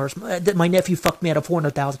customers that my nephew fucked me out of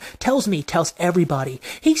 $400,000. Tells everybody.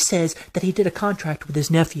 He says that he did a contract with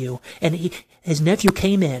his nephew, and his nephew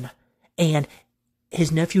came in, and his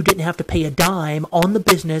nephew didn't have to pay a dime on the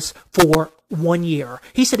business for 1 year.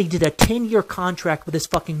 He said he did a 10-year contract with his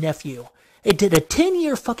fucking nephew. It did a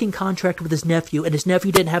 10-year fucking contract with his nephew, and his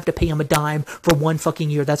nephew didn't have to pay him a dime for 1 fucking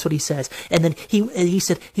year. That's what he says. And then he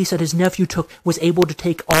said his nephew was able to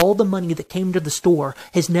take all the money that came to the store.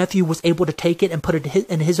 His nephew was able to take it and put it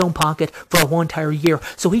in his own pocket for a whole entire year.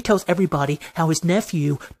 So he tells everybody how his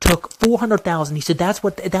nephew took $400,000. He said that's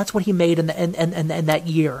what he made in that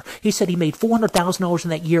year. He said he made $400,000 in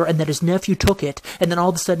that year, and that his nephew took it, and then all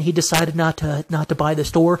of a sudden he decided not to buy the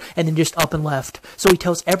store, and then just up and left. So he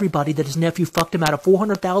tells everybody that his nephew fucked him out of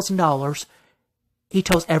 $400,000. He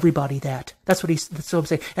tells everybody that. That's what I'm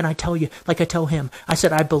saying. And I tell you, like I tell him, I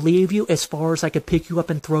said, I believe you as far as I can pick you up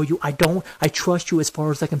and throw you. I trust you as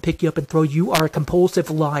far as I can pick you up and throw you. You are a compulsive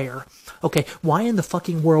liar. Okay, why in the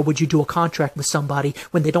fucking world would you do a contract with somebody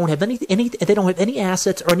when they don't have they don't have any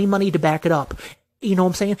assets or any money to back it up? You know what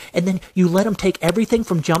I'm saying? And then you let them take everything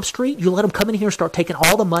from Jump Street. You let them come in here and start taking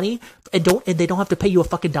all the money, and they don't have to pay you a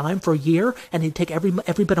fucking dime for a year, and they take every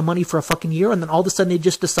bit of money for a fucking year, and then all of a sudden they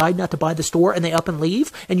just decide not to buy the store, and they up and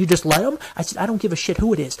leave, and you just let them? I said, I don't give a shit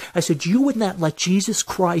who it is. I said, you would not let Jesus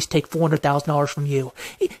Christ take $400,000 from you.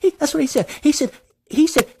 That's what he said. He said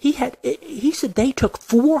they took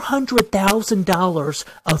 $400,000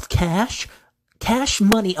 of cash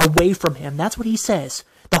money away from him. That's what he says.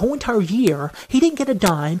 The whole entire year, he didn't get a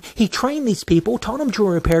dime. He trained these people, taught them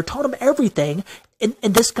jewelry repair, taught them everything. And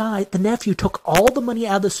this guy, the nephew, took all the money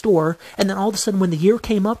out of the store. And then all of a sudden, when the year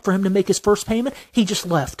came up for him to make his first payment, he just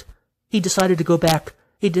left. He decided to go back.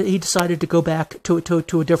 He decided to go back to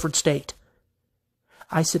a different state.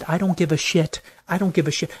 I said, I don't give a shit. I don't give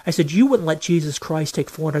a shit. I said, you wouldn't let Jesus Christ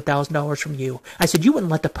take $400,000 from you. I said, you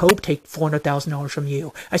wouldn't let the Pope take $400,000 from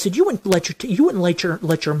you. I said, you wouldn't let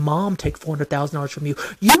your mom take $400,000 from you.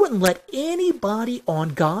 You wouldn't let anybody on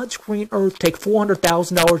God's green earth take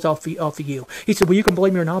 $400,000 off of you. He said, well, you can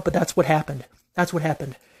blame me or not, but that's what happened. That's what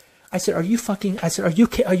happened. I said, are you kidding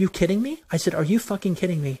me? I said, are you fucking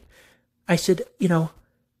kidding me? I said,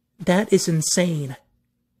 that is insane.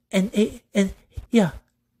 And yeah.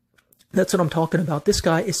 That's what I'm talking about. This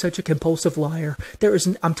guy is such a compulsive liar.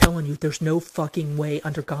 I'm telling you, there's no fucking way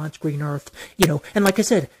under God's green earth, and like I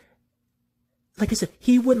said,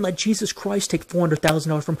 he wouldn't let Jesus Christ take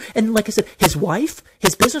 $400,000 from him. And like I said, his wife,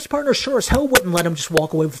 his business partner, sure as hell wouldn't let him just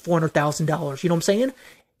walk away with $400,000. You know what I'm saying?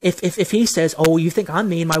 If he says, oh, you think I'm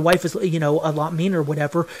mean, my wife is, a lot meaner or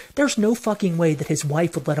whatever, there's no fucking way that his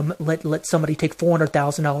wife would let somebody take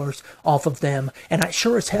 $400,000 off of them. And I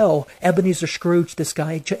sure as hell, Ebenezer Scrooge, this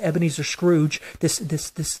guy, Ebenezer Scrooge, this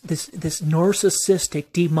narcissistic,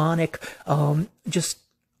 demonic, just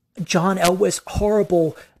John Elwes,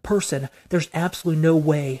 horrible person, there's absolutely no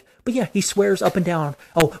way. But yeah, he swears up and down,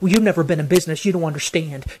 oh, well, you've never been in business, you don't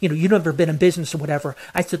understand. You've never been in business or whatever.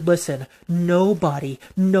 I said, listen, nobody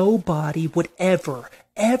would ever,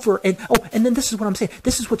 and then this is what I'm saying.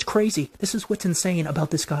 This is what's crazy. This is what's insane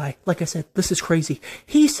about this guy. Like I said, this is crazy.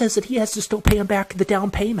 He says that he has to still pay him back the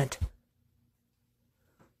down payment.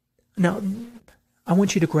 Now, I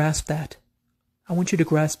want you to grasp that.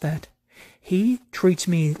 He treats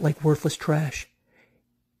me like worthless trash.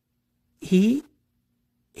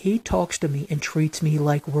 He talks to me and treats me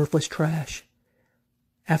like worthless trash.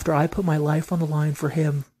 After I put my life on the line for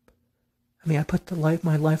him, I mean, I put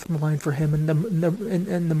my life on the line for him and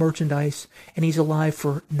the merchandise, and he's alive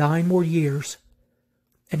for 9 more years.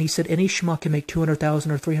 And he said any schmuck can make $200,000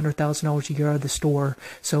 or $300,000 a year out of the store.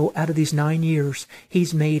 So out of these 9 years,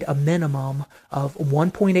 he's made a minimum of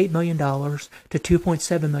 $1.8 million to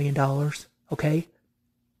 $2.7 million. Okay?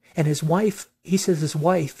 And his wife, he says his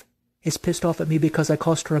wife is pissed off at me because I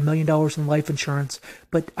cost her $1 million in life insurance,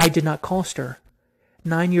 but I did not cost her.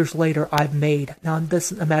 9 years later, I've made, now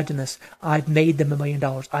imagine this, I've made them $1 million.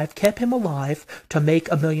 I've kept him alive to make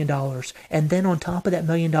 $1 million. And then on top of that $1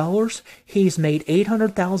 million, he's made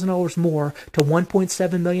 $800,000 more to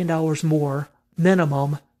 $1.7 million more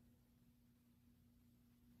minimum.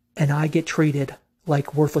 And I get treated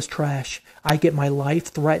like worthless trash. I get my life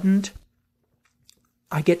threatened.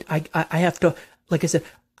 I have to, like I said,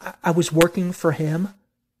 I was working for him,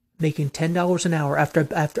 making $10 an hour after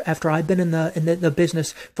I've been in the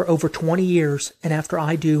business for over 20 years, and after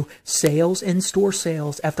I do sales, in-store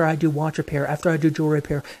sales, after I do watch repair, after I do jewelry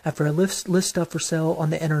repair, after I list stuff for sale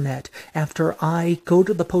on the internet, after I go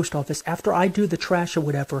to the post office, after I do the trash or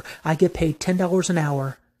whatever, I get paid $10 an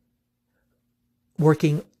hour,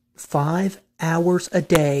 working 5 hours a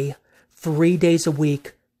day, 3 days a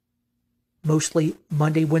week, mostly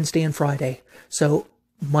Monday, Wednesday, and Friday. So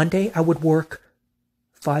Monday I would work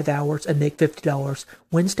 5 hours and make $50.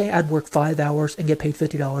 Wednesday, I'd work 5 hours and get paid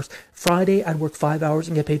 $50. Friday, I'd work 5 hours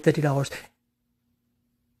and get paid $50.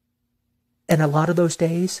 And a lot of those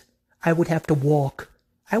days, I would have to walk.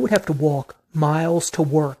 I would have to walk miles to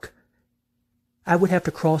work. I would have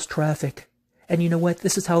to cross traffic. And you know what?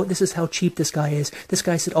 This is how cheap this guy is. This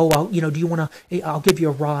guy said, "Oh, do you want to? I'll give you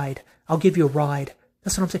a ride. I'll give you a ride."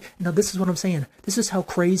 That's what I'm saying. Now, this is what I'm saying. This is how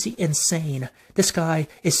crazy insane this guy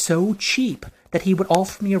is. So cheap that he would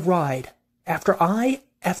offer me a ride after I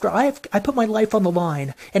put my life on the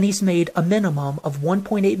line, and he's made a minimum of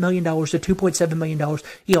 $1.8 million to $2.7 million.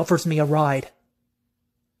 He offers me a ride.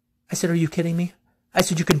 I said, "Are you kidding me?" I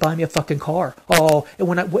said, "You can buy me a fucking car." Oh,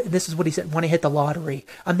 and this is what he said, when I hit the lottery.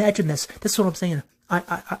 Imagine this. This is what I'm saying.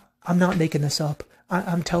 I'm not making this up.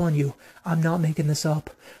 I'm telling you, I'm not making this up.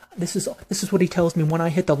 This is what he tells me when I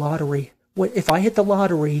hit the lottery. If I hit the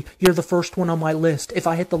lottery, you're the first one on my list. If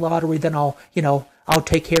I hit the lottery, then I'll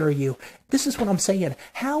take care of you. This is what I'm saying.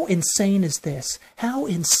 How insane is this? How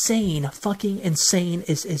insane, fucking insane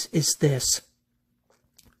is this?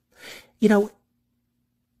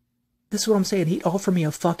 This is what I'm saying. He'd offer me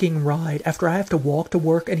a fucking ride after I have to walk to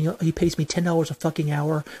work, and he pays me $10 a fucking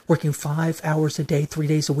hour, working 5 hours a day, 3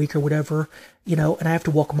 days a week or whatever, and I have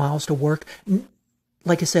to walk miles to work.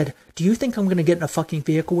 Like I said, do you think I'm going to get in a fucking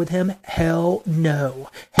vehicle with him? Hell no.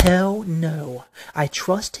 Hell no. I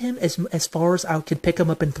trust him as far as I could pick him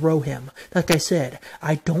up and throw him. Like I said,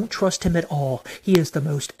 I don't trust him at all. He is the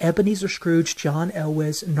most Ebenezer Scrooge, John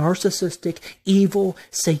Elwes, narcissistic, evil,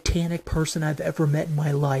 satanic person I've ever met in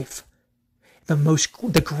my life.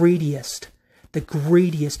 The greediest,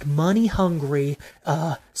 money-hungry,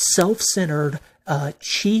 self-centered,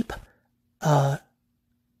 cheap,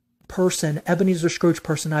 person, Ebenezer Scrooge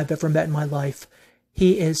person I've ever met in my life.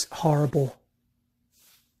 He is horrible.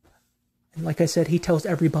 And like I said, he tells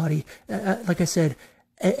everybody, like I said,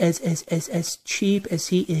 as cheap as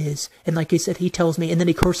he is, and like he said, he tells me, and then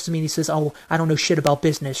he curses me and he says, "Oh, I don't know shit about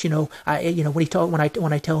business." When I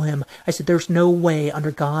tell him, I said, "There's no way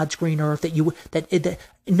under God's green earth that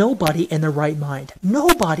nobody in their right mind,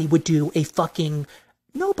 nobody would do a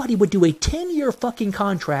 10-year fucking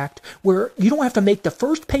contract where you don't have to make the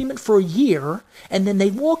first payment for a year, and then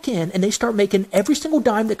they walk in and they start making every single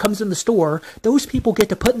dime that comes in the store. Those people get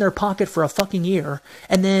to put in their pocket for a fucking year,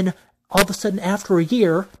 and then all of a sudden after a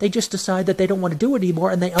year, they just decide that they don't want to do it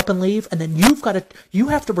anymore, and they up and leave, and then you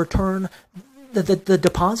have to return the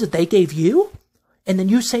deposit they gave you? And then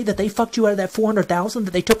you say that they fucked you out of that $400,000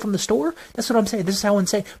 that they took from the store? That's what I'm saying. This is how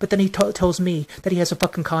insane. But then he tells me that he has a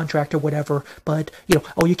fucking contract or whatever. But,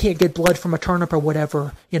 you can't get blood from a turnip or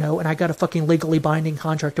whatever, and I got a fucking legally binding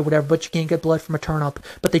contract or whatever, but you can't get blood from a turnip.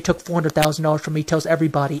 But they took $400,000 from me. He tells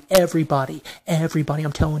everybody, I'm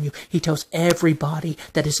telling you. He tells everybody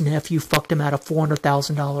that his nephew fucked him out of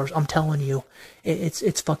 $400,000. I'm telling you.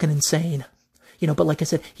 It's fucking insane. But like I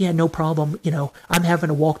said, he had no problem, I'm having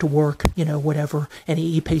to walk to work, whatever, and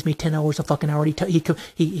he pays me $10 a fucking hour. He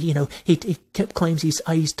claims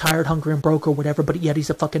he's tired, hungry, and broke or whatever, but yet he's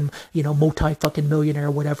a fucking, multi-fucking millionaire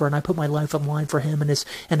or whatever, and I put my life on the line for him and his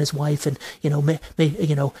wife, and,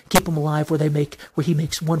 keep him alive where he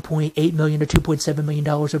makes $1.8 million to $2.7 million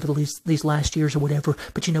over these last years or whatever.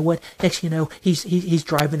 But you know what? Next, he's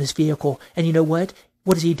driving his vehicle, and you know what?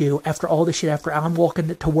 What does he do after all this shit, after I'm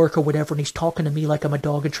walking to work or whatever, and he's talking to me like I'm a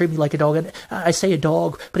dog and treat me like a dog? And I say a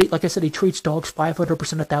dog, but like I said, he treats dogs 500%,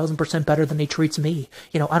 1,000% better than he treats me.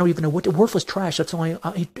 You know, I don't even know what, worthless trash. That's all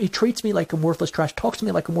he treats me like I'm worthless trash, talks to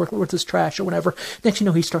me like I'm worthless trash or whatever. Next you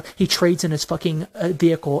know, he trades in his fucking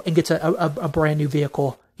vehicle and gets a brand new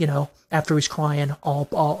vehicle, you know, after he's crying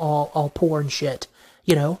all poor and shit.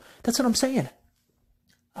 You know, that's what I'm saying.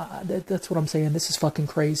 That's what I'm saying. This is fucking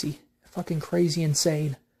crazy. Fucking crazy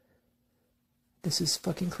insane. This is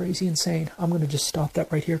fucking crazy insane. I'm going to just stop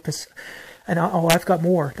that right here because, I've got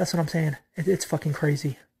more. That's what I'm saying. It's fucking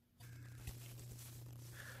crazy.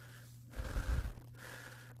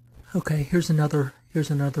 Okay, here's another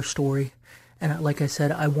story. And like I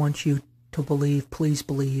said, I want you to believe, please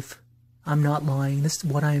believe. I'm not lying. This is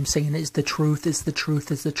what I am saying is the truth, is the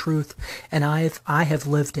truth, is the truth. And I have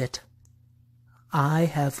lived it. I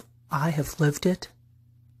have lived it.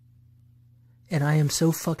 And I am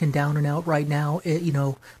so fucking down and out right now. You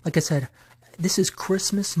know, like I said, this is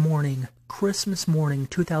Christmas morning,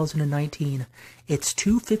 2019. It's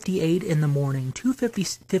 2:58 in the morning,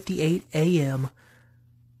 2:58 a.m.,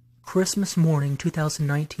 Christmas morning,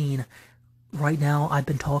 2019. Right now, I've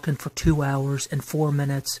been talking for 2 hours and 4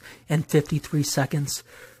 minutes and 53 seconds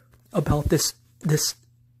about this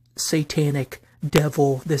satanic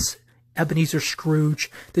devil, this Ebenezer Scrooge,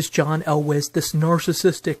 this John Elwes, this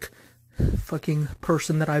narcissistic fucking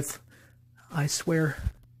person that I swear.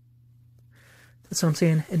 That's what I'm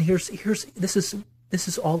saying. And this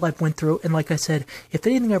is all I've went through. And like I said, if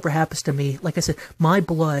anything ever happens to me, like I said, my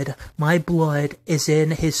blood is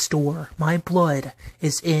in his store. My blood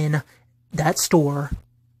is in that store,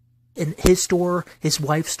 in his store, his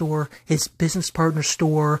wife's store, his business partner's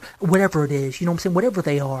store, whatever it is, you know what I'm saying? Whatever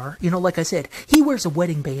they are, you know, like I said, he wears a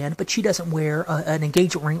wedding band, but she doesn't wear an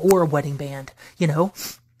engagement ring or a wedding band, you know?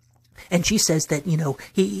 And she says that, you know,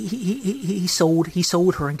 he sold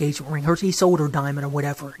her engagement ring, he sold her diamond or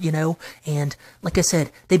whatever, you know. And like I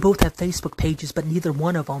said, they both have Facebook pages, but neither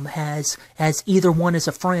one of them has either one as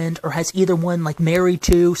a friend or has either one like married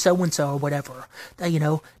to so-and-so or whatever. You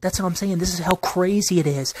know, that's what I'm saying. This is how crazy it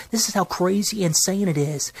is. This is how crazy insane it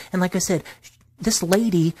is. And like I said, this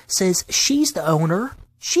lady says she's the owner.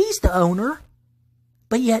 She's the owner.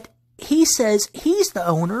 But yet he says he's the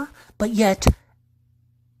owner, but yet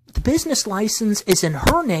the business license is in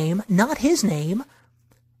her name, not his name.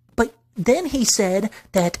 But then he said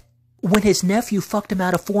that when his nephew fucked him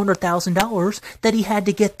out of $400,000, that he had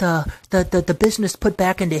to get the business put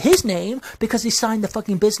back into his name because he signed the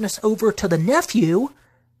fucking business over to the nephew.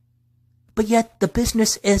 But yet the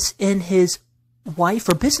business is in his wife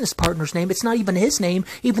or business partner's name. It's not even his name,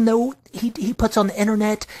 even though he puts on the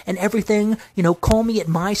internet and everything, you know, call me at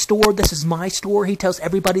my store, this is my store. He tells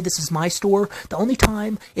everybody this is my store. The only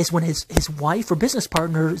time is when his wife or business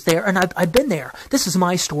partner is there, and I've been there. This is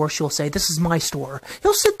my store, she'll say, this is my store.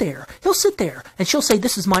 He'll sit there, and she'll say,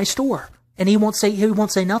 this is my store. And he won't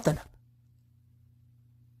say nothing.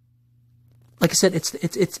 Like I said, it's the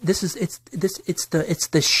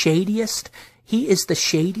shadiest. He is the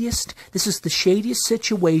shadiest. This is the shadiest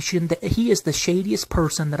situation. He is the shadiest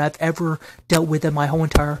person that I've ever dealt with in my whole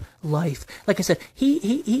entire life. Like I said,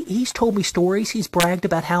 he's told me stories. He's bragged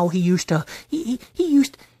about how he used to. He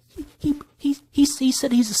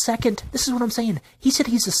said he's a second. This is what I'm saying. He said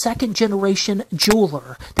he's a second generation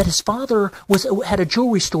jeweler. That his father had a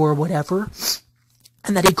jewelry store or whatever.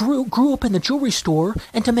 And that he grew up in the jewelry store,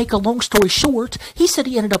 and to make a long story short, he said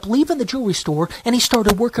he ended up leaving the jewelry store, and he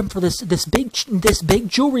started working for this big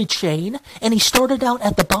jewelry chain, and he started out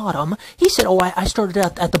at the bottom. He said, I started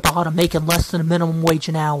out at the bottom making less than a minimum wage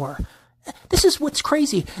an hour. This is what's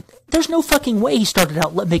crazy. There's no fucking way he started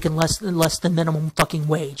out making less than minimum fucking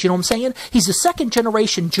wage. You know what I'm saying? He's a second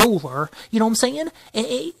generation jeweler. You know what I'm saying?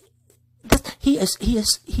 He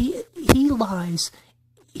lies.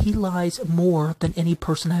 He lies more than any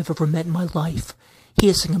person I've ever met in my life. He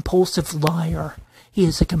is a compulsive liar. He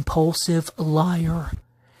is a compulsive liar.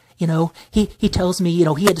 You know, he tells me, you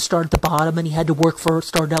know, he had to start at the bottom and he had to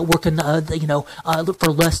started out working,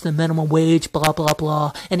 for less than minimum wage, blah, blah,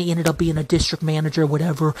 blah. And he ended up being a district manager or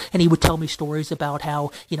whatever. And he would tell me stories about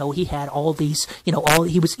how, you know, he had all these, you know,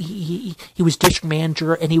 he was district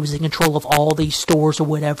manager and he was in control of all these stores or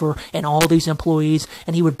whatever and all these employees.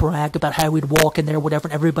 And he would brag about how he'd walk in there, whatever,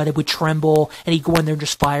 and everybody would tremble and he'd go in there and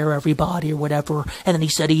just fire everybody or whatever. And then he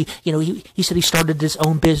said he said he started his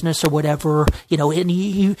own business or whatever, you know, and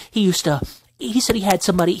he used to, he said he had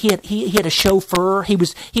somebody, he had a chauffeur.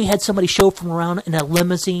 He had somebody chauffeur him around in a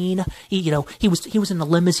limousine. He was in a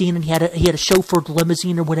limousine, and he had a chauffeured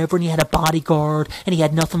limousine or whatever, and he had a bodyguard, and he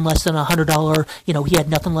had nothing less than $100.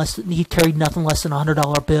 He carried nothing less than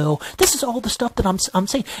 $100 bill. This is all the stuff that I'm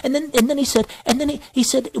saying. And then he said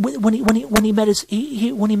when he met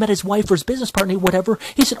his wife or his business partner, whatever,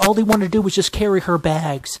 he said all he wanted to do was just carry her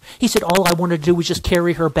bags. He said all I wanted to do was just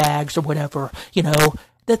carry her bags or whatever.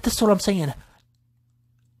 That's what I'm saying.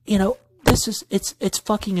 It's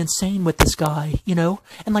fucking insane with this guy,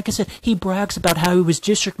 And like I said, he brags about how he was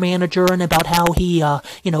district manager and about how he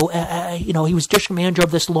was district manager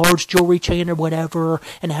of this large jewelry chain or whatever,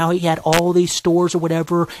 and how he had all these stores or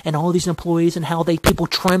whatever, and all these employees, and how people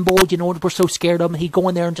trembled, were so scared of him. He'd go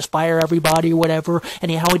in there and just fire everybody or whatever,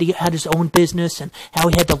 and how he had his own business, and how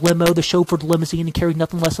he had the chauffeured limousine, and carried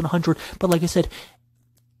nothing less than 100. But like I said,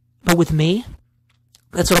 but with me,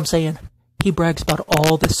 that's what I'm saying. He brags about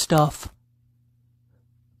all this stuff.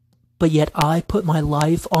 But yet I put my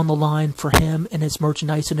life on the line for him and his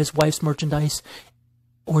merchandise and his wife's merchandise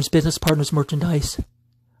or his business partner's merchandise.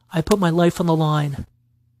 I put my life on the line.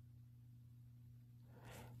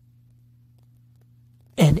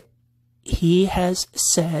 And he has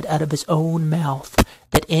said out of his own mouth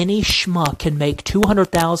that any schmuck can make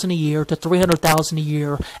 $200,000 a year to $300,000 a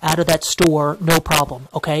year out of that store, no problem,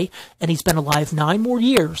 okay? And he's been alive 9 more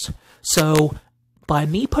years. So by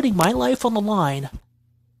me putting my life on the line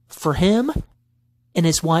for him and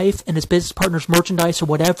his wife and his business partner's merchandise or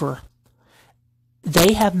whatever,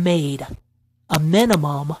 they have made a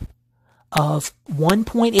minimum of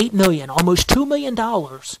 $1.8 million, almost $2 million,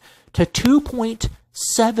 to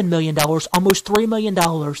 $2.7 million, almost $3 million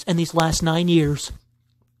in these last 9 years.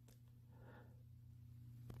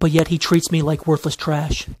 But yet he treats me like worthless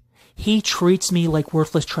trash. He treats me like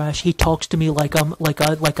worthless trash. He talks to me like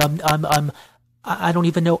I don't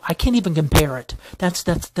even know. I can't even compare it.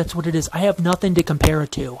 That's what it is. I have nothing to compare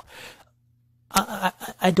it to.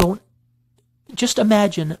 I don't. Just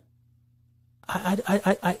imagine. I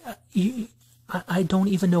don't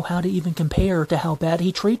even know how to even compare to how bad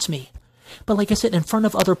he treats me. But like I said, in front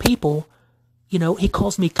of other people, he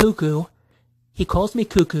calls me cuckoo. He calls me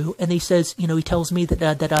cuckoo, and he says, he tells me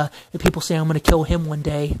that people say I'm going to kill him one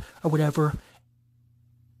day or whatever.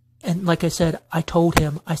 And like I said, I told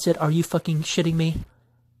him, I said, are you fucking shitting me?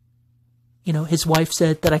 His wife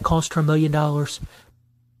said that I cost her $1 million.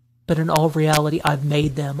 But in all reality, I've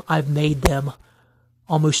made them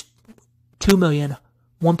almost $2 million,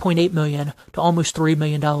 $1.8 million to almost $3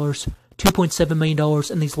 million, $2.7 million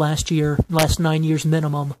in these last 9 years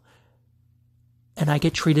minimum. And I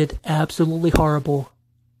get treated absolutely horrible.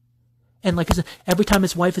 And like I said, every time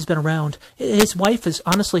his wife has been around, his wife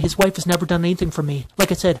has never done anything for me.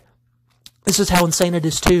 Like I said, this is how insane it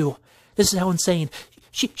is too. This is how insane.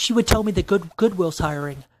 She would tell me that Goodwill's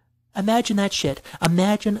hiring. Imagine that shit.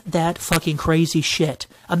 Imagine that fucking crazy shit.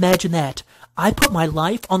 Imagine that. I put my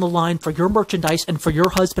life on the line for your merchandise and for your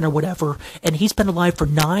husband or whatever, and he's been alive for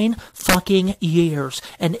 9 fucking years,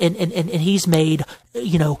 and he's made,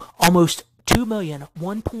 almost $2 million,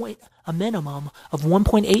 a minimum of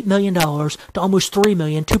 $1.8 million to almost $3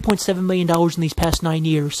 million, $2.7 million in these past 9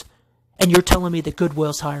 years. And you're telling me that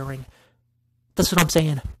Goodwill's hiring. That's what I'm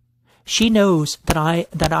saying. She knows that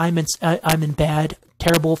I'm in bad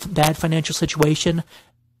financial situation.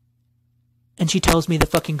 And she tells me that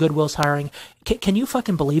fucking Goodwill's hiring. Can you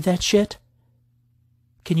fucking believe that shit?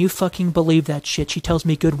 Can you fucking believe that shit? She tells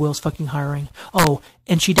me Goodwill's fucking hiring. Oh,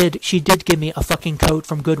 and she did give me a fucking coat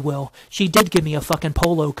from Goodwill. She did give me a fucking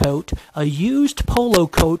polo coat, a used polo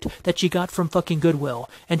coat that she got from fucking Goodwill.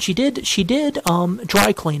 And she did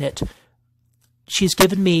dry clean it. She's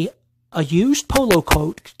given me a used polo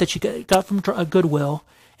coat that she got from Goodwill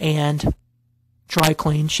and dry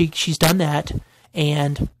clean. She's done that,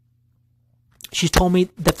 and she's told me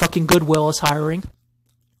that fucking Goodwill is hiring.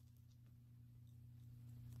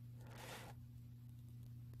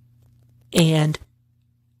 And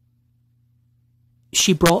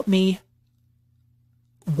she brought me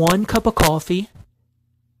 1 cup of coffee,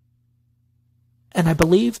 and I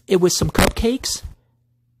believe it was some cupcakes,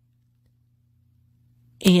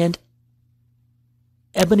 and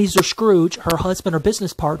Ebenezer Scrooge, her husband or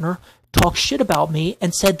business partner, talked shit about me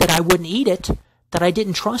and said that I wouldn't eat it, that I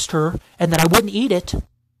didn't trust her, and that I wouldn't eat it.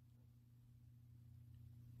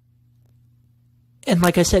 And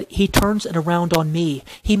like I said, he turns it around on me.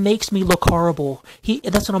 He makes me look horrible.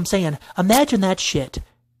 That's what I'm saying. Imagine that shit.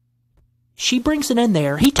 She brings it in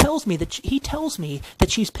there. He tells me that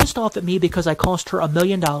she's pissed off at me because I cost her $1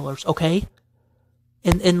 million, okay?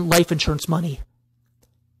 In life insurance money.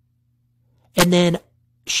 And then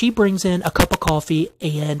she brings in a cup of coffee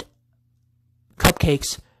and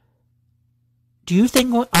cupcakes. Do you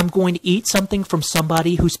think I'm going to eat something from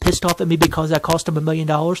somebody who's pissed off at me because that cost him $1 million?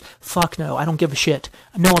 Fuck no, I don't give a shit.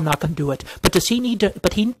 No, I'm not going to do it. But does he need to,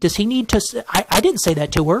 I didn't say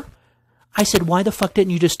that to her. I said, why the fuck didn't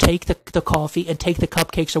you just take the coffee and take the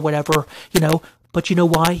cupcakes or whatever, But you know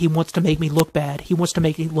why? He wants to make me look bad. He wants to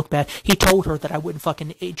make me look bad. He told her that I wouldn't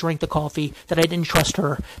fucking drink the coffee, that I didn't trust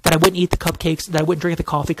her, that I wouldn't eat the cupcakes, that I wouldn't drink the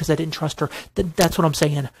coffee because I didn't trust her. That's what I'm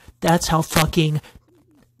saying. That's what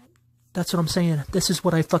I'm saying. This is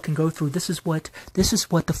what I fucking go through. This is what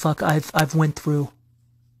the fuck I've went through.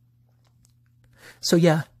 So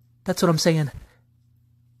yeah, that's what I'm saying.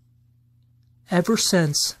 Ever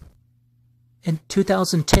since in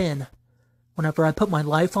 2010, whenever I put my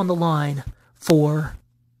life on the line for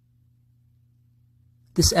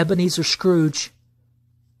this Ebenezer Scrooge,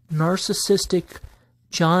 narcissistic,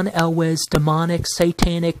 John Elwes, demonic,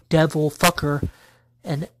 satanic, devil fucker,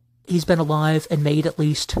 and he's been alive and made at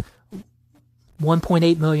least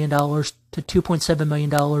 $1.8 million to $2.7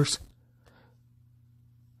 million.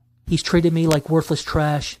 He's treated me like worthless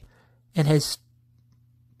trash and has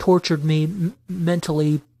tortured me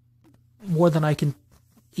mentally more than I can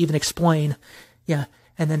even explain. Yeah.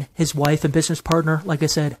 And then his wife and business partner, like I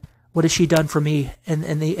said, what has she done for me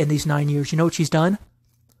in these 9 years? You know what she's done?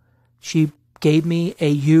 She gave me a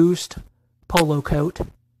used polo coat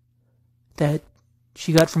that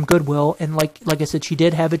she got from Goodwill, and like I said, she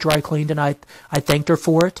did have it dry cleaned, and I thanked her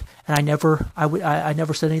for it, and I never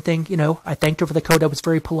said anything, I thanked her for the coat. I was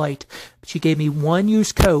very polite. She gave me one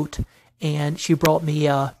used coat, and she brought me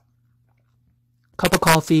a cup of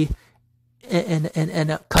coffee and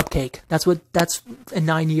a cupcake. That's in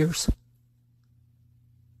 9 years.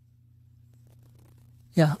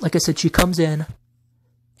 Yeah, like I said, she comes in,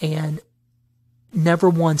 and never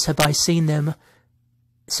once have I seen them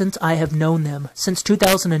since I have known them, since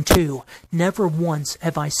 2002, never once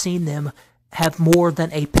have I seen them have more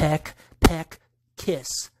than a peck,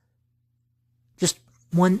 kiss. Just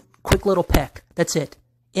one quick little peck. That's it.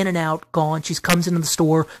 In and out, gone. She comes into the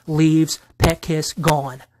store, leaves, peck, kiss,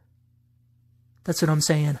 gone. That's what I'm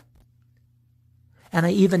saying. And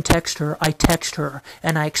I even text her,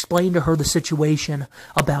 and I explained to her the situation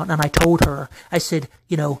and I told her, I said,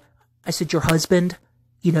 your husband,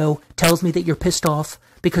 tells me that you're pissed off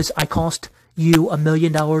because I cost you $1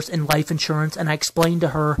 million in life insurance, and I explained to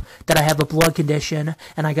her that I have a blood condition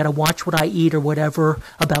and I gotta watch what I eat or whatever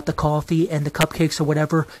about the coffee and the cupcakes or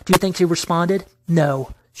whatever. Do you think she responded?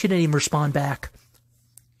 No. She didn't even respond back.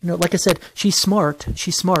 Like I said, she's smart.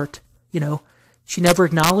 She never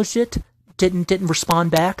acknowledged it, didn't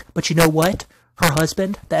respond back, but you know what? Her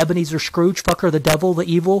husband, the Ebenezer Scrooge fucker, the devil, the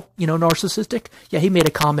evil, narcissistic, yeah, he made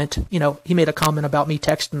a comment, about me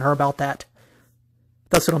texting her about that.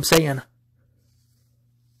 That's what I'm saying.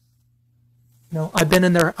 I've been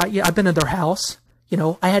in their house.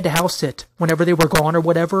 I had to house sit whenever they were gone or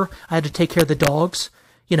whatever. I had to take care of the dogs.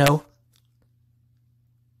 This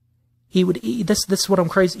is what I'm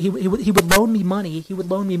crazy. He would loan me money.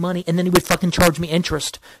 And then he would fucking charge me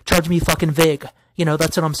interest, charge me fucking vig.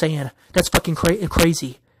 That's what I'm saying. That's fucking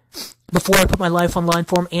crazy. Before I put my life online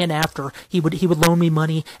for him and after, he would loan me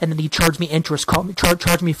money and then he'd charge me interest,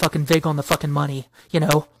 charge me fucking vig on the fucking money,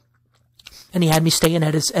 And he had me staying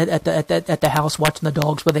at the house watching the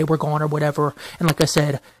dogs while they were gone or whatever. And like I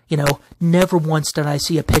said, never once did I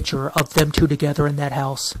see a picture of them two together in that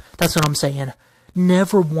house. That's what I'm saying.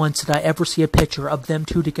 Never once did I ever see a picture of them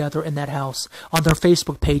two together in that house. On their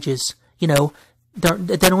Facebook pages, they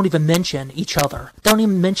don't even mention each other. They don't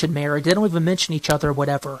even mention marriage. They don't even mention each other or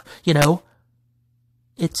whatever,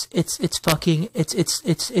 It's the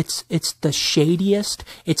shadiest.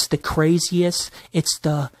 It's the craziest.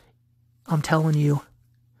 I'm telling you.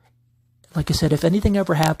 Like I said, if anything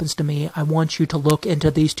ever happens to me, I want you to look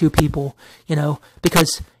into these two people,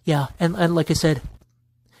 because, yeah, and like I said,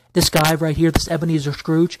 this guy right here, this Ebenezer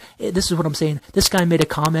Scrooge, this is what I'm saying. This guy made a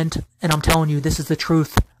comment, and I'm telling you, this is the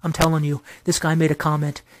truth. I'm telling you, this guy made a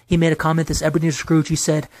comment. He made a comment, this Ebenezer Scrooge, he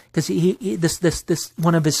said, because this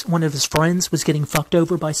one of his friends was getting fucked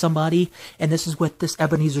over by somebody, and this is what this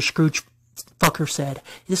Ebenezer Scrooge fucker said.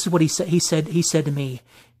 This is what he said. He said to me,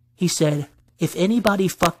 he said, if anybody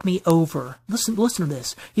fucked me over, listen to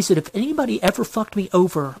this. He said, if anybody ever fucked me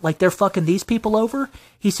over like they're fucking these people over,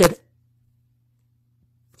 he said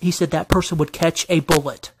that person would catch a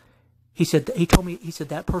bullet. He said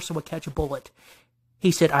that person would catch a bullet.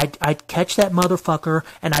 He said, I'd catch that motherfucker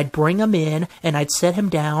and I'd bring him in and I'd set him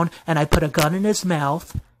down and I'd put a gun in his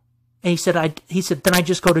mouth. And he said, then I'd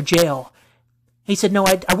just go to jail. He said, no,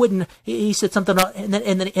 I wouldn't. He said something, and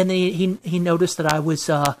then he noticed that I was,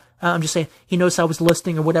 I'm just saying, he noticed I was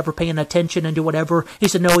listening or whatever, paying attention and do whatever. He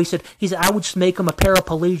said, no, he said, I would just make him a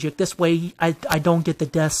paraplegic. This way I don't get the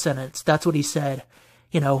death sentence. That's what he said.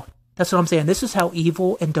 You know, that's what I'm saying. This is how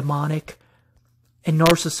evil and demonic and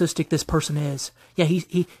narcissistic this person is. Yeah,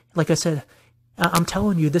 he like I said, I'm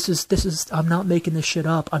telling you, this is, I'm not making this shit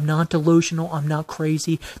up. I'm not delusional. I'm not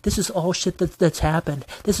crazy. This is all shit that's happened.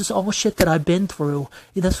 This is all shit that I've been through.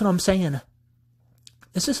 That's what I'm saying.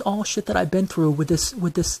 This is all shit that I've been through with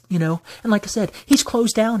this, you know. And like I said, he's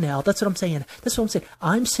closed down now. That's what I'm saying. That's what I'm saying.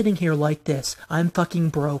 I'm sitting here like this. I'm fucking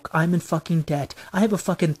broke. I'm in fucking debt. I have a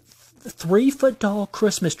fucking 3-foot tall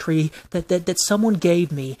Christmas tree that someone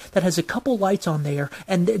gave me that has a couple lights on there,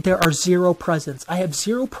 and there are 0 presents. I have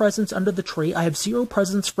 0 presents under the tree. I have 0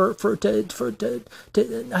 presents I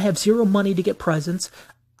have 0 money to get presents.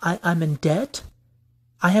 I'm in debt.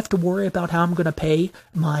 I have to worry about how I'm going to pay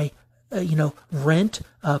my rent,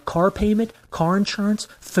 car payment, car insurance,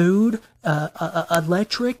 food,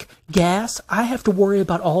 electric, gas. I have to worry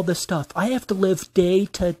about all this stuff. I have to live day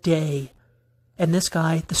to day. And this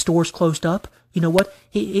guy, the store's closed up. You know what?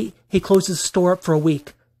 He closes the store up for a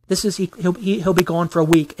week. This is he'll be gone for a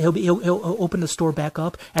week. He'll open the store back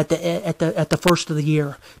up at the first of the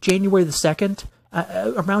year, January the 2nd.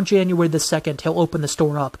 Around January the 2nd, he'll open the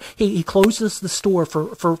store up. He closes the store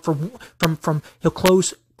he'll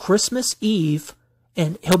close Christmas Eve,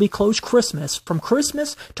 and he'll be closed Christmas. From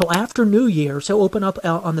Christmas till after New Year's, he'll open up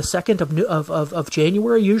on the 2nd of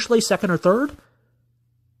January, usually 2nd or 3rd.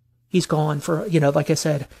 He's gone for, like I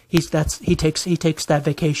said, he takes that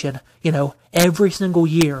vacation, every single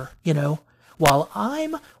year, while I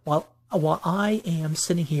am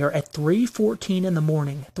sitting here at 3:14 in the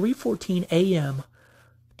morning, 3:14 a.m.,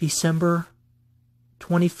 December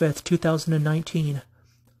 25th, 2019.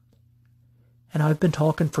 And I've been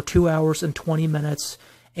talking for 2 hours and 20 minutes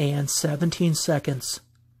and 17 seconds.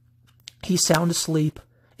 He's sound asleep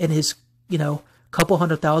in his, couple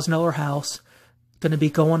 $100,000 house. Going to be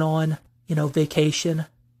going on, vacation,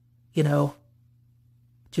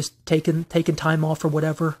 just taking time off or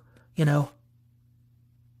whatever, and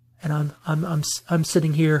I'm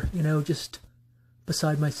sitting here, just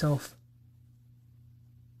beside myself.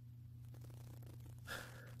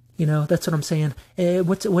 That's what I'm saying.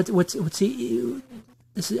 What's he?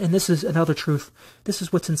 This is another truth. This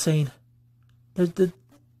is what's insane.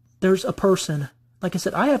 There's a person. Like I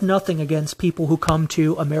said, I have nothing against people who come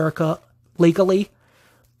to America legally.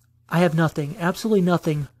 I have nothing, absolutely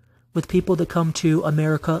nothing, with people that come to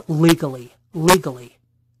America legally,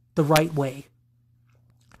 the right way.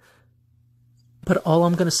 But all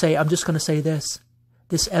I'm just going to say this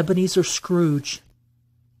Ebenezer Scrooge,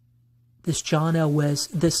 this John Elwes,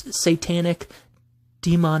 this satanic,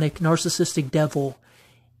 demonic, narcissistic devil,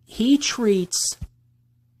 he treats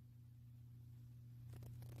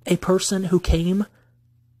a person who came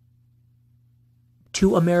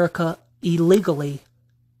to America illegally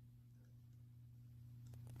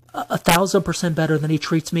 1,000% better than he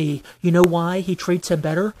treats me. You know why he treats him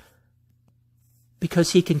better?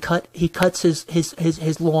 Because he cuts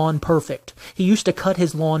his lawn perfect. He used to cut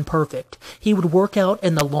his lawn perfect. He would work out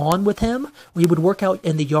in the lawn with him. We would work out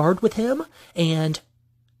in the yard with him. And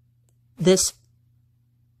this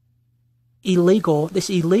illegal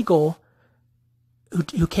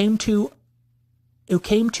who came to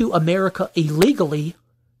America illegally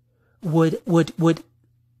would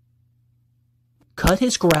cut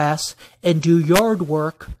his grass and do yard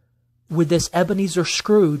work with this Ebenezer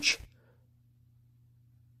Scrooge,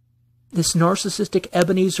 this narcissistic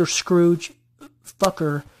Ebenezer Scrooge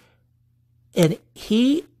fucker. And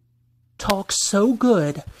he talks so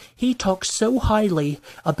good, he talks so highly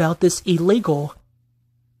about this illegal.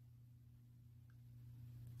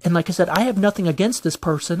 And like I said, I have nothing against this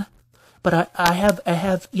person, but I have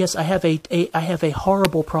a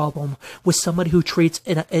horrible problem with somebody who treats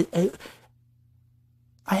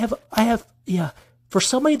for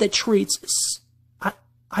somebody that treats,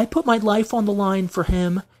 I put my life on the line for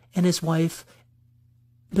him and his wife,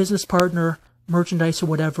 business partner, merchandise or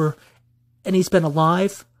whatever, and he's been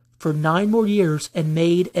alive for 9 more years and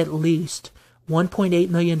made at least $1.8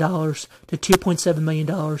 million to $2.7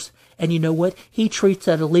 million. And you know what? He treats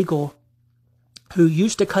that illegal who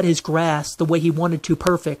used to cut his grass the way he wanted to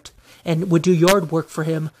perfect and would do yard work for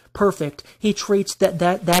him perfect. He treats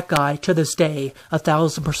that guy to this day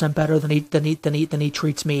 1,000% better than he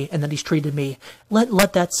treats me and than he's treated me.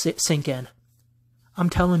 Let that sink in. I'm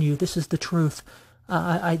telling you, this is the truth.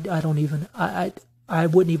 I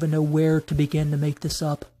wouldn't even know where to begin to make this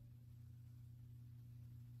up.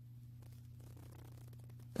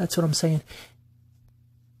 That's what I'm saying.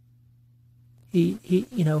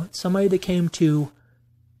 Somebody that came to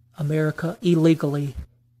America illegally,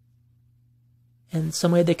 and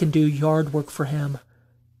somebody that can do yard work for him,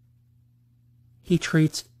 he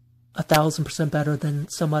treats 1,000% better than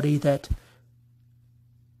somebody that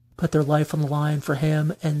put their life on the line for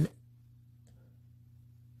him and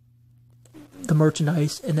the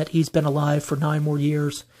merchandise, and that he's been alive for 9 more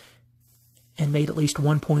years and made at least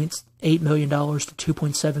 $1.8 million to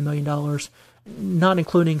 $2.7 million, not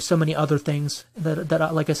including so many other things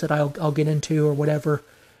that like I said, I'll get into or whatever.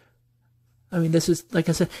 I mean, this is, like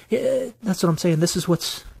I said, that's what I'm saying. This is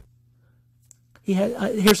what's, he had,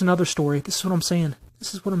 here's another story. This is what I'm saying.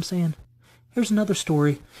 Here's another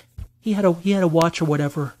story. He had a watch or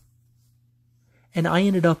whatever, and I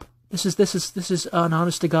ended up, this is an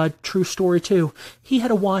honest to God true story too. He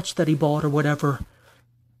had a watch that he bought or whatever,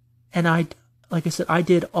 and like I said, I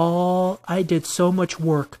did so much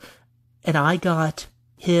work, and I got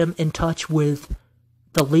him in touch with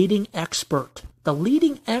the leading expert.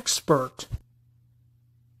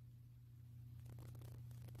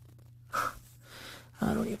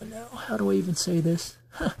 I don't even know. How do I even say this?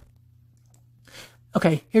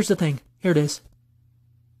 Okay, here's the thing. Here it is.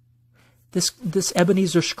 This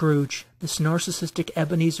Ebenezer Scrooge, this narcissistic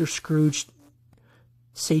Ebenezer Scrooge,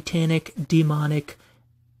 satanic, demonic,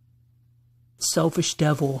 selfish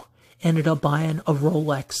devil, ended up buying a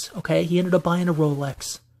Rolex. Okay, he ended up buying a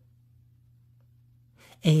Rolex.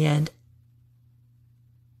 And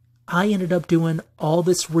I ended up doing all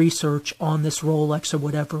this research on this Rolex or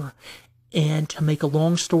whatever. And to make a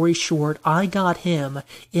long story short, I got him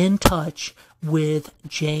in touch with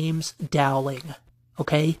James Dowling.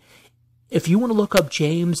 Okay? If you want to look up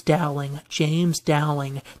James Dowling,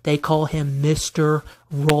 they call him Mr.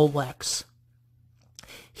 Rolex.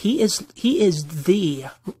 He is the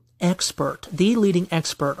expert, the leading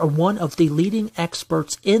expert, or one of the leading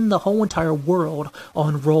experts in the whole entire world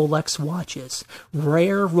on Rolex watches.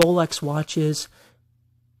 Rare Rolex watches.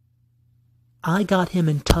 I got him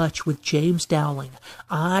in touch with James Dowling.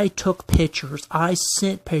 I took pictures. I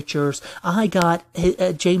sent pictures. I got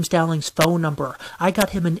James Dowling's phone number. I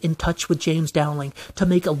got him in touch with James Dowling. To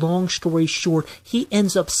make a long story short, he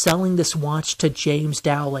ends up selling this watch to James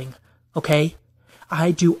Dowling. Okay?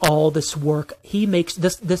 I do all this work. He makes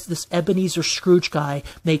this Ebenezer Scrooge guy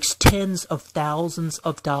makes tens of thousands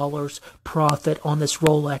of dollars profit on this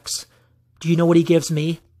Rolex. Do you know what he gives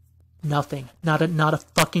me? Nothing. Not a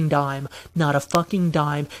fucking dime. Not a fucking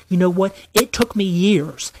dime. You know what? It took me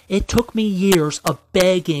years. It took me years of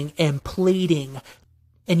begging and pleading.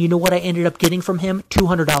 And you know what I ended up getting from him?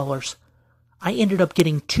 $200. I ended up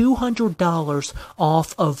getting $200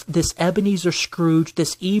 off of this Ebenezer Scrooge,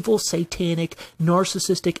 this evil, satanic,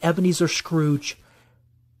 narcissistic Ebenezer Scrooge.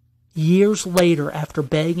 Years later, after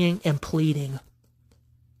begging and pleading,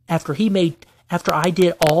 after I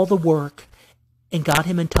did all the work, and got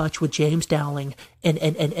him in touch with James Dowling and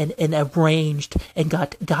arranged and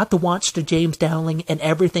got the watch to James Dowling and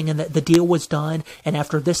everything, and the deal was done. And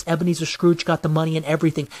after this, Ebenezer Scrooge got the money and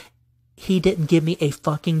everything. He didn't give me a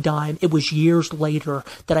fucking dime. It was years later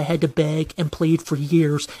that I had to beg and plead for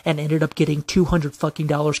years and ended up getting $200 fucking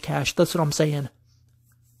dollars cash. That's what I'm saying.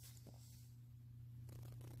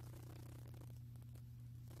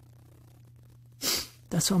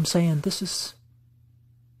 That's what I'm saying. This is...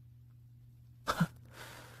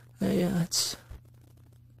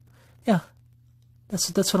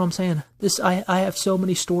 That's what I'm saying. I have so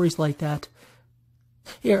many stories like that.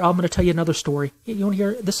 Here, I'm going to tell you another story. You want to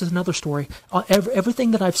hear? This is another story.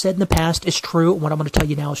 Everything that I've said in the past is true. What I'm going to tell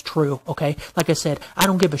you now is true, okay? Like I said, I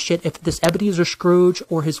don't give a shit if this Ebenezer Scrooge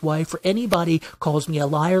or his wife or anybody calls me a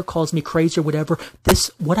liar, calls me crazy or whatever.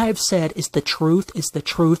 What I've said is the truth, is the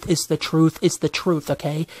truth, is the truth, is the truth,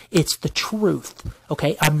 okay? It's the truth,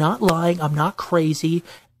 okay? I'm not lying. I'm not crazy.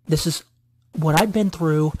 This is what I've been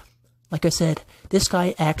through. Like I said, this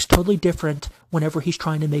guy acts totally different whenever he's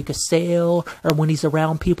trying to make a sale or when he's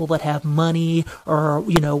around people that have money or,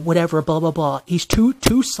 whatever, blah, blah, blah. He's two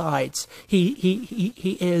sides.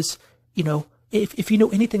 He is, if you know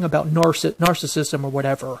anything about narcissism or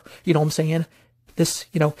whatever, you know what I'm saying?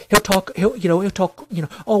 He'll talk,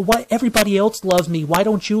 oh, why everybody else loves me. Why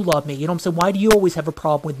don't you love me? You know what I'm saying? Why do you always have a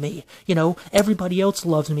problem with me? Everybody else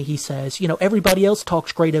loves me, he says. Everybody else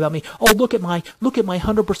talks great about me. Oh, look at my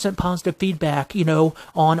 100% positive feedback,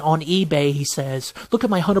 on eBay, he says. Look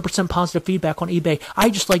at my 100% positive feedback on eBay.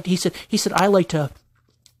 He said, I like to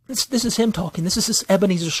This is him talking. This is this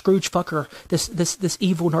Ebenezer Scrooge fucker, this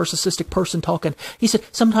evil narcissistic person talking. He said,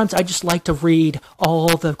 sometimes I just like to read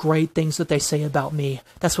all the great things that they say about me.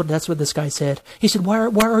 That's what this guy said. He said, why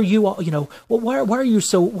are you, why are you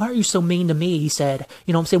so mean to me? He said,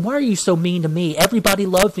 you know what I'm saying? Why are you so mean to me? Everybody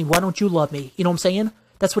loves me. Why don't you love me? You know what I'm saying?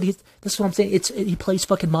 That's what I'm saying. He plays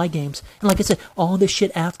fucking mind games. And like I said, all this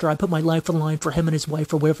shit after I put my life on the line for him and his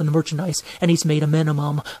wife or whatever in the merchandise, and he's made a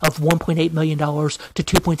minimum of $1.8 million to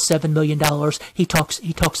 $2.7 million. He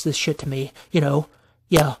talks this shit to me, Yeah.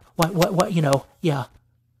 What, yeah.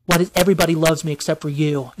 Why does everybody loves me except for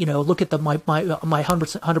you? Look at my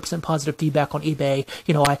 100% positive feedback on eBay.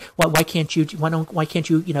 Why can't you,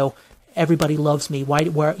 everybody loves me.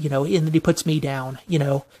 And then he puts me down,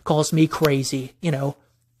 calls me crazy,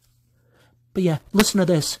 But yeah, listen to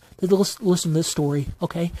this. Listen to this story,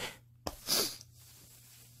 okay?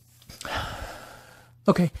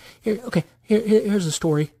 Here's the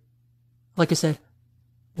story. Like I said,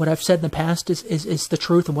 what I've said in the past is the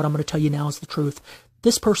truth, and what I'm going to tell you now is the truth.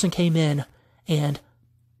 This person came in, and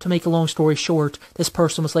to make a long story short, this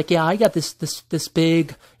person was like, yeah, I got this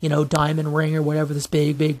big, diamond ring or whatever, this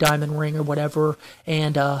big diamond ring or whatever,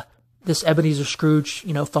 and this Ebenezer Scrooge,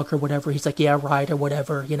 fucker, whatever, he's like, yeah, right, or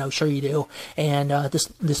whatever, sure you do. And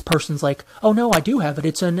this person's like, oh no, I do have it.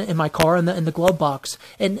 It's in my car in the glove box.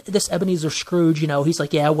 And this Ebenezer Scrooge, he's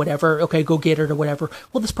like, yeah, whatever, okay, go get it or whatever.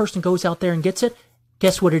 Well, this person goes out there and gets it.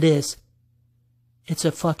 Guess what it is? It's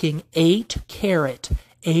a fucking 8-carat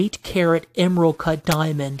emerald cut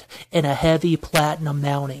diamond in a heavy platinum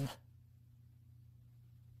mounting.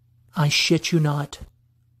 I shit you not.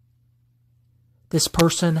 This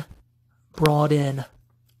person brought in.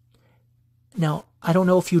 Now, I don't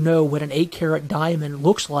know if you know what an 8-carat diamond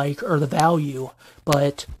looks like or the value,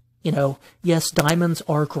 but, yes, diamonds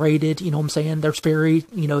are graded, you know what I'm saying? There's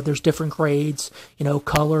there's different grades,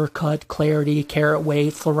 color, cut, clarity, carat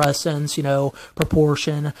weight, fluorescence,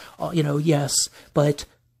 proportion, yes. But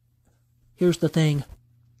here's the thing.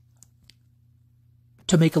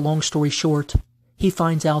 To make a long story short, he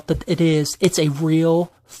finds out that it's a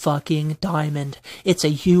real fucking diamond. It's a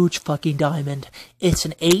huge fucking diamond. It's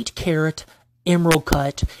an 8-carat emerald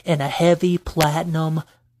cut and a heavy platinum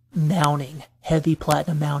mounting.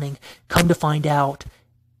 Come to find out,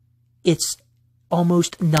 it's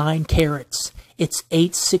almost 9 carats. It's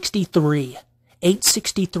 863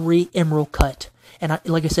 emerald cut. And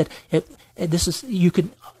like I said, you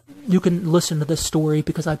can listen to this story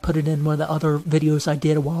because I put it in one of the other videos I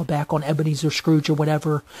did a while back on Ebenezer Scrooge or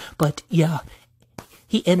whatever. But yeah,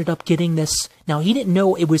 he ended up getting this. Now, he didn't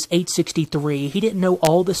know it was 863. He didn't know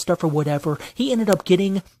all this stuff or whatever. He ended up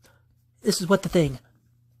getting, this is what the thing.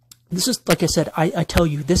 This is, like I said, I tell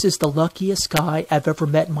you, this is the luckiest guy I've ever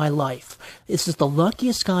met in my life. This is the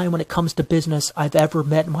luckiest guy when it comes to business I've ever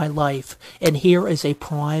met in my life. And here is a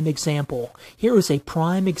prime example. Here is a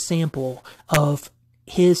prime example of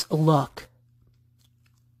his luck.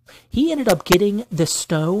 He ended up getting this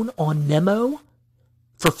stone on memo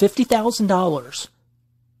for $50,000.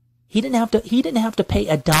 He didn't have to pay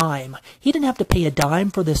a dime. He didn't have to pay a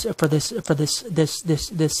dime for this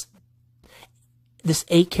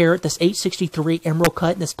 8-carat, this 863 emerald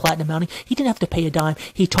cut and this platinum mounting. He didn't have to pay a dime.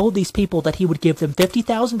 He told these people that he would give them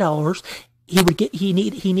 $50,000.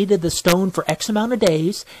 He needed the stone for X amount of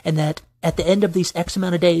days, and that at the end of these X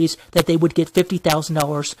amount of days that they would get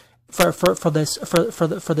 $50,000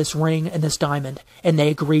 for this ring and this diamond, and they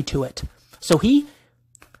agreed to it. So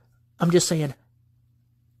I'm just saying,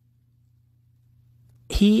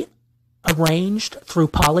 he arranged through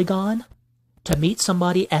Polygon to meet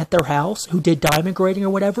somebody at their house who did diamond grading or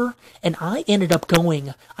whatever, and I ended up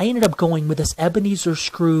going with this Ebenezer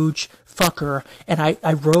Scrooge fucker, and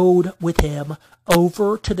I rode with him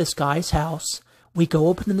over to this guy's house. We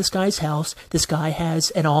go up in this guy's house. This guy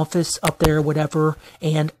has an office up there or whatever,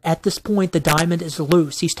 and at this point, the diamond is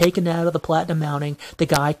loose. He's taken it out of the platinum mounting. The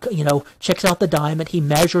guy, checks out the diamond. He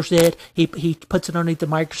measures it. He puts it underneath the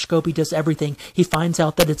microscope. He does everything. He finds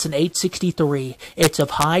out that it's an 863. It's a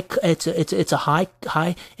high quality.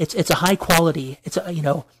 It's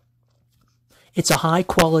a high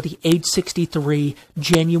quality 863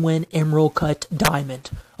 genuine emerald cut diamond.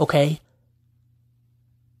 Okay?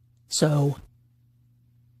 So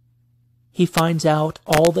he finds out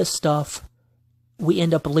all this stuff. We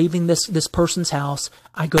end up leaving this person's house.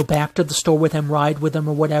 I go back to the store with him, ride with him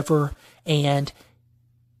or whatever, and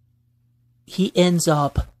he ends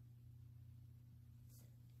up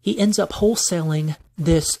wholesaling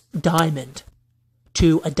this diamond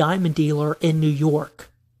to a diamond dealer in New York.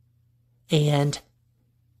 And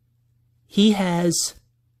he has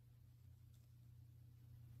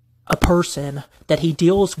a person that he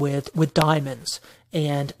deals with diamonds.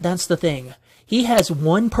 And that's the thing. He has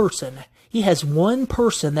one person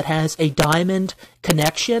that has a diamond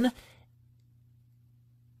connection.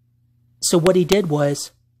 So what he did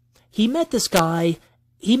was, he met this guy,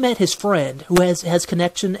 he met his friend who has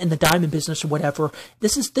connection in the diamond business or whatever.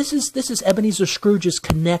 This is Ebenezer Scrooge's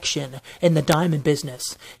connection in the diamond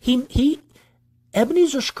business.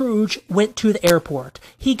 Ebenezer Scrooge went to the airport.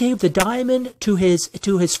 He gave the diamond to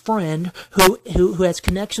his friend who has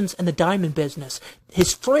connections in the diamond business.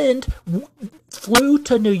 His friend flew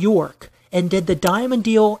to New York and did the diamond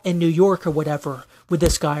deal in New York or whatever with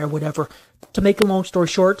this guy or whatever. To make a long story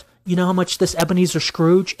short, you know how much this Ebenezer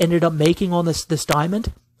Scrooge ended up making on this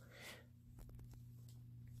diamond?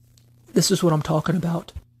 This is what I'm talking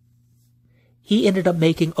about. He ended up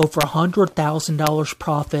making over $100,000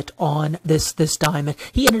 profit on this diamond.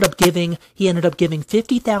 He ended up giving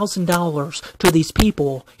 $50,000 to these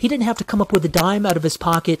people. He didn't have to come up with a dime out of his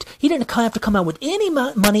pocket. He didn't have to come out with any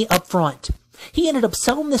money up front. He ended up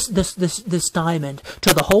selling this diamond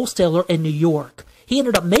to the wholesaler in New York. He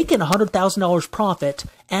ended up making $100,000 profit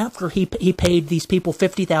after he paid these people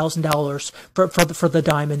 $50,000 for the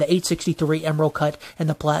diamond, the 863 emerald cut, and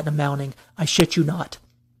the platinum mounting. I shit you not.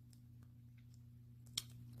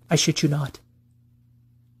 I shit you not.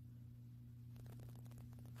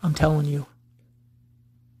 I'm telling you.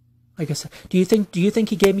 Like I said, do you think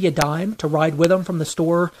he gave me a dime to ride with him from the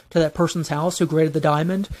store to that person's house who graded the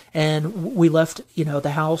diamond, and we left,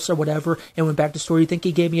 the house or whatever and went back to the store? You think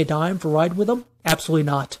he gave me a dime for ride with him? Absolutely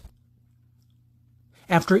not.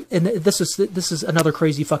 And this is another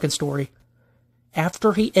crazy fucking story.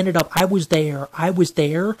 After he ended up, I was there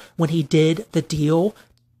when he did the deal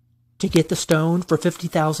to get the stone for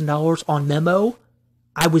 $50,000 on memo.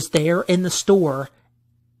 I was there in the store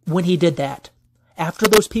when he did that. After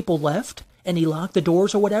those people left and he locked the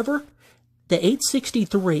doors or whatever, the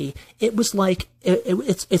 863, it was like,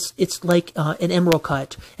 it's like an emerald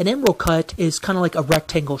cut. An emerald cut is kind of like a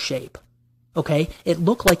rectangle shape. Okay? It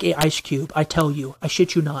looked like an ice cube, I tell you. I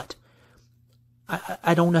shit you not.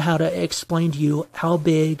 I don't know how to explain to you how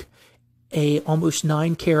big a almost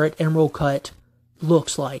 9-carat emerald cut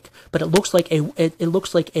looks like, but it looks like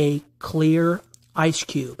a clear ice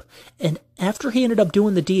cube. And after he ended up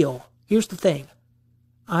doing the deal, here's the thing.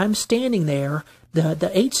 I'm standing there. The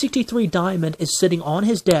 863 diamond is sitting on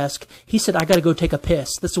his desk. He said, "I got to go take a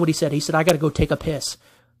piss." This is what he said. He said, "I got to go take a piss."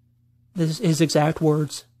 This is his exact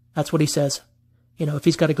words. That's what he says. If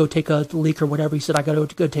he's got to go take a leak or whatever, he said, "I got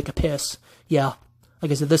to go take a piss." Yeah.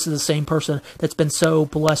 Like I said, this is the same person that's been so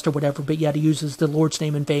blessed or whatever, but yet he uses the Lord's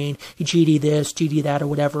name in vain. He GD this, GD that or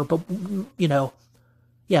whatever. But,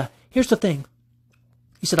 yeah, here's the thing.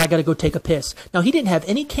 He said, "I got to go take a piss." Now, he didn't have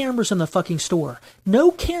any cameras in the fucking store.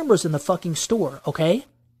 No cameras in the fucking store, okay?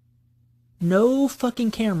 No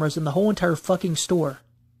fucking cameras in the whole entire fucking store.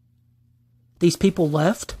 These people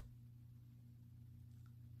left.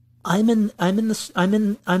 I'm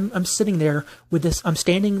sitting there with this, I'm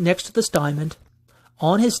standing next to this diamond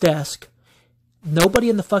on his desk.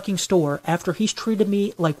 Nobody in the fucking store, after he's treated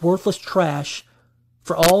me like worthless trash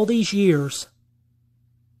for all these years.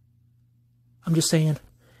 I'm just saying,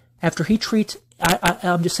 after he treats,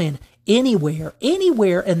 I'm just saying, anywhere,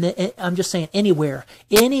 I'm just saying, anywhere,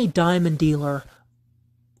 any diamond dealer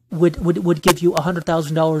would give you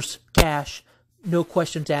 $100,000 cash, no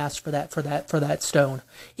questions asked for that stone.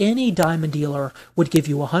 Any diamond dealer would give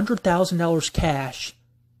you $100,000 cash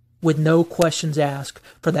with no questions asked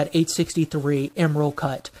for that 863 emerald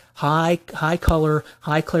cut, high color,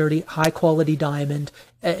 high clarity, high quality diamond.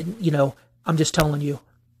 I'm just telling you.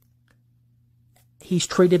 He's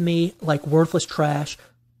treated me like worthless trash.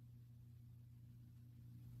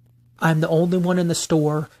 I'm the only one in the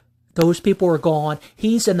store. Those people are gone.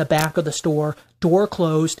 He's in the back of the store, door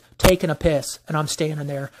closed, taking a piss, and I'm standing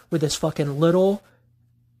there with this fucking little.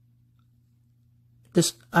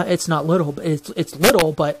 It's not little, but it's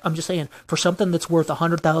little. But I'm just saying, for something that's worth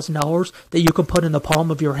 $100,000 that you can put in the palm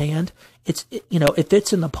of your hand, if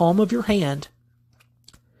it's in the palm of your hand,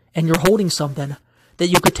 and you're holding something that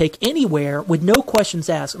you could take anywhere with no questions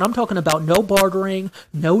asked. And I'm talking about no bartering,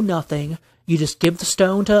 no nothing. You just give the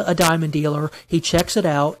stone to a diamond dealer. He checks it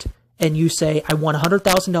out, and you say, "I want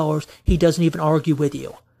 $100,000. He doesn't even argue with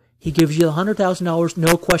you. He gives you the $100,000,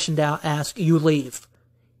 no question asked. You leave.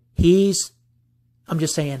 I'm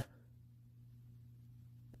just saying.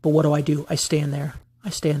 But what do? I stand there.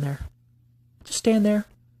 Just stand there.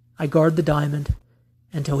 I guard the diamond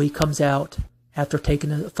until he comes out after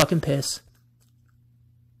taking a fucking piss.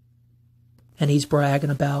 And he's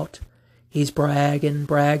bragging,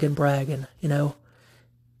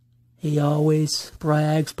 He always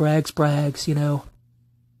brags, you know.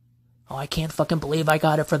 Oh, I can't fucking believe I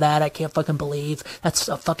got it for that. I can't fucking believe that's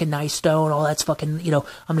a fucking nice stone. Oh, that's fucking, you know,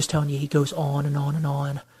 I'm just telling you, he goes on and on and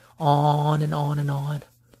on. On and on and on.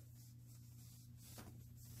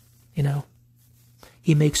 You know,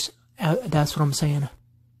 he makes, that's what I'm saying.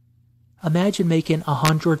 Imagine making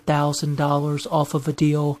 $100,000 off of a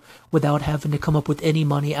deal without having to come up with any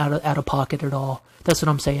money out of pocket at all. That's what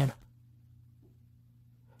I'm saying.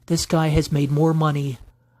 This guy has made more money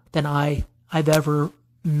than I've ever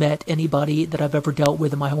met anybody that I've ever dealt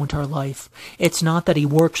with in my whole entire life. It's not that he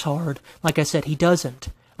works hard. Like I said, he doesn't.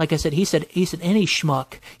 Like I said, he said any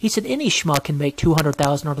schmuck. He said any schmuck can make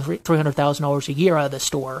 $200,000 or $300,000 a year out of the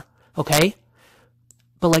store. Okay?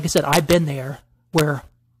 But like I said, I've been there where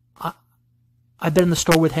I've been in the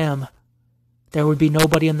store with him. There would be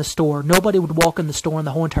nobody in the store. Nobody would walk in the store in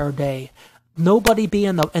the whole entire day. Nobody be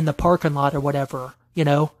in the parking lot or whatever, you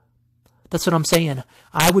know? That's what I'm saying.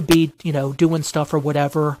 I would be, you know, doing stuff or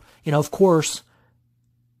whatever. You know, of course,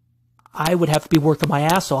 I would have to be working my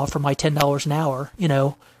ass off for my $10 an hour, you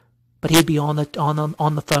know. But he'd be on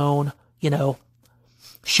the phone, you know,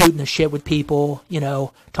 shooting the shit with people, you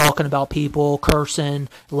know, talking about people, cursing,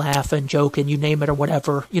 laughing, joking, you name it or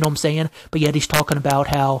whatever, you know what I'm saying? But yet he's talking about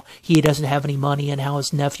how he doesn't have any money and how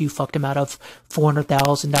his nephew fucked him out of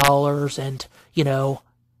 $400,000 and, you know,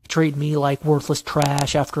 treated me like worthless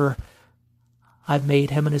trash after I've made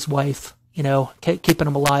him and his wife, you know, keeping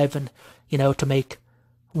him alive and, you know, to make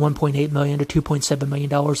 $1.8 million to $2.7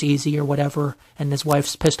 million easy or whatever, and his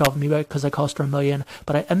wife's pissed off at me because I cost her $1 million.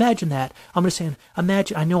 But imagine that. I'm just saying,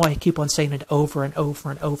 imagine, I know I keep on saying it over and over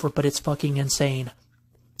and over, but it's fucking insane.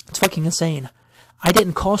 It's fucking insane. I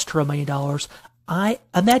didn't cost her $1 million.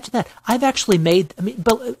 Imagine that. I've actually made, I mean,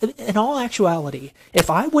 but in all actuality, if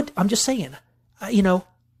I would, I'm just saying, you know,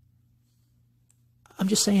 I'm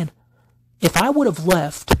just saying, if I would have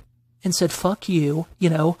left and said, fuck you, you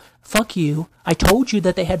know, fuck you, I told you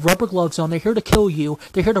that they had rubber gloves on, they're here to kill you,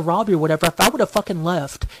 they're here to rob you or whatever, if I would have fucking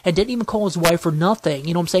left and didn't even call his wife or nothing,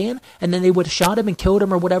 you know what I'm saying, and then they would have shot him and killed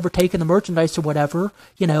him or whatever, taken the merchandise or whatever,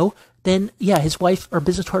 you know, then, yeah, his wife or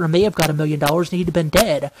business partner may have got $1 million and he'd have been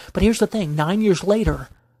dead. But here's the thing, 9 years later,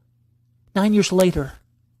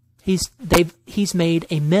 he's made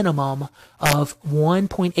a minimum of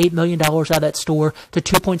 $1.8 million out of that store to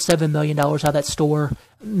 $2.7 million out of that store,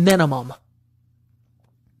 minimum.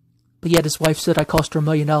 But yet his wife said I cost her $1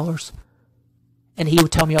 million. And he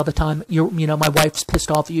would tell me all the time, you know, my wife's pissed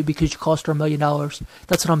off at you because you cost her $1 million.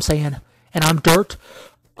 That's what I'm saying. And I'm dirt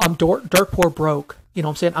poor broke. You know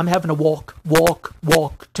what I'm saying? I'm having to walk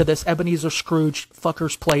to this Ebenezer Scrooge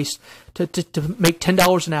fucker's place to make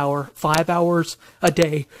 $10 an hour, 5 hours a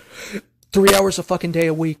day, 3 hours a fucking day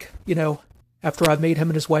a week, you know, after I've made him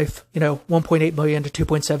and his wife, you know, $1.8 million to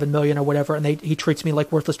 $2.7 million or whatever, and he treats me like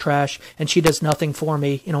worthless trash, and she does nothing for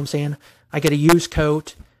me, you know what I'm saying? I get a used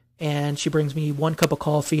coat, and she brings me 1 cup of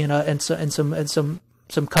coffee and some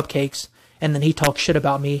cupcakes, and then he talks shit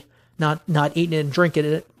about me, not eating it and drinking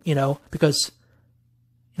it, you know, because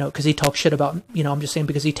he talks shit about, you know, I'm just saying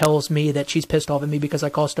because he tells me that she's pissed off at me because I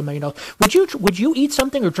cost $1 million. Would you eat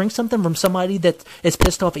something or drink something from somebody that is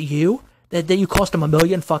pissed off at you, that you cost him $1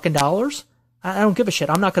 million fucking dollars? I don't give a shit.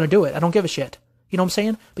 I'm not going to do it. I don't give a shit. You know what I'm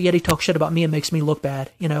saying? But yet he talks shit about me and makes me look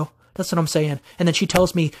bad, you know? That's what I'm saying. And then she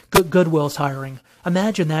tells me Goodwill's hiring.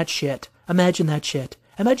 Imagine that shit. Imagine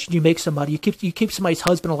you make somebody, you keep somebody's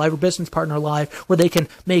husband alive or business partner alive where they can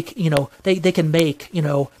make, you know, they made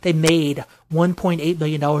 $1.8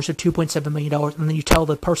 million or $2.7 million, and then you tell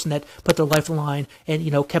the person that put their life on the line and,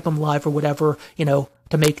 you know, kept them alive or whatever, you know,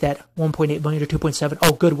 to make that $1.8 million or $2.7,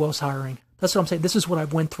 oh, Goodwill's hiring. That's what I'm saying. This is what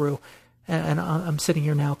I've went through. And I'm sitting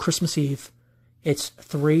here now, Christmas Eve. It's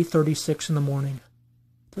 3:36 in the morning.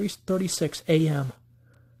 3:36 a.m.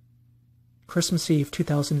 Christmas Eve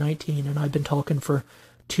 2019, and I've been talking for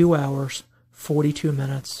 2 hours, 42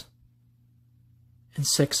 minutes, and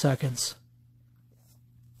 6 seconds.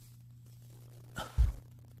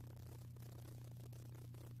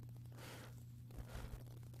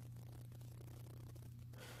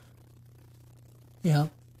 Yeah,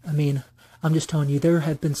 I mean, I'm just telling you, there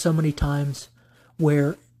have been so many times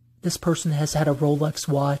where this person has had a Rolex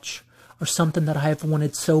watch or something that I have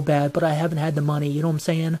wanted so bad, but I haven't had the money, you know what I'm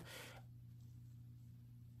saying?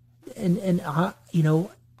 And I, you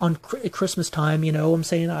know, on Christmas time, you know what I'm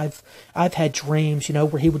saying, I've had dreams, you know,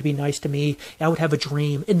 where he would be nice to me. I would have a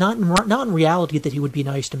dream, and not in reality that he would be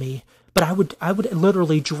nice to me, but I would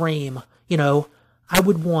literally dream, you know, I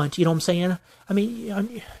would want, you know what I'm saying? I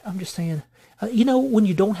mean, I'm just saying, you know, when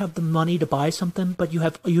you don't have the money to buy something, but you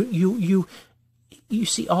have, you you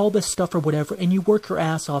see all this stuff or whatever, and you work your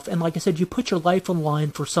ass off, and like I said, you put your life on the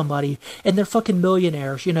line for somebody, and they're fucking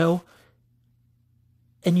millionaires, you know?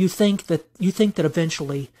 And you think that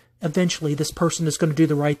eventually this person is going to do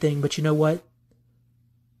the right thing, but you know what?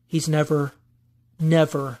 He's never done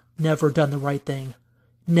the right thing.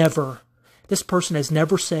 Never. This person has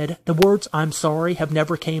never said, the words "I'm sorry" have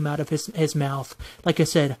never came out of his mouth. Like I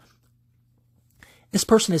said, this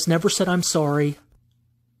person has never said "I'm sorry."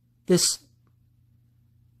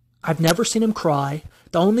 I've never seen him cry.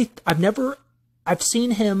 I've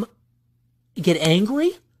seen him get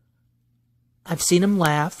angry. I've seen him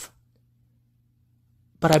laugh.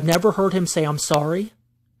 But I've never heard him say "I'm sorry."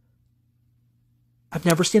 I've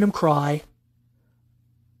never seen him cry.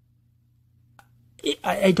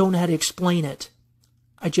 I don't know how to explain it.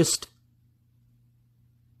 It's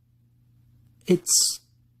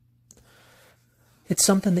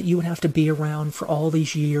something that you would have to be around for all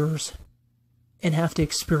these years and have to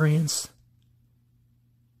experience.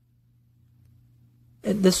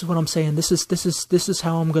 And this is what I'm saying. This is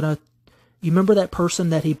how I'm gonna. You remember that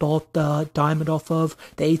person that he bought the diamond off of,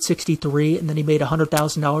 the 863, and then he made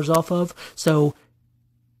 $100,000 off of? So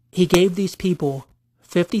he gave these people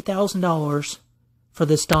 $50,000 for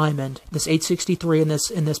this diamond, this 863 and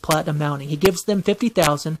this platinum mounting. He gives them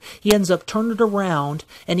 $50,000. He ends up turning it around,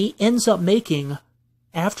 and he ends up making,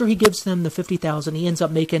 after he gives them the $50,000, he ends up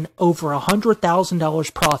making over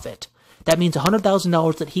 $100,000 profit. That means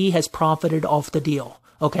 $100,000 that he has profited off the deal.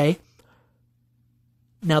 Okay?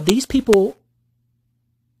 Now these people,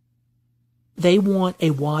 they want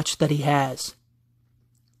a watch that he has.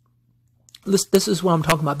 This is what I'm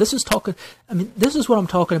talking about. This is what I'm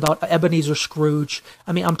talking about, Ebenezer Scrooge.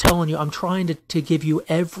 I mean, I'm telling you, I'm trying to give you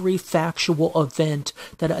every factual event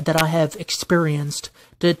that I have experienced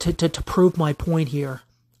to prove my point here.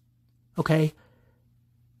 Okay?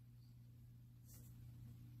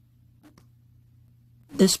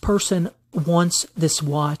 This person wants this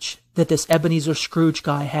watch that this Ebenezer Scrooge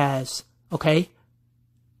guy has. Okay?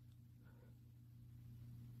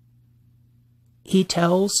 He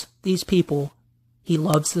tells these people he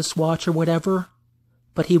loves this watch or whatever,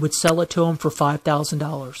 but he would sell it to them for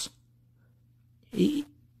 $5,000.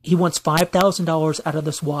 He wants $5,000 out of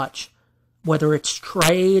this watch. Whether it's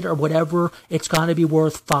trade or whatever, it's got to be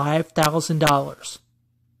worth $5,000.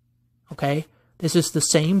 Okay? This is the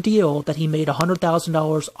same deal that he made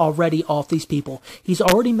 $100,000 already off these people. He's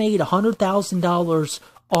already made $100,000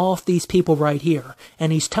 off these people right here.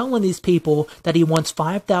 And he's telling these people that he wants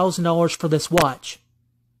 $5,000 for this watch.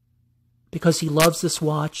 Because he loves this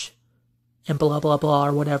watch and blah, blah, blah,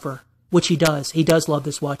 or whatever. Which he does. He does love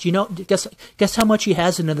this watch. You know, guess how much he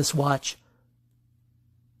has into this watch?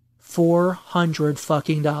 $400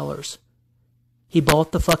 fucking dollars. He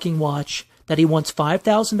bought the fucking watch that he wants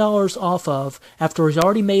 $5,000 off of. After he's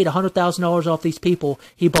already made $100,000 off these people,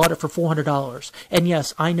 he bought it for $400. And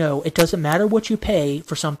yes, I know, it doesn't matter what you pay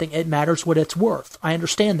for something, it matters what it's worth. I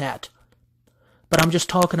understand that. But I'm just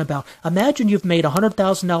talking about, imagine you've made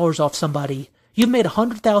 $100,000 off somebody. You've made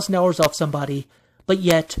 $100,000 off somebody, but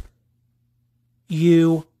yet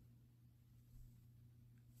you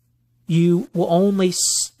will only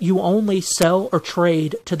sell or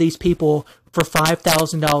trade to these people for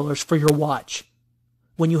 $5,000 for your watch.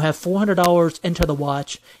 When you have $400 into the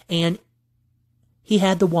watch, and he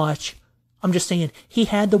had the watch, I'm just saying, he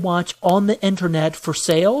had the watch on the internet for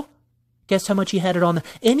sale. Guess how much he had it on?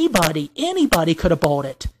 Anybody could have bought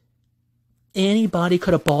it. Anybody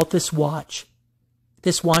could have bought this watch.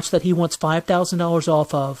 This watch that he wants $5,000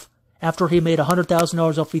 off of. After he made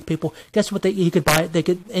 $100,000 off these people, guess what? He could buy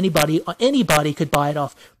it. Anybody could buy it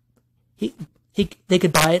off. They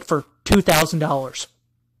could buy it for $2,000.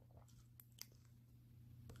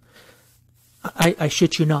 I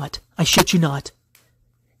shit you not. I shit you not.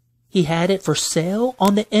 He had it for sale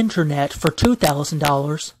on the internet for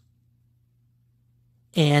 $2,000.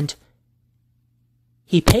 And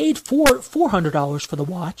he paid $400 for the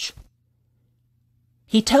watch.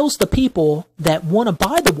 He tells the people that want to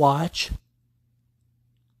buy the watch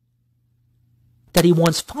that he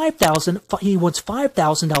wants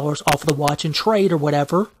 $5,000 off of the watch in trade or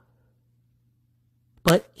whatever.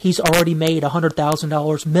 But he's already made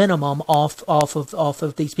 $100,000 minimum off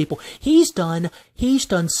of these people. He's done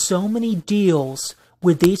so many deals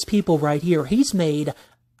with these people right here. He's made,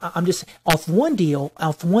 I'm just, off one deal,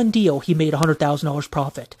 he made $100,000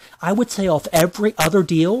 profit. I would say off every other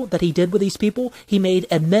deal that he did with these people, he made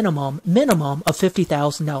a minimum of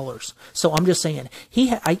 $50,000. So I'm just saying,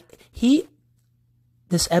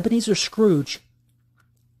 this Ebenezer Scrooge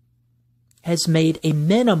has made a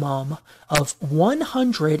minimum of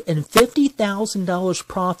 $150,000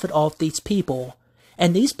 profit off these people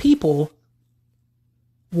And these people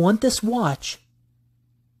want this watch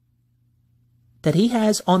that he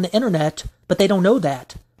has on the internet, but they don't know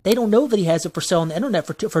that. They don't know that he has it for sale on the internet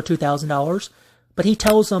for $2,000, but he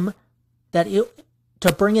tells them that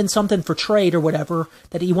to bring in something for trade or whatever,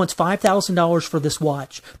 that he wants $5,000 for this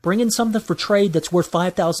watch. Bring in something for trade that's worth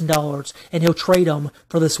 $5,000, and he'll trade them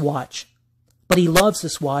for this watch. But he loves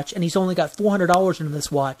this watch, and he's only got $400 into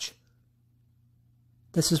this watch.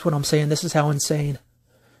 This is what I'm saying. This is how insane.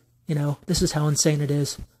 This is how insane it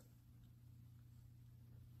is.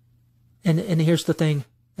 And here's the thing.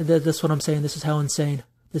 That's what I'm saying. This is how insane.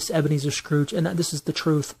 This Ebenezer Scrooge. And this is the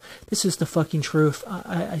truth. This is the fucking truth.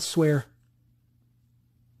 I swear.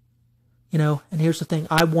 And here's the thing.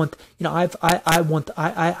 I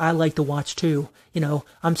like to watch too.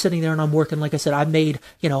 I'm sitting there and I'm working. Like I said, I've made,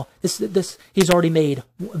 he's already made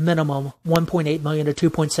minimum $1.8 million to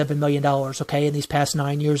 $2.7 million. Okay. In these past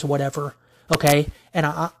 9 years or whatever. Okay. And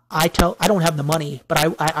I don't have the money, but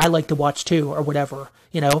I like to watch too or whatever,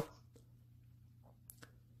 You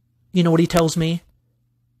know what he tells me?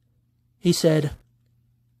 He said,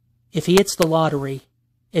 if he hits the lottery,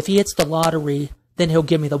 then he'll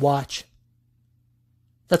give me the watch.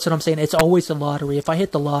 That's what I'm saying. It's always the lottery. If I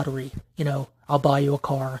hit the lottery, I'll buy you a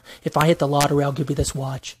car. If I hit the lottery, I'll give you this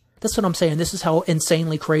watch. That's what I'm saying. This is how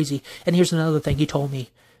insanely crazy. And here's another thing he told me.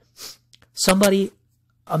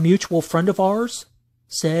 A mutual friend of ours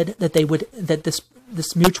said that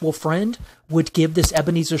this mutual friend would give this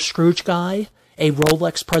Ebenezer Scrooge guy a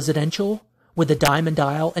Rolex Presidential with a diamond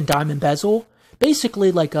dial and diamond bezel.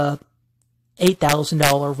 Basically like a $8,000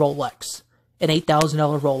 Rolex. An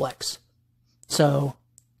 $8,000 Rolex. So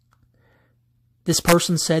this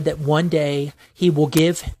person said that one day he will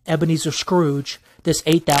give Ebenezer Scrooge this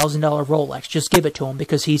 $8,000 Rolex. Just give it to him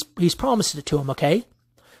because he's promised it to him, okay?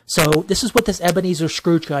 So this is what this Ebenezer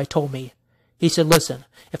Scrooge guy told me. He said, listen,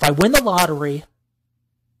 if I win the lottery,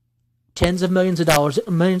 tens of millions of dollars,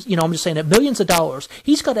 millions, I'm just saying that millions of dollars,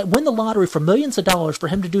 he's got to win the lottery for millions of dollars for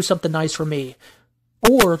him to do something nice for me.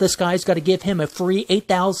 Or this guy's got to give him a free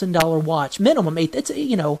 $8,000 watch. Minimum it's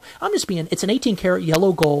an 18 karat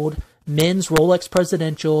yellow gold, men's Rolex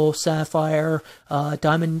Presidential, sapphire,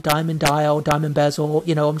 diamond dial, diamond bezel,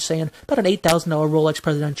 I'm saying about an $8,000 Rolex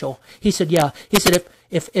Presidential. He said, yeah. He said,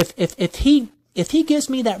 if he gives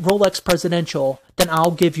me that Rolex Presidential, then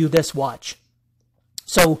I'll give you this watch.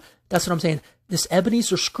 So that's what I'm saying. This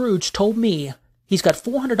Ebenezer Scrooge told me he's got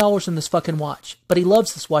 $400 in this fucking watch, but he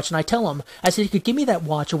loves this watch. And I tell him, I said, you could give me that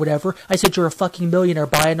watch or whatever. I said, you're a fucking millionaire.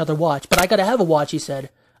 Buy another watch. But I got to have a watch, he said.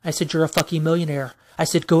 I said, you're a fucking millionaire. I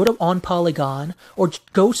said, go on Polygon or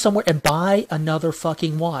go somewhere and buy another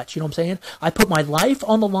fucking watch. You know what I'm saying? I put my life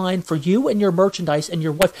on the line for you and your merchandise and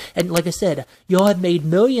your wife. And like I said, you'll have made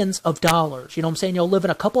millions of dollars. You know what I'm saying? You'll live in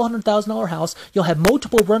a couple $100,000 house. You'll have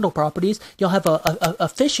multiple rental properties. You'll have a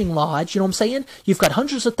fishing lodge. You know what I'm saying? You've got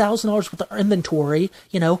hundreds of thousands of dollars worth of inventory,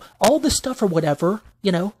 all this stuff or whatever,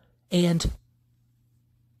 and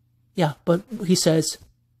yeah, but he says,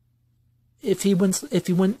 if he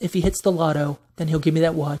hits the lotto, then he'll give me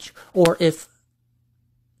that watch. Or if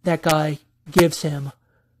that guy gives him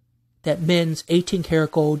that men's 18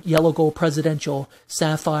 karat gold, yellow gold Presidential,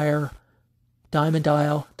 sapphire, diamond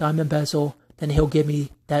dial, diamond bezel, then he'll give me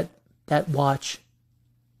that watch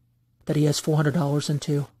that he has $400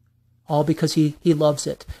 into. All because he loves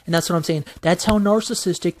it. And that's what I'm saying. That's how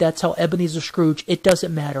narcissistic, that's how Ebenezer Scrooge, it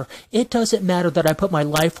doesn't matter. It doesn't matter that I put my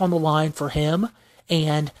life on the line for him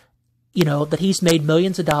and that he's made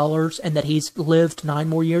millions of dollars and that he's lived 9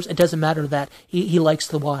 more years. It doesn't matter that he likes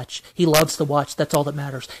the watch. He loves the watch. That's all that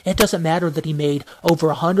matters. It doesn't matter that he made over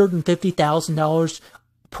 $150,000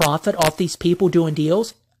 profit off these people doing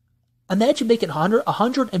deals. Imagine making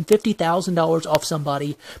 $150,000 off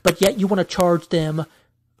somebody, but yet you want to charge them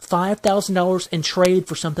 $5,000 in trade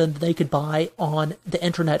for something that they could buy on the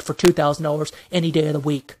internet for $2,000 any day of the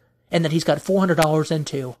week, and that he's got $400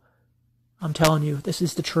 into. I'm telling you, this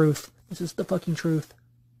is the truth. This is the fucking truth.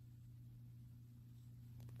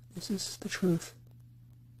 This is the truth.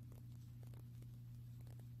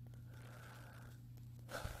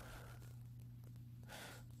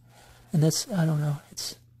 And that's, I don't know,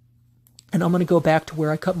 and I'm going to go back to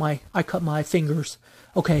where I cut my fingers.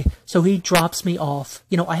 Okay, so he drops me off.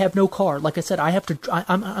 I have no car. Like I said,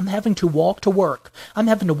 I'm having to walk to work. I'm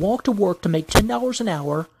having to walk to work to make $10 an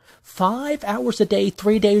hour, 5 hours a day,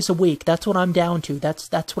 3 days a week. That's what I'm down to.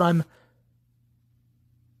 That's what I'm.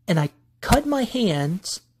 And I cut my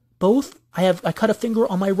hands, both. I cut a finger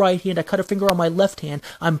on my right hand. I cut a finger on my left hand.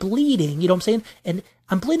 I'm bleeding. You know what I'm saying? And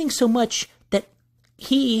I'm bleeding so much that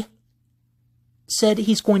he said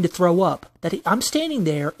he's going to throw up. I'm standing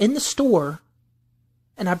there in the store,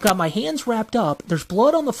 and I've got my hands wrapped up. There's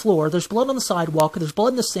blood on the floor. There's blood on the sidewalk. There's blood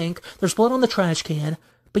in the sink. There's blood on the trash can.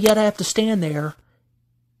 But yet I have to stand there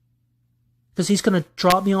because he's going to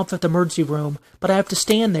drop me off at the emergency room. But I have to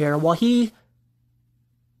stand there while he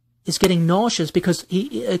is getting nauseous because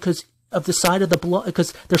of the sight of the blood.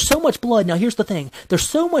 Because there's so much blood. Now, here's the thing. There's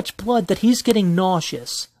so much blood that he's getting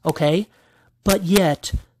nauseous, okay? But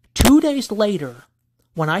yet, 2 days later,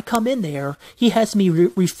 when I come in there, he has me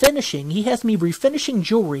refinishing. He has me refinishing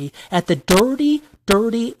jewelry at the dirty,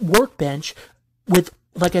 dirty workbench with,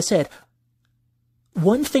 like I said,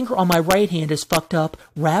 one finger on my right hand is fucked up,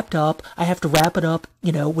 wrapped up. I have to wrap it up,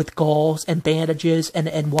 with gauze and bandages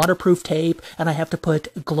and waterproof tape, and I have to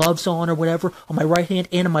put gloves on or whatever on my right hand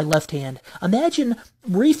and on my left hand. Imagine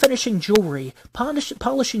refinishing jewelry,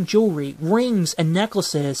 polishing jewelry, rings and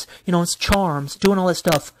necklaces, it's charms, doing all that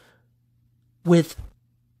stuff with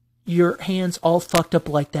your hands all fucked up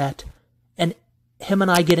like that. And him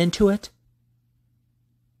and I get into it.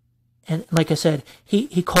 And like I said,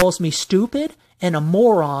 he calls me stupid and a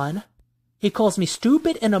moron. He calls me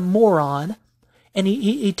stupid and a moron. And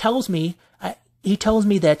he tells me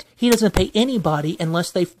that he doesn't pay anybody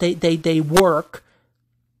unless they work.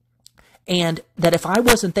 And that if I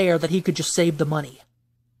wasn't there, that he could just save the money.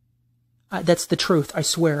 That's the truth, I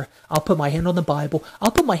swear. I'll put my hand on the Bible.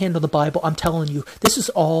 I'm telling you, this is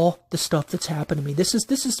all the stuff that's happened to me. This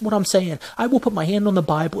is what I'm saying. I will put my hand on the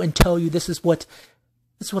Bible and tell you this is what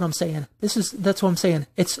I'm saying. That's what I'm saying.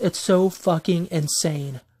 It's so fucking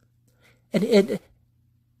insane. And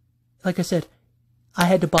like I said, I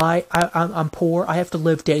had to buy, I'm poor, I have to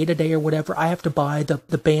live day to day or whatever. I have to buy the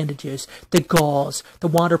bandages, the gauze, the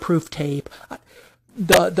waterproof tape,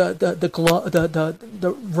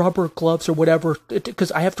 the rubber gloves or whatever, because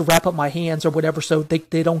I have to wrap up my hands or whatever so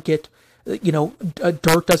they don't get,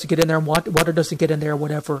 dirt doesn't get in there and water doesn't get in there or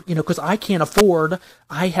whatever, because I can't afford,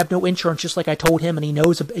 I have no insurance, just like I told him, and he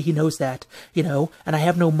knows that, and I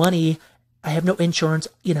have no money, I have no insurance,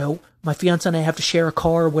 my fiance and I have to share a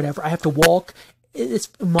car or whatever, I have to walk, it's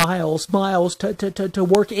miles to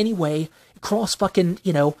work anyway, cross fucking,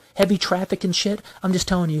 heavy traffic and shit. I'm just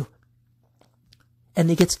telling you. And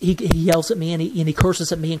he yells at me and he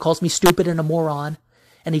curses at me and calls me stupid and a moron.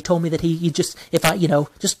 And he told me that he just, if I,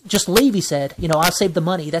 just leave, he said, I'll save the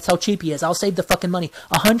money. That's how cheap he is. I'll save the fucking money.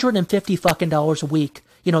 $150 fucking dollars a week.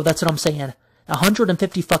 That's what I'm saying.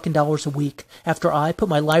 $150 fucking dollars a week after I put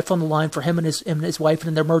my life on the line for him and his wife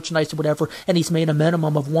and their merchandise or whatever, and he's made a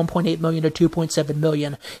minimum of $1.8 million to $2.7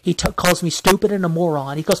 million. He calls me stupid and a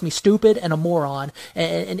moron. He calls me stupid and a moron,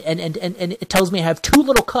 and it tells me I have 2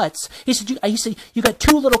 little cuts. He said, you got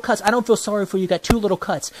 2 little cuts. I don't feel sorry for you. You got 2 little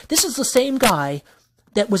cuts. This is the same guy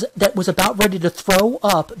that was about ready to throw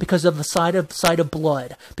up because of the sight of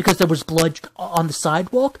blood, because there was blood on the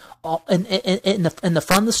sidewalk, in the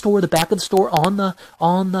front of the store, the back of the store, on the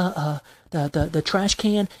trash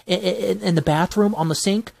can, in the bathroom, on the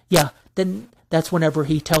sink. Yeah, then that's whenever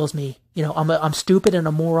he tells me, I'm stupid and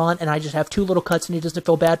a moron, and I just have 2 little cuts, and he doesn't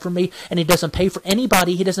feel bad for me, and he doesn't pay for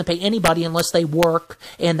anybody. He doesn't pay anybody unless they work,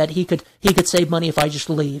 and that he could save money if I just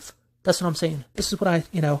leave. That's what I'm saying. This is what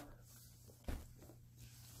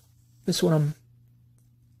This is what I'm,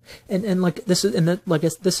 and like this is, and like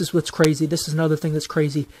this is what's crazy. This is another thing that's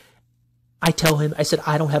crazy. I tell him, I said,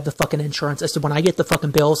 I don't have the fucking insurance. I said, when I get the fucking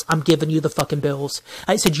bills, I'm giving you the fucking bills.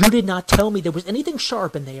 I said, you did not tell me there was anything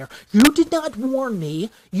sharp in there. You did not warn me.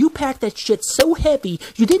 You packed that shit so heavy.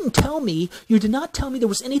 You did not tell me there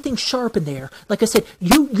was anything sharp in there. Like I said,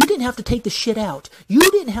 you didn't have to take the shit out. You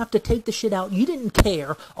didn't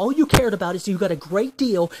care. All you cared about is you got a great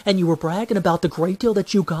deal, and you were bragging about the great deal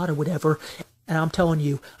that you got or whatever. And I'm telling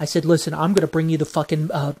you, I said, listen, I'm going to bring you the fucking,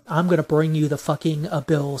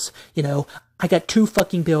 bills. I got 2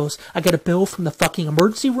 fucking bills. I got a bill from the fucking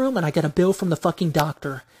emergency room, and I got a bill from the fucking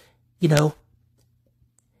doctor, And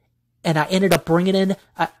I ended up bringing in,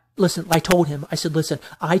 listen, I told him, I said, listen,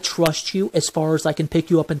 I trust you as far as I can pick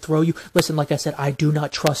you up and throw you. Listen, like I said, I do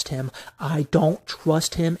not trust him. I don't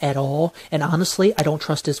trust him at all. And honestly, I don't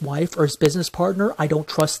trust his wife or his business partner. I don't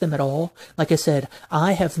trust them at all. Like I said,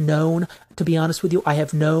 I have known, to be honest with you, I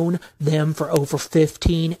have known them for over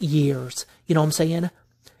 15 years. You know what I'm saying?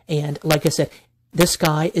 And like I said, this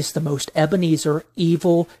guy is the most Ebenezer,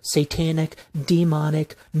 evil, satanic,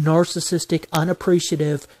 demonic, narcissistic,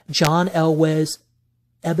 unappreciative, John Elwes,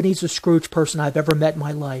 Ebenezer Scrooge person I've ever met in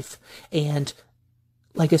my life. And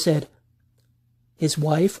like I said, his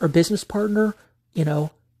wife or business partner,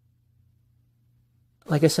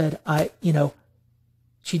 like I said,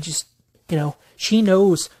 she just, she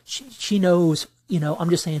knows, I'm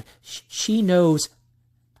just saying, she knows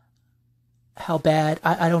how bad,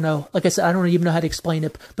 I don't know. Like I said, I don't even know how to explain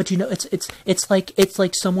it, but you know, it's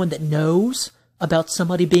like someone that knows about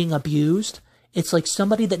somebody being abused. It's like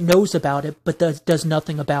somebody that knows about it, but does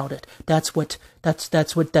nothing about it. That's what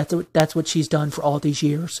she's done for all these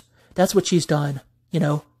years. That's what she's done. You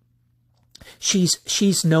know,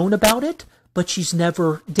 she's known about it, but she's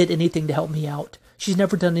never did anything to help me out. She's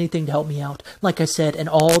never done anything to help me out. Like I said, in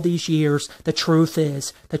all these years, the truth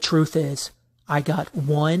is, I got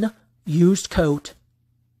one used coat,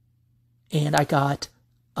 and I got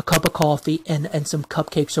a cup of coffee and some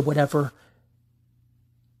cupcakes or whatever.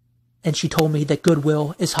 And she told me that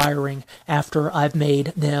Goodwill is hiring after I've made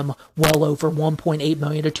them well over $1.8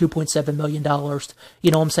 million to $2.7 million.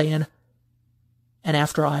 You know what I'm saying? And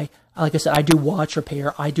after like I said, I do watch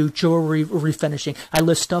repair, I do jewelry refinishing, I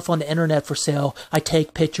list stuff on the internet for sale, I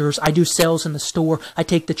take pictures, I do sales in the store, I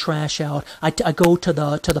take the trash out, I go to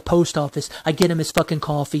the post office, I get him his fucking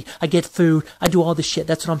coffee, I get food, I do all this shit.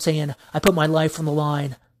 That's what I'm saying. I put my life on the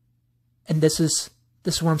line. And this is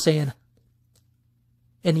what I'm saying.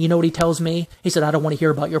 And you know what he tells me? He said, I don't want to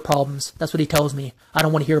hear about your problems. That's what he tells me. I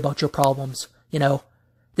don't want to hear about your problems. You know,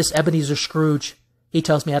 this Ebenezer Scrooge, he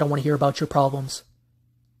tells me I don't want to hear about your problems.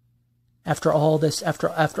 After all this,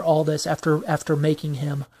 after making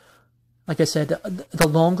him, like I said, the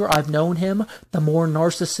longer I've known him, the more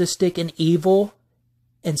narcissistic and evil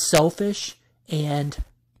and selfish and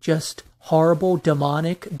just horrible,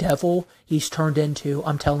 demonic devil he's turned into.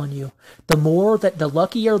 I'm telling you, the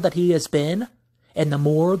luckier that he has been, and the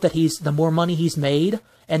more money he's made,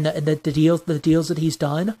 and the deals that he's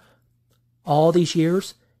done, all these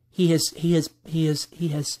years, he has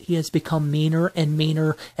become meaner and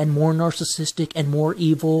meaner and more narcissistic and more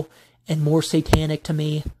evil and more satanic to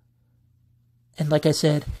me. And like I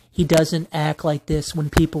said, he doesn't act like this when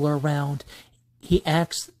people are around. He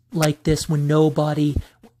acts like this when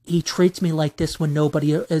he treats me like this when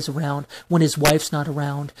nobody is around, when his wife's not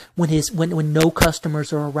around, when no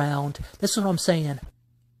customers are around. That's what I'm saying.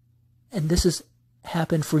 And this has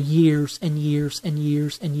happened for years and years and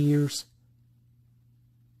years and years.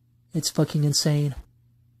 It's fucking insane.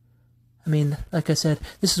 I mean, like I said,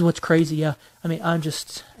 this is what's crazy. Yeah. I mean, I'm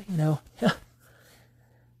just, you know,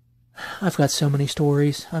 I've got so many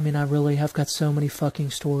stories. I mean, I really have got so many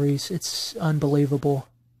fucking stories. It's unbelievable.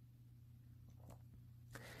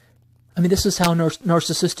 I mean, this is how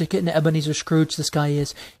narcissistic and Ebenezer Scrooge this guy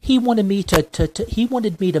is. He wanted me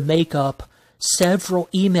to make up several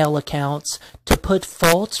email accounts to put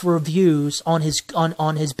false reviews on his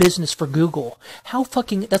business for Google. How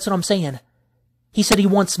fucking, that's what I'm saying. He said he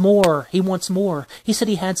wants more. He wants more. He said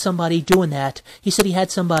he had somebody doing that. He said he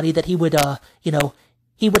had somebody that he would, you know,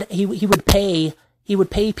 he would pay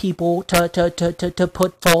people to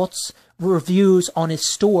put false reviews on his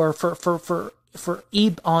store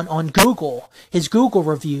on Google, his Google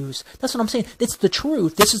reviews. That's what I'm saying. It's the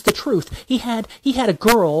truth. This is the truth. He had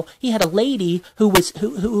a lady who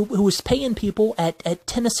was paying people at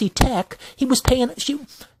Tennessee Tech. He was paying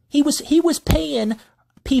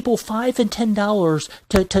people $5 and $10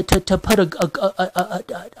 to put a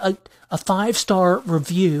 5-star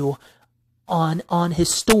review on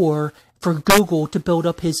his store for Google to build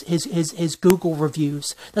up his Google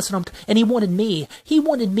reviews. That's what and he wanted me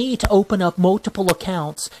to open up multiple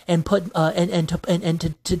accounts and put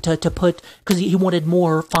to put, because he wanted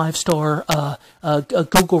more 5-star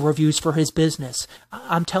Google reviews for his business.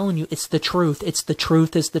 I'm telling you, it's the truth. It's the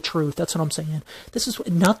truth is the truth. That's what I'm saying.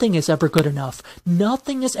 Nothing is ever good enough.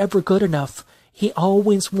 Nothing is ever good enough. He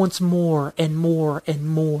always wants more and more and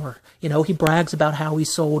more. You know, he brags about how he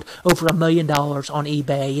sold over $1 million on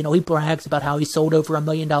eBay. You know, he brags about how he sold over $1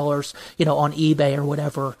 million, you know, on eBay or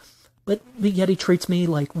whatever. But yet he treats me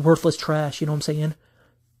like worthless trash, you know what I'm saying?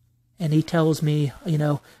 And he tells me, you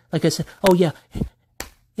know, like I said, oh yeah,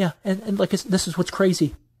 and like I said, this is what's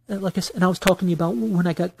crazy. Like I said, and I was talking to you about when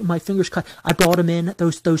I got my fingers cut. I brought him in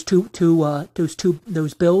those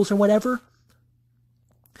bills or whatever.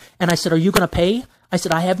 And I said, are you going to pay? I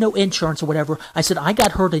said, I have no insurance or whatever. I said, I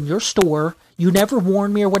got hurt in your store. You never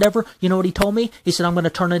warned me or whatever. You know what he told me? He said, I'm going to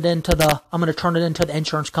turn it into the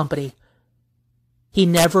insurance company. He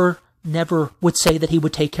never would say that he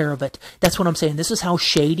would take care of it. That's what I'm saying. This is how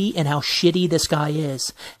shady and how shitty this guy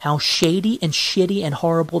is. How shady and shitty and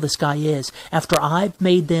horrible this guy is. After I've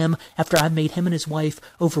made him and his wife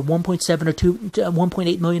over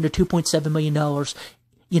 $1.8 million to $2.7 million.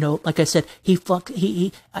 You know, like I said, and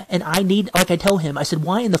like I tell him, I said,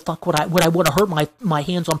 why in the fuck would I want to hurt my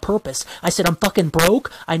hands on purpose? I said, I'm fucking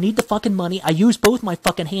broke. I need the fucking money. I use both my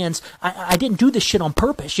fucking hands. I didn't do this shit on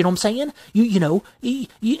purpose. You know what I'm saying?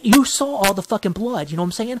 You saw all the fucking blood. You know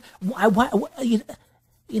what I'm saying?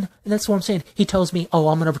 and that's what I'm saying. He tells me, oh,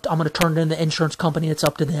 I'm gonna turn it in the insurance company. It's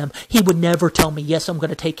up to them. He would never tell me, yes, I'm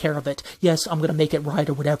gonna take care of it. Yes, I'm gonna make it right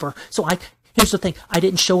or whatever. So here's the thing. I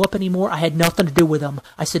didn't show up anymore. I had nothing to do with him.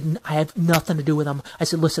 I said, I have nothing to do with him. I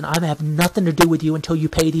said, listen, I have nothing to do with you until you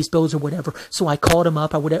pay these bills or whatever. So I called him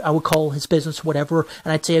up. I would call his business or whatever.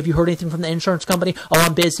 And I'd say, have you heard anything from the insurance company? Oh,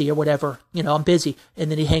 I'm busy or whatever. I'm busy.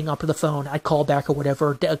 And then he'd hang up the phone. I'd call back or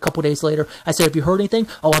whatever. A couple days later, I said, have you heard anything?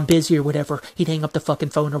 Oh, I'm busy or whatever. He'd hang up the fucking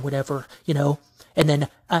phone or whatever, And then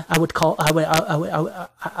I would tell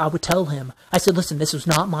him, I said, listen, this was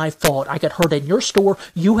not my fault. I got hurt in your store.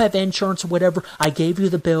 You have insurance or whatever. I gave you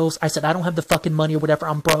the bills. I said, I don't have the fucking money or whatever.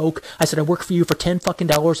 I'm broke. I said, I work for you for $10 fucking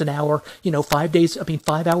an hour,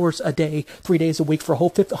 5 hours a day, 3 days a week for a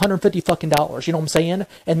whole $150 fucking dollars. You know what I'm saying?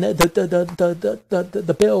 And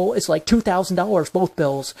the bill is like $2,000, both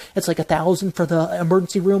bills. It's like $1,000 for the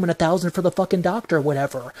emergency room and $1,000 for the fucking doctor or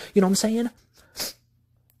whatever. You know what I'm saying?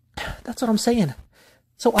 That's what I'm saying.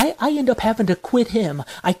 So I end up having to quit him.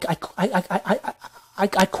 I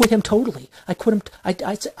quit him totally. I quit him. I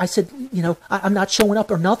said, I'm not showing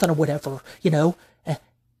up or nothing or whatever,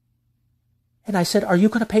 And I said, are you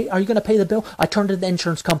going to pay the bill? I turned to the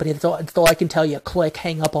insurance company. That's all I can tell you. Click,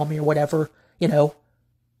 hang up on me or whatever, And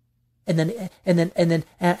then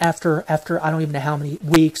after I don't even know how many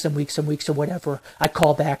weeks and weeks and weeks or whatever, I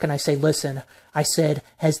call back and I say, listen, I said,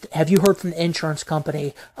 have you heard from the insurance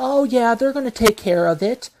company? Oh yeah, they're going to take care of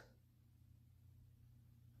it.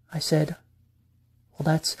 I said,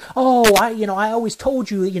 well, I always told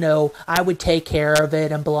you, I would take care of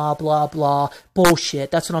it and blah, blah, blah.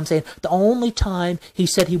 Bullshit. That's what I'm saying. The only time he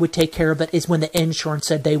said he would take care of it is when the insurance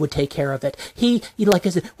said they would take care of it. Like I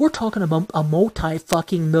said, we're talking about a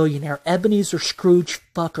multi-fucking millionaire, Ebenezer Scrooge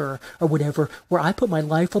fucker or whatever, where I put my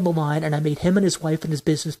life on the line and I made him and his wife and his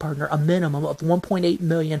business partner a minimum of $1.8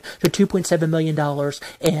 million to $2.7 million.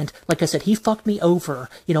 And like I said, he fucked me over.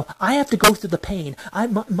 I have to go through the pain.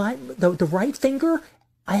 The right finger,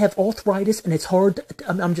 I have arthritis and it's hard.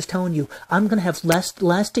 I'm just telling you, I'm going to have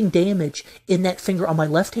lasting damage in that finger on my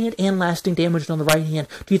left hand and lasting damage on the right hand.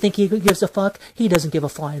 Do you think he gives a fuck? He doesn't give a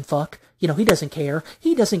flying fuck. He doesn't care.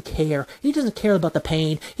 He doesn't care. He doesn't care about the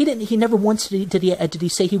pain. He never once did he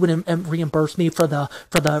say he would reimburse me for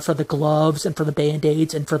the gloves and for the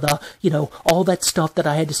Band-Aids and for the, all that stuff that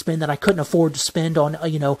I had to spend that I couldn't afford to spend on, that I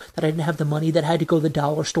didn't have the money, that I had to go to the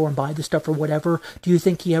dollar store and buy the stuff or whatever. Do you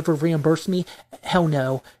think he ever reimbursed me? Hell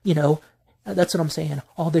no. That's what I'm saying.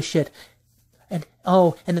 All this shit. And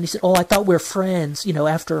then he said, I thought we were friends,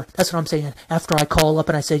 after, that's what I'm saying, after I call up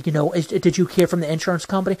and I said, did you hear from the insurance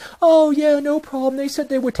company? Oh, yeah, no problem. They said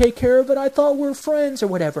they would take care of it. I thought we were friends or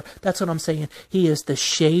whatever. That's what I'm saying. He is the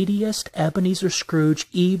shadiest Ebenezer Scrooge,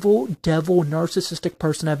 evil, devil, narcissistic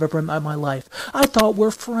person I've ever met in my life. I thought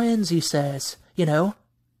we're friends, he says,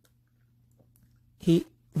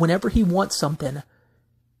 whenever he wants something,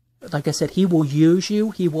 like I said, he will use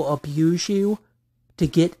you, he will abuse you to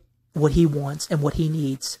get what he wants and what he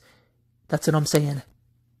needs. That's what I'm saying.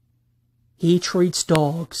 He treats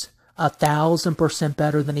dogs 1,000%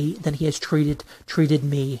 better than he has treated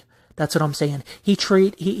me. That's what I'm saying. He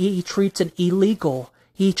treats an illegal.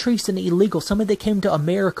 He treats an illegal, somebody that came to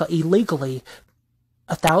America illegally,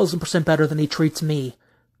 1,000% better than he treats me.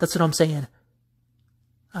 That's what I'm saying.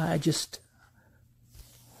 It's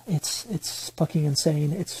fucking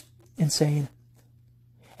insane. It's insane.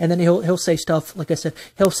 And then he'll say stuff, like I said,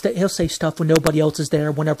 he'll say stuff when nobody else is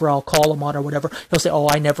there, whenever I'll call him on or whatever. He'll say, oh,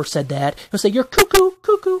 I never said that. He'll say, you're cuckoo,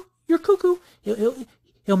 you're cuckoo.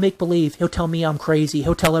 He'll make believe. He'll tell me I'm crazy.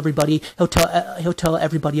 He'll tell everybody else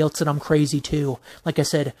that I'm crazy too. Like I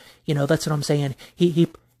said, that's what I'm saying. He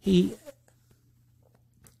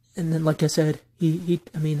and then like I said,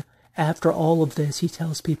 after all of this, he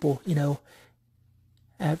tells people,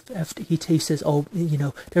 after he says, oh,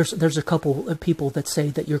 there's a couple of people that say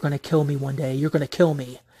that you're going to kill me one day. You're going to kill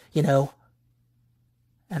me,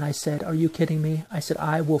 And I said, are you kidding me? I said,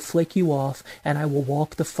 I will flick you off and I will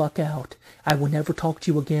walk the fuck out. I will never talk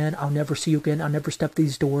to you again. I'll never see you again. I'll never step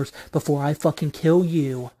these doors before I fucking kill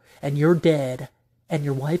you and you're dead. And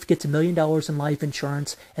your wife gets $1 million in life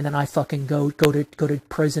insurance, and then I fucking go to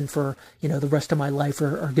prison for, the rest of my life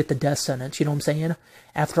or get the death sentence. You know what I'm saying?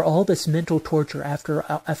 After all this mental torture, after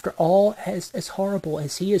all as horrible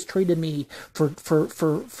as he has treated me for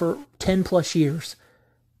 10 plus years,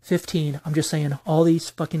 15, I'm just saying, all these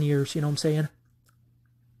fucking years, you know what I'm saying?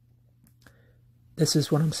 This is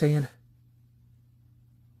what I'm saying.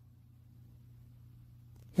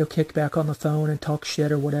 He'll kick back on the phone and talk shit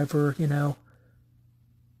or whatever,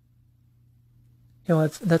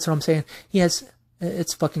 that's what I'm saying. Yes,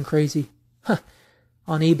 it's fucking crazy. Huh.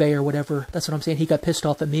 on eBay or whatever. That's what I'm saying. He got pissed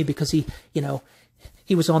off at me because he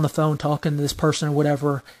was on the phone talking to this person or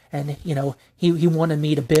whatever, and he wanted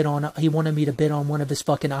me to bid on one of his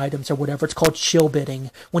fucking items or whatever. It's called shill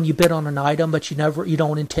bidding, when you bid on an item but you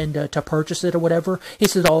don't intend to purchase it or whatever. He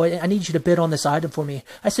said, "Oh, I need you to bid on this item for me."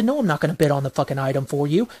 I said, "No, I'm not going to bid on the fucking item for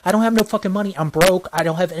you. I don't have no fucking money. I'm broke. I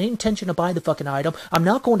don't have any intention to buy the fucking item. I'm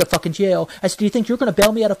not going to fucking jail." I said, "Do you think you're going to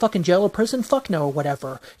bail me out of fucking jail or prison? Fuck no," or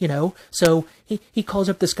whatever. So he calls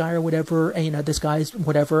up this guy or whatever, and this guy's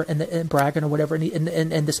whatever, and bragging or whatever,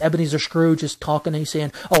 and this Ebenezer Scrooge is talking, and he's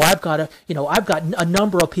saying, "Oh, I've got a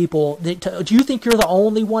number of people. Do you think you're the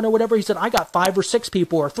only one or whatever?" He said, "I got 5 or 6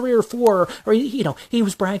 people, or 3 or 4, or he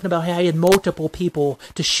was bragging about how he had multiple people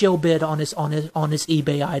to shill bid on his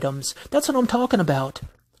eBay items. That's what I'm talking about.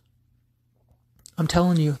 I'm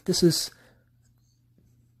telling you, it's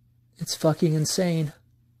fucking insane.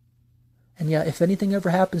 And yeah, if anything ever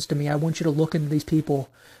happens to me, I want you to look into these people.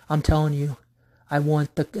 I'm telling you, I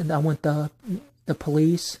want the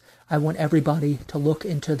police. I want everybody to look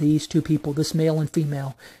into these 2 people, this male and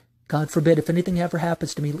female. God forbid if anything ever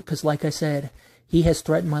happens to me, because like I said, he has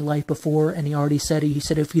threatened my life before, and he already said,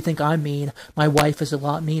 if you think I'm mean, my wife is a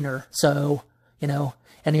lot meaner. So, and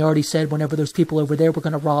he already said whenever those people over there were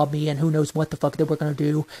going to rob me, and who knows what the fuck they were going to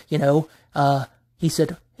do, he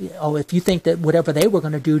said, "Oh, if you think that whatever they were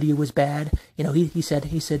going to do to you was bad," he said,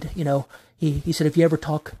 if you ever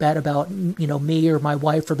talk bad about, me or my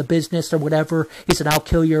wife or the business or whatever, he said, "I'll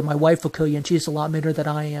kill you, or my wife will kill you, and she's a lot better than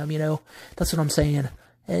I am." That's what I'm saying.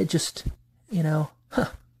 It just,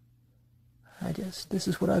 this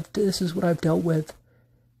is what I've dealt with.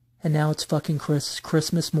 And now it's fucking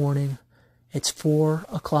Christmas morning. It's 4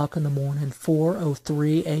 o'clock in the morning,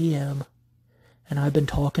 4:03 a.m. And I've been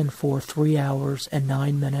talking for 3 hours and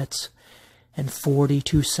 9 minutes and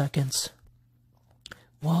 42 seconds.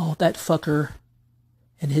 While that fucker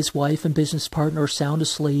and his wife and business partner are sound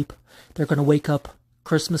asleep, they're going to wake up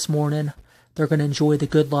Christmas morning. They're going to enjoy the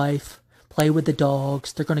good life, play with the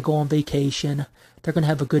dogs. They're going to go on vacation. They're going to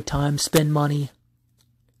have a good time, spend money.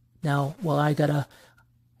 Now, while I gotta,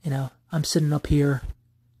 I'm sitting up here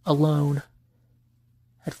alone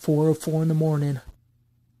at 4:04 in the morning,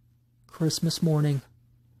 Christmas morning,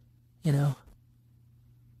 have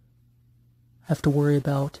to worry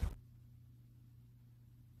about,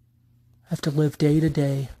 have to live day to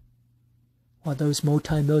day while those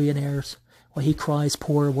multi-millionaires, while he cries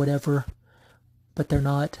poor or whatever, but they're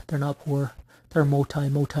not poor. They're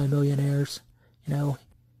multi-millionaires.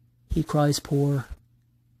 He cries poor.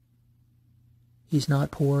 He's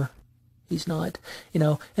not poor. He's not,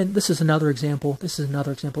 and this is another example. This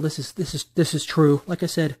is true. Like I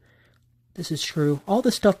said, this is true. All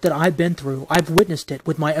the stuff that I've been through, I've witnessed it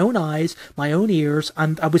with my own eyes, my own ears.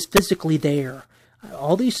 I was physically there.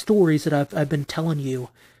 All these stories that I've been telling you,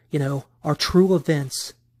 are true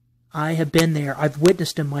events. I have been there. I've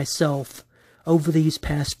witnessed them myself over these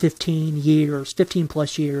past 15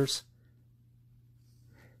 plus years.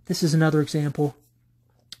 This is another example.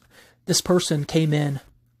 This person came in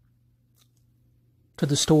to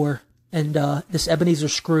the store, and this Ebenezer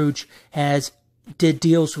Scrooge did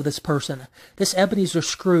deals with this person. This Ebenezer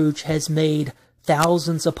Scrooge has made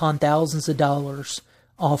thousands upon thousands of dollars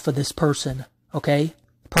off of this person, okay?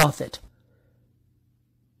 Profit.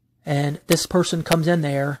 And this person comes in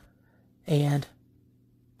there, and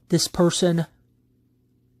this person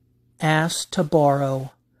asked to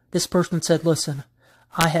borrow. This person said, "Listen,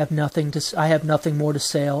 I have nothing more to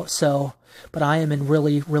sell, but I am in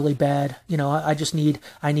really, really bad. I need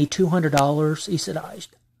 $200. He said,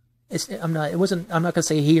 I'm not going to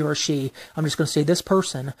say he or she. I'm just going to say this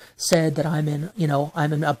person said that I'm in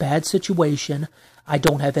a bad situation. I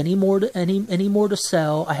don't have any more to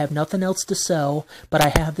sell. I have nothing else to sell, but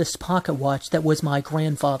I have this pocket watch that was my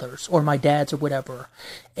grandfather's or my dad's or whatever."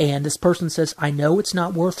 And this person says, "I know it's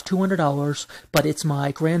not worth $200, but it's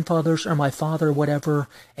my grandfather's or my father or whatever,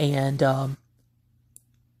 and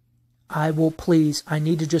I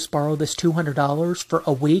need to just borrow this $200 for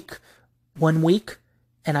 1 week,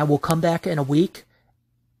 and I will come back in a week.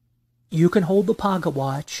 You can hold the pocket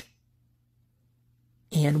watch.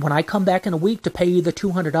 And when I come back in a week to pay you the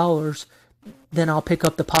 $200, then I'll pick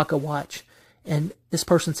up the pocket watch." And this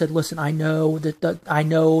person said, "Listen, I know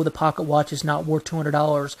the pocket watch is not worth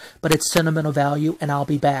 $200, but it's sentimental value, and I'll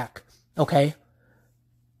be back." Okay?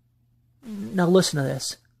 Now listen to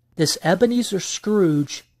this. This Ebenezer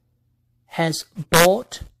Scrooge has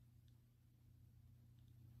bought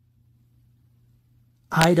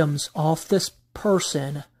items off this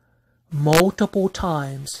person multiple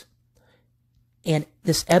times. And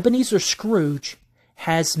this Ebenezer Scrooge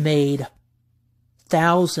has made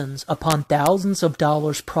thousands upon thousands of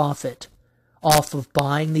dollars profit off of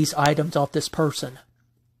buying these items off this person.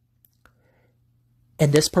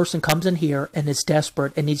 And this person comes in here and is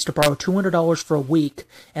desperate and needs to borrow $200 for a week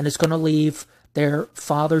and is going to leave their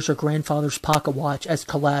father's or grandfather's pocket watch as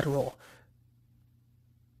collateral.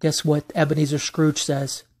 Guess what Ebenezer Scrooge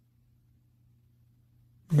says?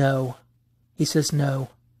 No. He says no.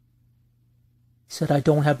 He said, I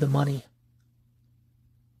don't have the money.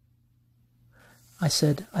 I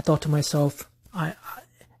thought to myself,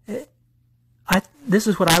 this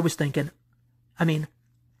is what I was thinking. I mean,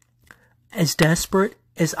 as desperate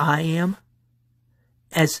as I am,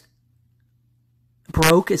 as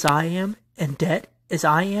broke as I am, in debt as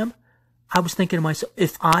I am, I was thinking to myself,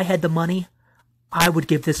 if I had the money, I would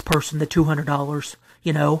give this person the $200,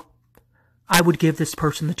 you know? I would give this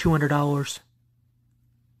person the $200.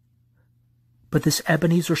 But this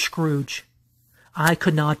Ebenezer Scrooge, I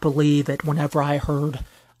could not believe it whenever I heard.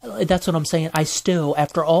 That's what I'm saying. I still,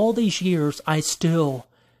 after all these years, I still,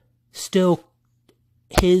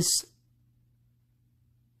 his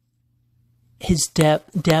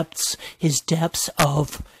depths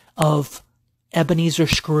of Ebenezer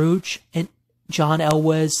Scrooge and John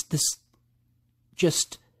Elwes,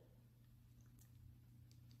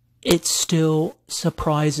 it still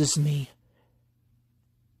surprises me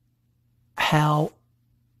how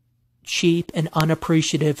cheap and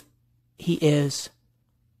unappreciative he is.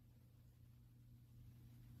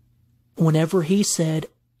 Whenever he said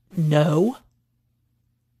no,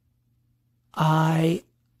 I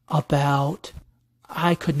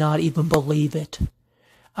could not even believe it.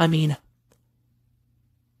 I mean,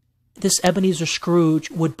 this Ebenezer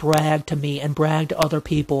Scrooge would brag to me and brag to other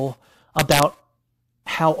people about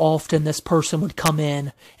how often this person would come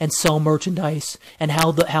in and sell merchandise and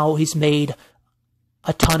how he's made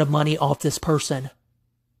a ton of money off this person.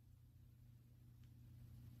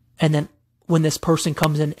 And then when this person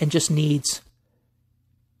comes in and just needs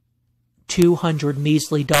 $200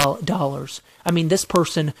 measly dollars. I mean, this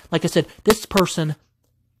person, like I said, this person,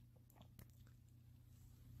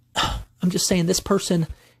 I'm just saying, this person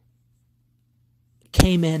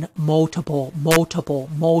came in multiple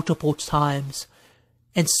times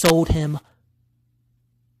and sold him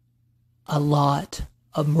a lot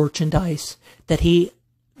of merchandise that he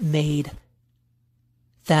made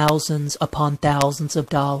thousands upon thousands of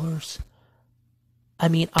dollars. I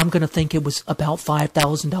mean, I'm going to think it was about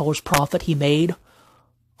 $5,000 profit he made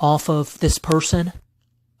off of this person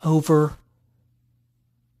over.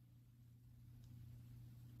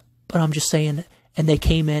 But I'm just saying, and they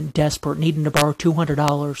came in desperate, needing to borrow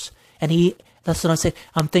 $200. And that's what I say.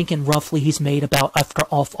 I'm thinking roughly he's made about,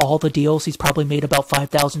 off all the deals, he's probably made about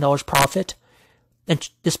 $5,000 profit. And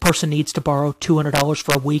this person needs to borrow $200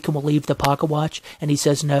 for a week and will leave the pocket watch. And he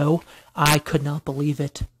says no. I could not believe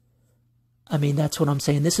it. I mean, that's what I'm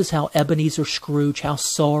saying. This is how Ebenezer Scrooge, how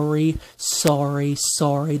sorry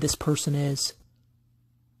this person is.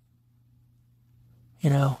 You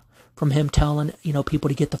know, from him telling, people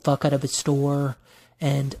to get the fuck out of his store.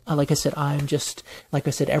 And like I said,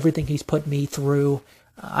 everything he's put me through,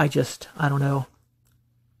 I don't know.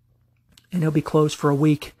 And he'll be closed for a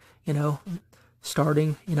week,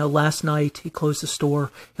 starting, last night he closed the store.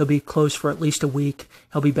 He'll be closed for at least a week.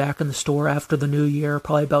 He'll be back in the store after the new year,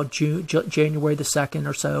 probably about January the 2nd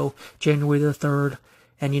or so, January the 3rd.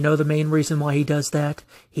 And the main reason why he does that?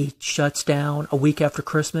 He shuts down a week after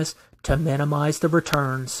Christmas to minimize the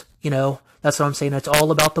returns. That's what I'm saying. It's all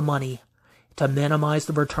about the money. To minimize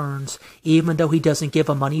the returns. Even though he doesn't give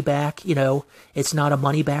a money back, it's not a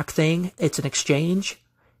money back thing. It's an exchange.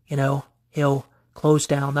 He'll close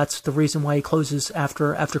down. That's the reason why he closes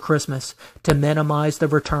after Christmas. To minimize the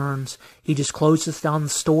returns. He just closes down the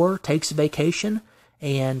store, takes a vacation,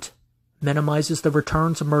 and minimizes the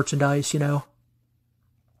returns of merchandise, I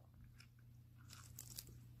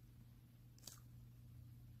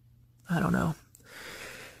don't know.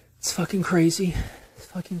 It's fucking crazy. It's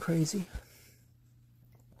fucking crazy.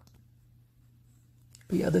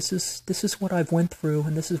 But yeah, this is what I've went through,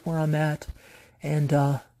 and this is where I'm at. And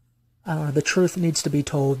I don't know. The truth needs to be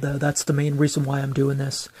told, though. That's the main reason why I'm doing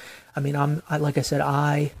this. I mean, like I said,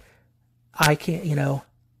 I can't, And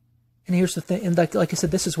here's the thing. And like I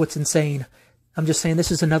said, this is what's insane. I'm just saying,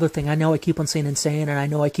 this is another thing. I know I keep on saying insane, and I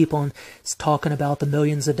know I keep on talking about the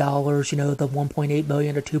millions of dollars, the 1.8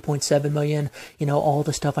 million or 2.7 million, all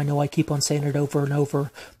the stuff. I know I keep on saying it over and over,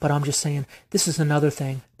 but I'm just saying, this is another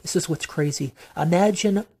thing. This is what's crazy.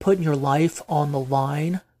 Imagine putting your life on the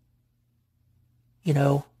line,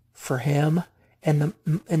 for him and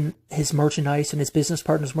his merchandise and his business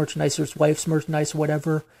partner's merchandise or his wife's merchandise or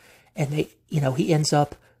whatever, and he ends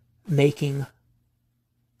up making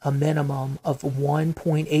a minimum of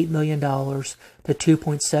 $1.8 million to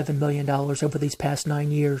 $2.7 million over these past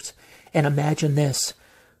 9 years. And imagine this.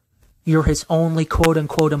 You're his only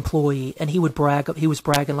quote-unquote employee. And he was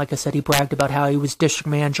bragging, like I said, he bragged about how he was district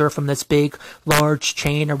manager from this big, large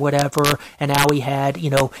chain or whatever, and how he had, he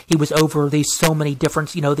was over these so many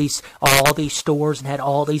different, all these stores and had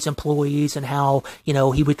all these employees, and how,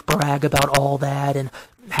 he would brag about all that, and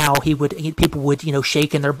how people would,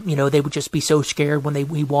 shake in their, they would just be so scared when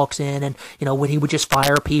he walks in, and, when he would just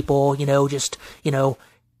fire people, when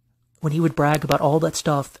he would brag about all that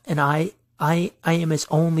stuff. And I am his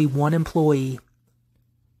only one employee.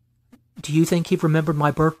 Do you think he remembered my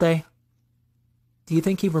birthday? Do you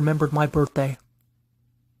think he remembered my birthday?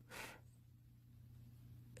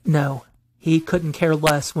 No, he couldn't care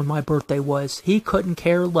less when my birthday was. He couldn't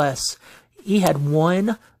care less. He had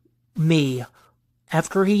one me.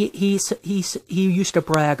 After he used to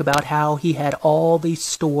brag about how he had all these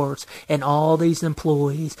stores and all these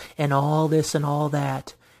employees and all this and all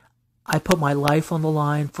that. I put my life on the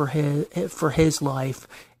line for his life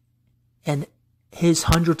and his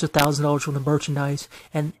hundreds of thousands of dollars worth of merchandise,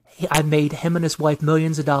 and I made him and his wife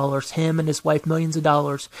millions of dollars. Him and his wife millions of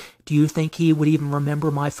dollars. Do you think he would even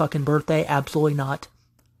remember my fucking birthday? Absolutely not.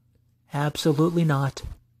 Absolutely not.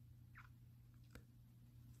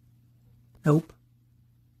 Nope.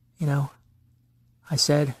 I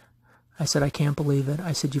said, I can't believe it.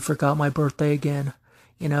 I said, you forgot my birthday again.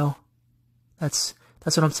 That's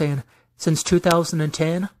what I'm saying. Since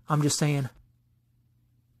 2010, I'm just saying.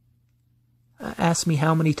 Ask me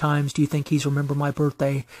how many times do you think he's remembered my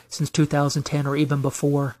birthday since 2010 or even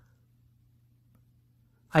before?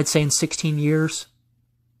 I'd say in 16 years,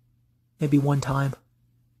 maybe one time.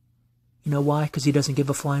 You know why? Because he doesn't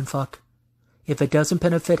give a flying fuck. If it doesn't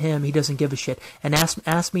benefit him, he doesn't give a shit. And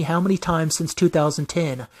ask me how many times since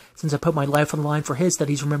 2010, since I put my life on the line for his, that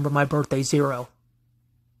he's remembered my birthday. 0.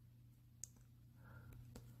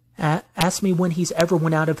 Ask me when he's ever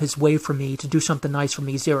went out of his way for me to do something nice for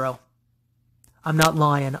me. 0. I'm not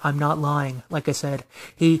lying. I'm not lying. Like I said,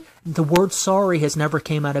 the word sorry has never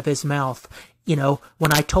came out of his mouth.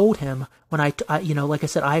 When I told him, like I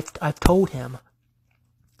said, I've told him.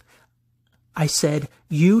 I said,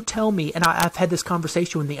 you tell me, and I've had this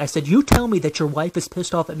conversation with me. I said, you tell me that your wife is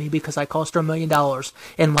pissed off at me because I cost her $1 million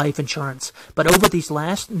in life insurance. But over these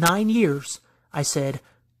last 9 years, I said,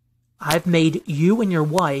 I've made you and your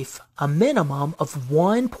wife a minimum of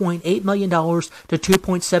 $1.8 million to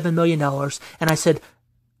 $2.7 million. And I said,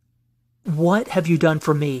 what have you done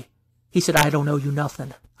for me? He said, I don't owe you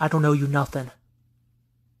nothing. I don't owe you nothing.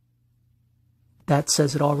 That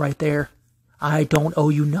says it all right there. I don't owe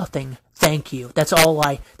you nothing. Thank you. That's all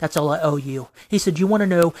I owe you. He said, do you want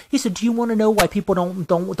to know why people don't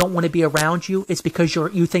want to be around you? It's because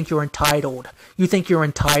you think you're entitled. You think you're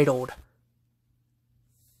entitled.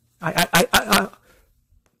 I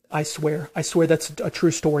swear that's a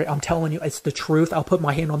true story. I'm telling you, it's the truth. I'll put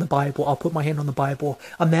my hand on the Bible.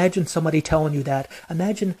 Imagine somebody telling you that.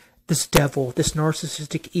 Imagine this devil, this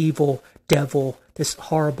narcissistic, evil devil, this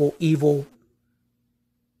horrible, evil,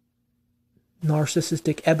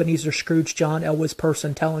 narcissistic Ebenezer Scrooge, John Elwes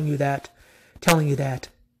person telling you that.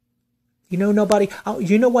 You know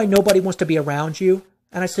why nobody wants to be around you?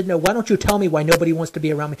 And I said, no, why don't you tell me why nobody wants to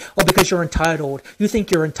be around me? Oh, because you're entitled. You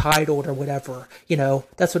think you're entitled or whatever.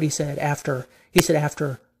 That's what he said after. He said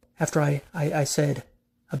after I said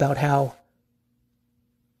about how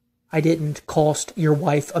I didn't cost your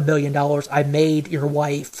wife $1 million. I made your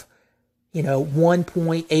wife,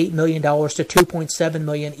 $1.8 million to $2.7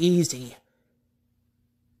 million easy.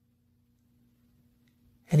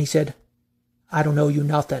 And he said, I don't owe you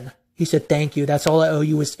nothing. He said, thank you. That's all I owe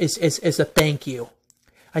you is a thank you.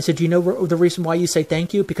 I said, do you know the reason why you say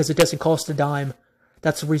thank you? Because it doesn't cost a dime.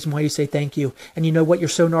 That's the reason why you say thank you. And you know what? You're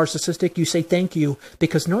so narcissistic. You say thank you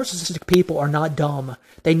because narcissistic people are not dumb.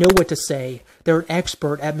 They know what to say. They're an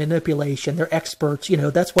expert at manipulation. They're experts.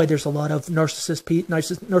 That's why there's a lot of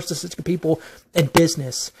narcissistic people in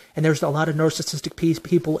business. And there's a lot of narcissistic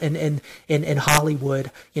people in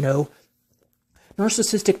Hollywood,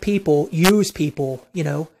 Narcissistic people use people,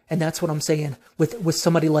 and that's what I'm saying with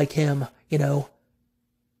somebody like him,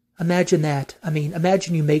 Imagine that.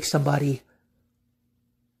 Imagine you make somebody,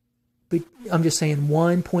 I'm just saying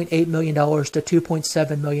 $1.8 million to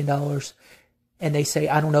 $2.7 million, and they say,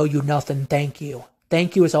 I don't owe you nothing, thank you.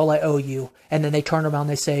 Thank you is all I owe you. And then they turn around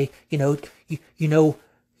and they say, you know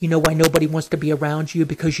why nobody wants to be around you?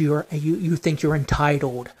 Because you think you're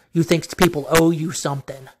entitled. You think people owe you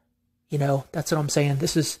something. That's what I'm saying.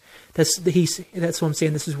 That's what I'm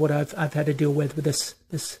saying. This is what I've had to deal with this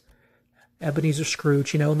Ebenezer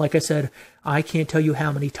Scrooge, and like I said, I can't tell you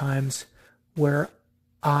how many times where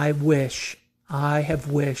I have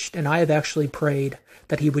wished, and I have actually prayed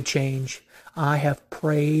that he would change. I have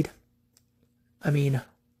prayed, I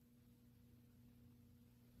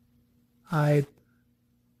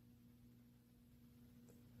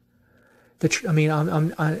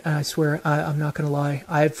swear, I'm not gonna lie.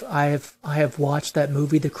 I have watched that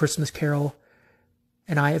movie, The Christmas Carol,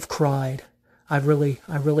 and I have cried. I really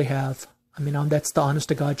have. That's the honest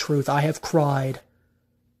to God truth. I have cried,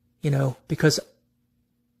 because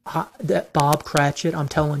that Bob Cratchit, I'm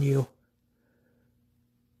telling you,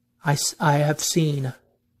 I have seen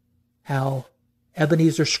how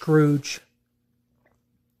Ebenezer Scrooge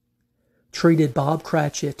treated Bob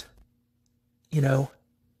Cratchit,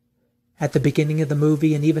 at the beginning of the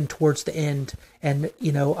movie and even towards the end. And,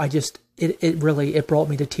 it brought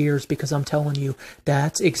me to tears, because I'm telling you,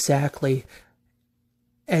 that's exactly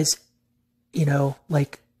as,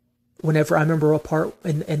 like, whenever I remember a part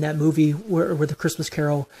in that movie where The Christmas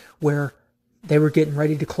Carol, where they were getting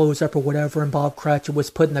ready to close up or whatever, and Bob Cratchit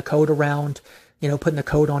was putting the coat around, putting the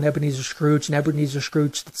coat on Ebenezer Scrooge, and Ebenezer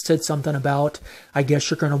Scrooge said something about, I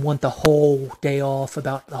guess you're going to want the whole day off,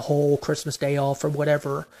 about the whole Christmas day off or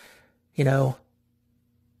whatever,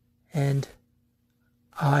 and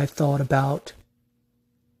I thought about,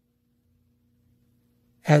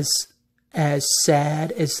 as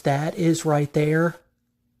sad as that is right there,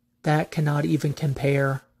 that cannot even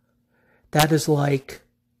compare. That is like,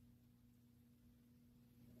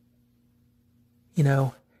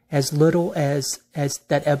 as little as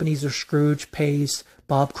that Ebenezer Scrooge pays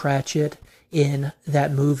Bob Cratchit in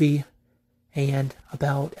that movie, and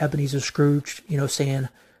about Ebenezer Scrooge, saying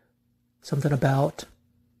something about,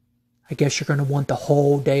 I guess you're going to want the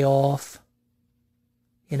whole day off,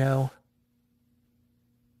 that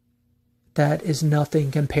is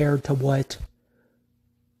nothing compared to what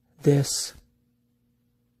this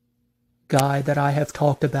guy that I have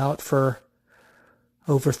talked about for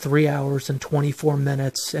over 3 hours and 24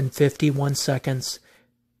 minutes and 51 seconds,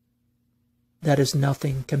 that is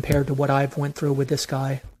nothing compared to what I've went through with this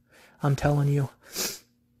guy. I'm telling you.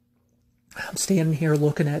 I'm standing here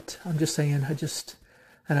looking at, I'm just saying,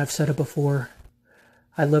 and I've said it before,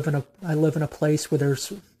 I live in a place where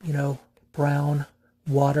there's, brown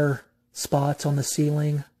water spots on the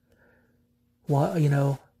ceiling.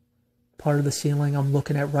 Part of the ceiling I'm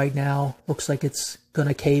looking at right now looks like it's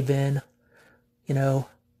gonna cave in.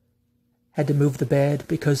 Had to move the bed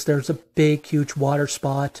because there's a big, huge water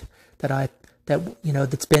spot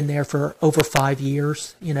that's been there for over 5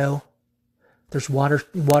 years. There's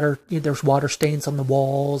there's water stains on the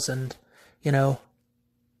walls, and we're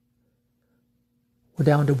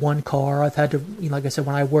down to one car. I've had to, like I said,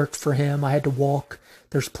 when I worked for him, I had to walk.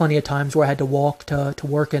 There's plenty of times where I had to walk to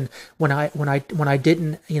work, and when I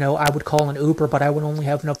didn't, I would call an Uber, but I would only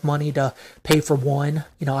have enough money to pay for one.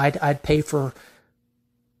 I'd pay to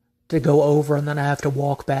go over, and then I have to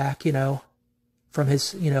walk back, from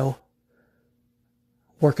his,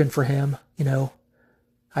 working for him,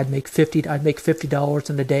 I'd make $50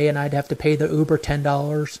 in a day, and I'd have to pay the Uber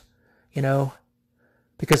 $10,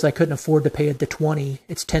 because I couldn't afford to pay the $20.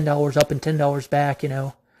 It's $10 up and $10 back,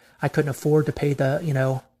 I couldn't afford to pay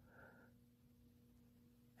the,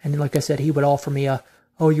 and like I said, he would offer me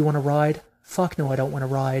oh, you want to ride? Fuck no, I don't want to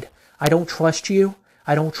ride. I don't trust you.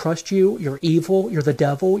 You're evil. You're the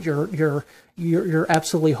devil. You're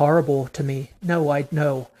absolutely horrible to me. No.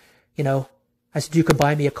 I said, you can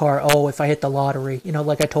buy me a car. Oh, if I hit the lottery,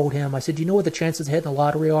 like I told him, I said, you know what the chances of hitting the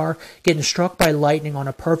lottery are? Getting struck by lightning on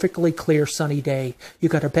a perfectly clear sunny day. You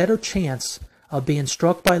got a better chance of being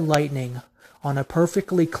struck by lightning on a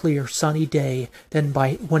perfectly clear sunny day than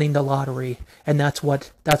by winning the lottery. And that's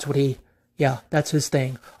his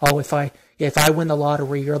thing. Oh, if I win the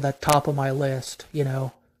lottery, you're the top of my list,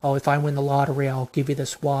 Oh, if I win the lottery, I'll give you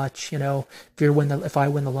this watch, if I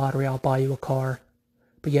win the lottery, I'll buy you a car.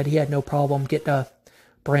 But yet he had no problem getting a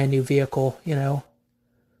brand new vehicle,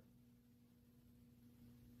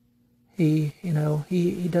 He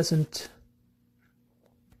doesn't,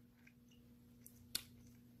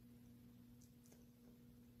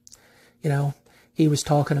 he was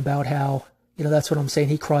talking about how, that's what I'm saying.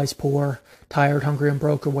 He cries poor, tired, hungry, and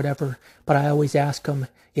broke or whatever. But I always ask him,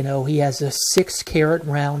 he has a 6-carat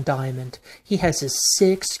round diamond. He has a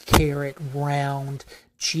 6-carat round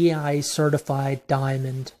GI certified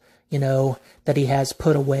diamond, that he has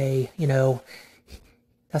put away,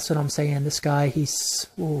 That's what I'm saying. This guy, he is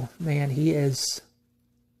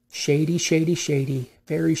shady,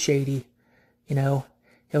 very shady,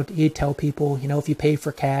 He'd tell people, if you pay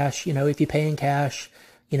for cash, if you pay in cash,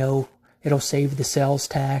 it'll save the sales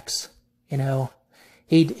tax, You know,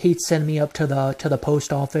 he'd send me up to the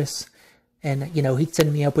post office, and you know, he'd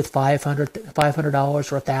send me up with $500 or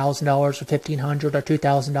 $1,000 or $1,500 or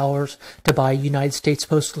 $2,000 to buy United States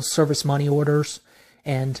Postal Service money orders,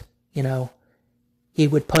 and you know, he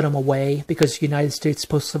would put them away because United States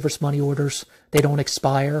Postal Service money orders, they don't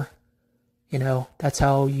expire. You know, that's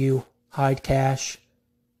how you hide cash.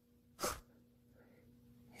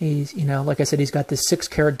 He's, you know, like I said, he's got this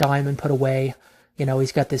 6-carat diamond put away. You know,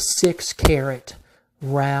 he's got this 6-carat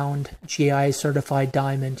round GI certified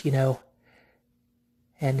diamond, you know.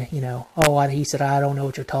 And, you know, he said, I don't know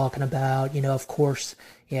what you're talking about. You know, of course,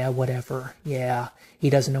 yeah, whatever. Yeah, he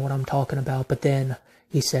doesn't know what I'm talking about. But then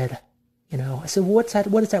he said, you know, I said, well,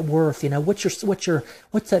 what is that worth? You know, what's that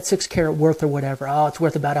 6-carat worth or whatever? Oh, it's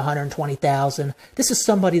worth about $120,000. This is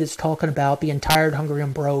somebody that's talking about being tired, hungry,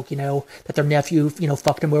 and broke, you know, that their nephew, you know,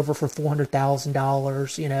 fucked him over for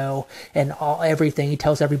 $400,000, you know, and everything. He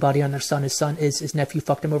tells everybody on his nephew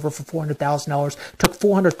fucked him over for $400,000, took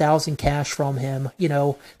 $400,000 cash from him, you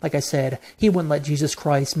know. Like I said, he wouldn't let Jesus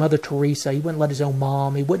Christ, Mother Teresa, he wouldn't let his own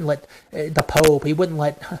mom, he wouldn't let the Pope, he wouldn't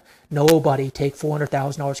let nobody take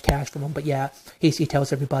 $400,000 cash from him. But yeah, he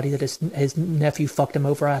tells everybody that his nephew fucked him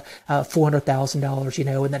over $400,000, you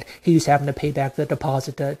know, and that he's having to pay back the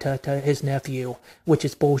deposit to his nephew, which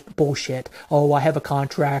is bullshit. Oh, I have a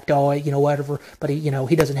contract. Oh, you know, whatever. But he, you know,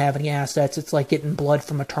 he doesn't have any assets. It's like getting blood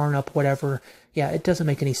from a turnip, whatever. Yeah, it doesn't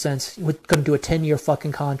make any sense. We're going to do a 10-year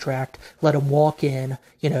fucking contract. Let him walk in,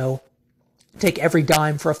 you know. Take every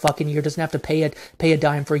dime for a fucking year. Doesn't have to pay a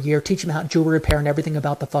dime for a year. Teach them how jewelry repair and everything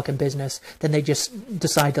about the fucking business. Then they just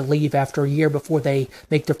decide to leave after a year before they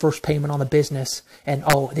make their first payment on the business. And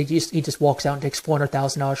he just walks out and takes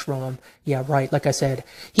 $400,000 from them. Yeah, right. Like I said,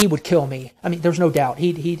 he would kill me. I mean, there's no doubt.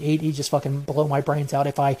 He'd just fucking blow my brains out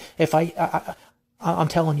I'm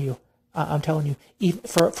telling you. Even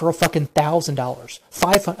for a fucking $1,000,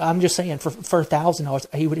 $500. I'm just saying, for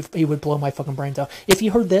 $1,000, he would blow my fucking brains out. If he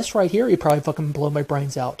heard this right here, he'd probably fucking blow my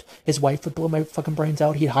brains out. His wife would blow my fucking brains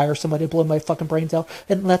out. He'd hire somebody to blow my fucking brains out.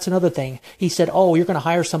 And that's another thing. He said, "Oh, you're gonna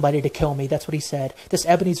hire somebody to kill me." That's what he said. This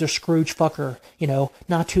Ebenezer Scrooge fucker, you know,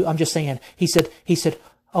 I'm just saying. He said,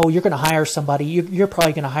 "Oh, you're going to hire somebody. You're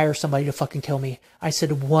probably going to hire somebody to fucking kill me." I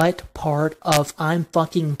said, what part of I'm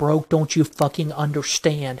fucking broke don't you fucking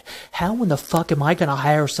understand? How in the fuck am I going to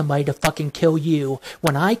hire somebody to fucking kill you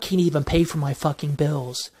when I can't even pay for my fucking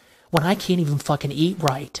bills? When I can't even fucking eat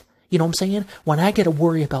right? You know what I'm saying? When I got to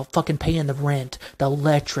worry about fucking paying the rent, the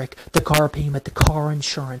electric, the car payment, the car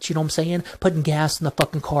insurance, you know what I'm saying? Putting gas in the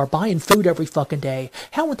fucking car, buying food every fucking day.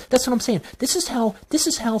 That's what I'm saying. This is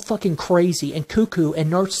how fucking crazy and cuckoo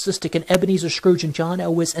and narcissistic and Ebenezer Scrooge and John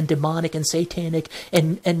Elwes and demonic and satanic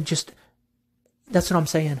and just, that's what I'm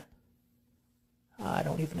saying. I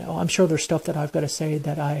don't even know. I'm sure there's stuff that I've got to say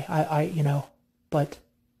that I you know, but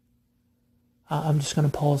I'm just going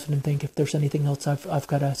to pause it and think if there's anything else I've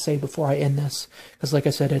got to say before I end this. Because like I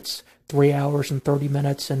said, it's 3 hours and 30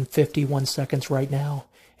 minutes and 51 seconds right now.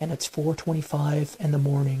 And it's 4:25 in the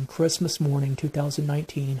morning, Christmas morning,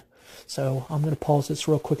 2019. So I'm going to pause this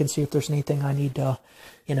real quick and see if there's anything I need to,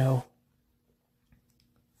 you know,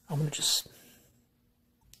 I'm going to just...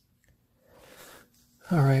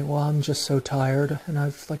 All right, well, I'm just so tired. And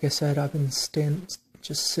like I said, I've been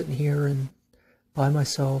just sitting here and by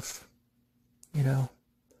myself. You know,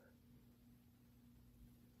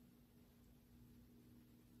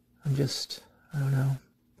 I don't know.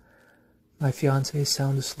 My fiance is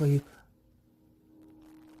sound asleep.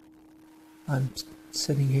 I'm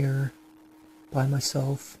sitting here by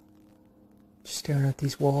myself, just staring at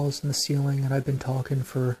these walls and the ceiling, and I've been talking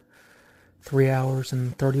for 3 hours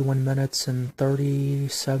and 31 minutes and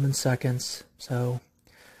 37 seconds. So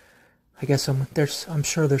I guess I'm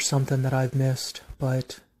sure there's something that I've missed,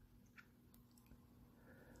 but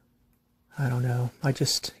I don't know. I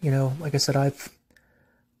just, you know, like I said,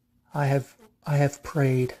 I have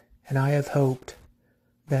prayed and I have hoped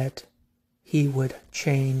that he would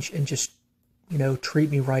change and just, you know, treat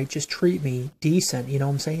me right. Just treat me decent. You know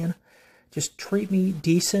what I'm saying? Just treat me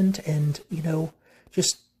decent and, you know,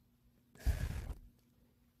 just,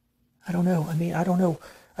 I don't know. I mean, I don't know.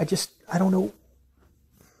 I don't know.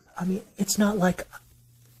 I mean, it's not like,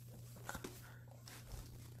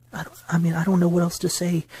 I don't know what else to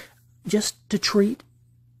say. Just to treat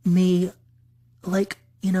me like,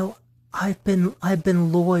 you know, I've been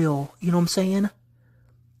loyal, you know what I'm saying?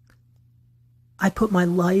 I put my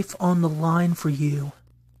life on the line for you.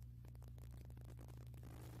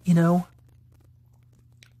 You know?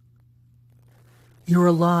 You're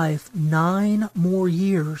alive 9 more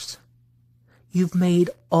years. You've made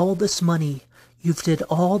all this money. You've did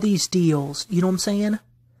all these deals, you know what I'm saying?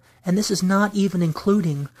 And this is not even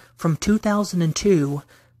including from 2002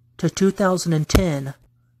 to 2010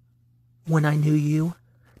 when I knew you.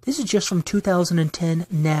 This is just from 2010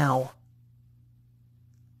 now.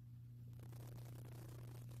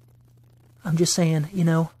 I'm just saying, you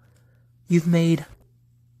know, you've made...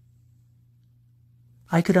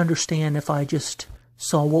 I could understand if I just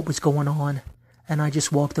saw what was going on and I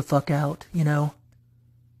just walked the fuck out, you know.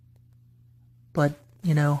 But,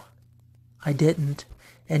 you know, I didn't.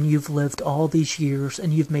 And you've lived all these years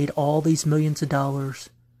and you've made all these millions of dollars,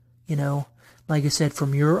 you know. Like I said,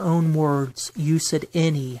 from your own words, you said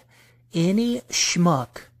any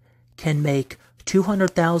schmuck can make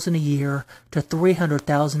 $200,000 a year to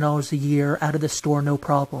 $300,000 a year out of the store, no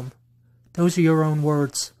problem. Those are your own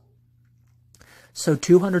words. So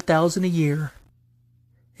 $200,000 a year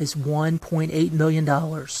is $1.8 million,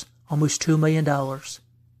 almost $2 million.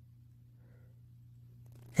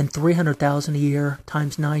 And $300,000 a year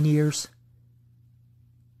times 9 years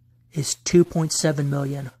is $2.7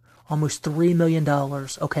 million, almost $3 million,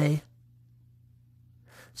 okay?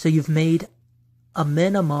 So you've made a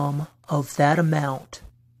minimum of that amount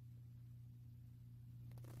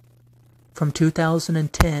from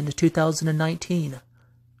 2010 to 2019.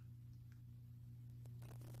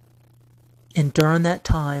 And during that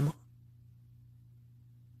time,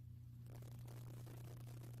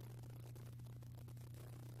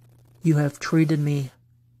 you have treated me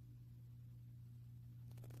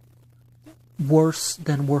worse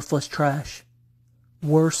than worthless trash.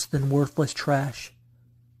 Worse than worthless trash.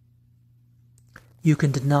 You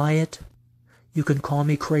can deny it. You can call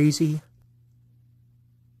me crazy.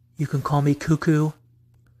 You can call me cuckoo.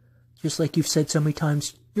 Just like you've said so many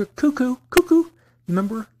times, you're cuckoo, cuckoo. You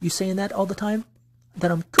remember you saying that all the time?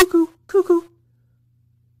 That I'm cuckoo, cuckoo.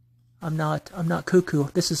 I'm not cuckoo.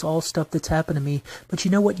 This is all stuff that's happened to me. But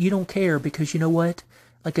you know what? You don't care because you know what?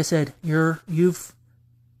 Like I said, you've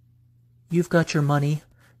got your money.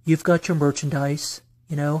 You've got your merchandise.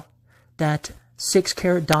 You know, that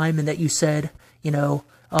 6-carat diamond that you said, you know,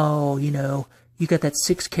 oh, you know, you got that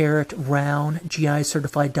 6-carat round GI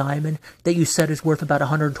certified diamond that you said is worth about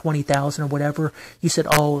 $120,000 or whatever. You said,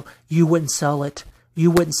 oh, you wouldn't sell it. You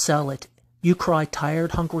wouldn't sell it. You cry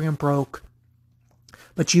tired, hungry, and broke.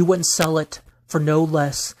 But you wouldn't sell it for no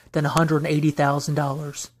less than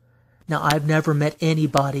 $180,000. Now, I've never met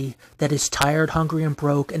anybody that is tired, hungry, and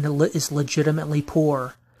broke and is legitimately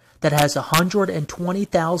poor that has a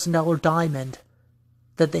 $120,000 diamond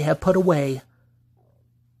that they have put away,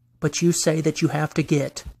 but you say that you have to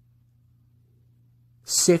get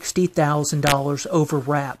 $60,000 over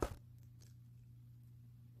wrap.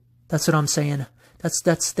 That's what I'm saying.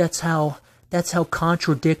 That's how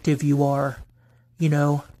contradictive you are. You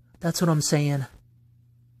know, that's what I'm saying.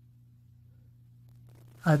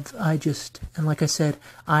 I just, and like I said,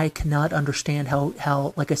 I cannot understand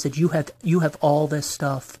how like I said, you have all this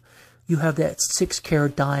stuff. You have that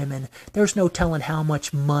 6-carat diamond. There's no telling how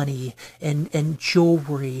much money and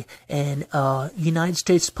jewelry and United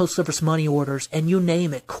States Postal Service money orders and you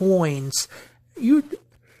name it, coins.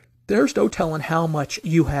 There's no telling how much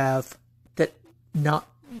you have that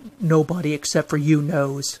nobody except for you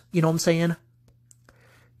knows. You know what I'm saying?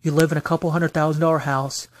 You live in a couple $100,000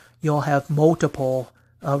 house. You all have multiple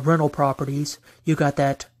rental properties. You got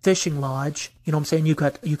that fishing lodge. You know what I'm saying? You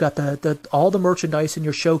got the all the merchandise in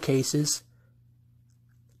your showcases.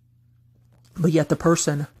 But yet the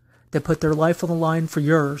person that put their life on the line for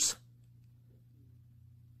yours,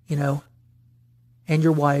 you know, and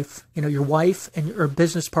your wife, you know, your wife and your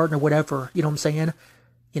business partner, whatever, you know what I'm saying?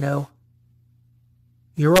 You know,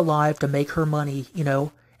 you're alive to make her money, you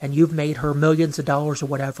know, and you've made her millions of dollars or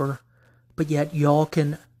whatever, but yet y'all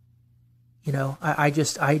can, you know,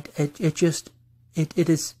 it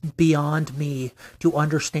is beyond me to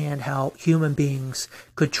understand how human beings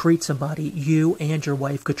could treat somebody, you and your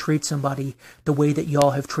wife could treat somebody the way that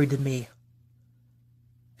y'all have treated me.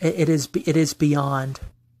 It is beyond,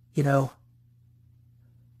 you know,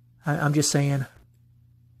 I'm just saying,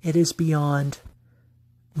 it is beyond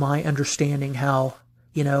my understanding how,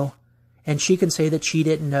 you know, and she can say that she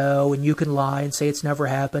didn't know, and you can lie and say it's never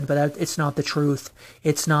happened, but it's not the truth.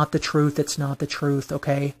 It's not the truth. It's not the truth,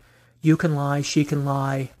 okay? You can lie. She can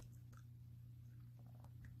lie.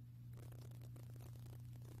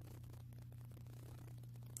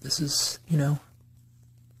 This is, you know,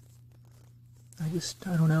 I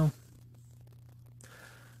don't know.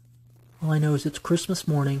 All I know is it's Christmas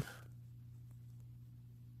morning.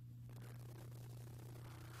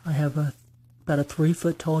 I have about a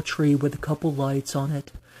 3-foot tall tree with a couple lights on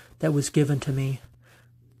it that was given to me.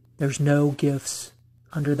 There's no gifts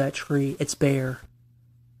under that tree. It's bare.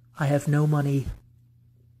 I have no money.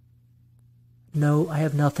 No, I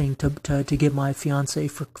have nothing to give my fiance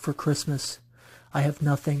for Christmas. I have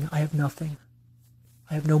nothing. I have nothing.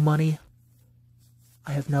 I have no money.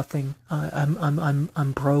 I have nothing.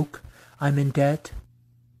 I'm broke. I'm in debt.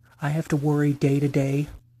 I have to worry day to day.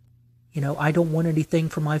 You know, I don't want anything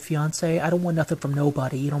from my fiance. I don't want nothing from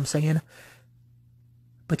nobody. You know what I'm saying?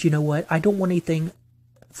 But you know what? I don't want anything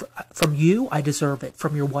from you. I deserve it.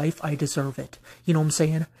 From your wife, I deserve it. You know what I'm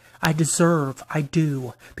saying? I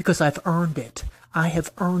do, because I've earned it. I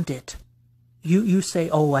have earned it. You say,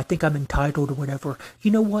 oh, I think I'm entitled or whatever.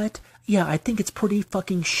 You know what? Yeah, I think it's pretty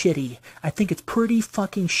fucking shitty. I think it's pretty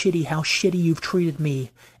fucking shitty how shitty you've treated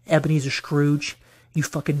me, Ebenezer Scrooge. You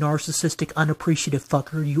fucking narcissistic, unappreciative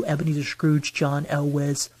fucker. You Ebenezer Scrooge, John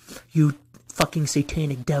Elwes. You fucking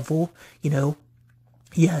satanic devil, you know?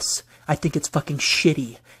 Yes, I think it's fucking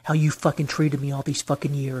shitty how you fucking treated me all these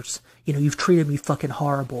fucking years. You know, you've treated me fucking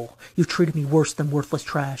horrible. You've treated me worse than worthless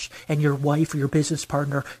trash. And your wife or your business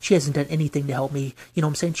partner, she hasn't done anything to help me. You know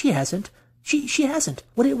what I'm saying? She hasn't. She hasn't.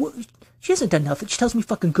 She hasn't done nothing. She tells me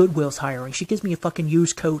fucking Goodwill's hiring. She gives me a fucking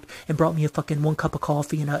used coat and brought me a fucking 1 cup of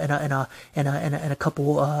coffee and a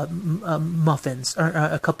couple muffins or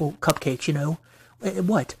a couple cupcakes. You know,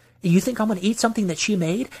 what? You think I'm gonna eat something that she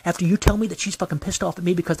made after you tell me that she's fucking pissed off at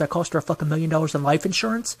me because I cost her a fucking $1 million in life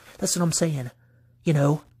insurance? That's what I'm saying. You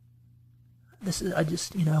know,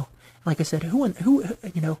 you know, like I said, who,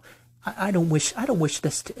 you know, I don't wish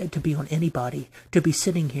this to be on anybody, to be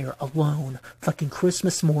sitting here alone, fucking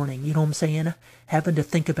Christmas morning, you know what I'm saying? Having to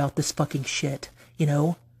think about this fucking shit, you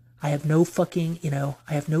know? I have no fucking,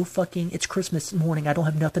 it's Christmas morning, I don't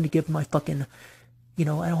have nothing to give my fucking, you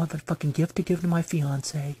know, I don't have a fucking gift to give to my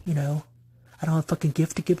fiance, you know? I don't have a fucking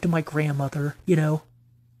gift to give to my grandmother, you know?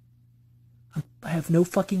 I have no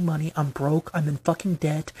fucking money. I'm broke. I'm in fucking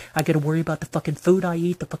debt. I gotta worry about the fucking food I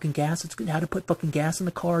eat, the fucking gas. How to put fucking gas in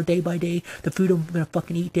the car day by day. The food I'm gonna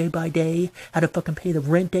fucking eat day by day. How to fucking pay the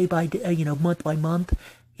rent day by day, you know, month by month.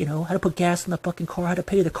 You know, how to put gas in the fucking car. How to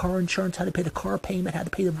pay the car insurance. How to pay the car payment. How to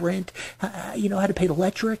pay the rent. You know, how to pay the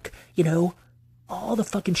electric. You know, all the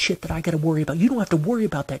fucking shit that I gotta worry about. You don't have to worry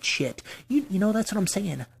about that shit. You know, that's what I'm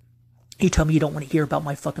saying. You tell me you don't want to hear about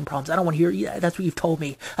my fucking problems. I don't want to hear. Yeah, that's what you've told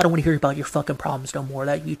me. I don't want to hear about your fucking problems no more.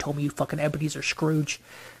 That you told me, you fucking Ebenezer Scrooge.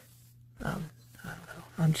 I don't know.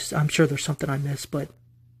 I'm sure there's something I missed, but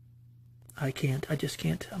I can't. I just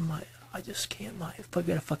can't. I just can't. I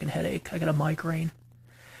got a fucking headache. I got a migraine.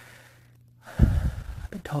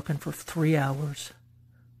 I've been talking for 3 hours,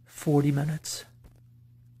 40 minutes,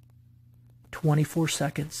 24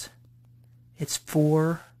 seconds. It's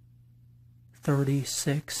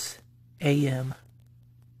 4:36 a.m.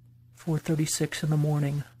 4:36 in the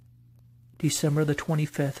morning, December the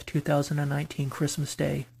 25th, 2019, Christmas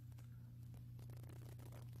Day.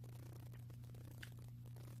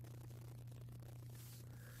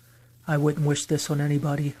 I wouldn't wish this on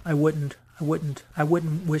anybody. I wouldn't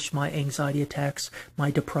wish my anxiety attacks,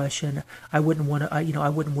 my depression. I wouldn't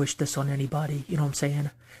wish this on anybody. You know what I'm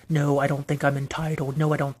saying? No, I don't think I'm entitled.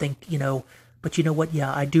 No, I don't think, you know. But you know what?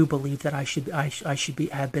 Yeah, I do believe that I should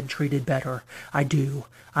have been treated better. I do.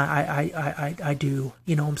 I do.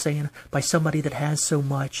 You know what I'm saying? By somebody that has so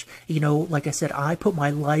much. You know, like I said, I put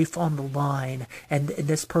my life on the line, and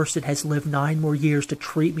this person has lived 9 more years to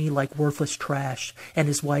treat me like worthless trash. And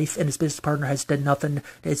his wife and his business partner has done nothing.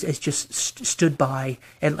 Has just stood by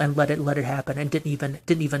and let it happen, and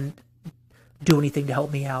didn't even do anything to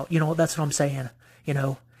help me out. You know, that's what I'm saying. You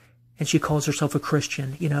know. And she calls herself a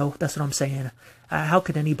Christian, you know, that's what I'm saying. How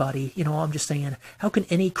could anybody, you know, I'm just saying, how can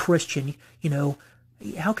any Christian, you know,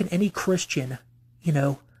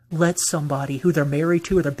 let somebody who they're married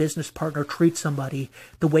to or their business partner treat somebody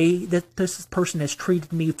the way that this person has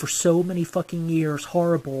treated me for so many fucking years,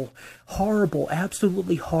 horrible,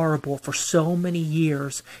 absolutely horrible for so many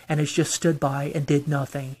years, and has just stood by and did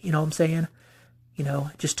nothing, you know what I'm saying? You know,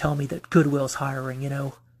 just tell me that Goodwill's hiring, you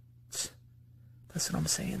know. That's what I'm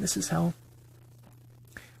saying. This is how,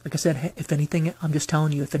 like I said, if anything, I'm just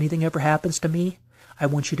telling you, if anything ever happens to me, I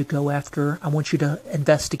want you to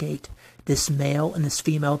investigate this male and this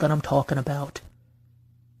female that I'm talking about.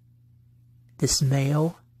 This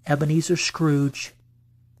male, Ebenezer Scrooge,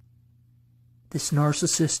 this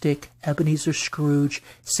narcissistic, Ebenezer Scrooge,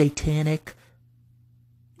 satanic,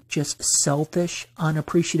 just selfish,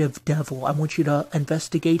 unappreciative devil. I want you to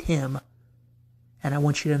investigate him. And I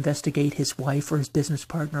want you to investigate his wife or his business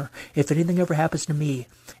partner. If anything ever happens to me,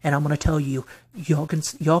 and I'm going to tell you, y'all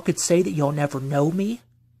could say that y'all never know me,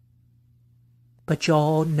 but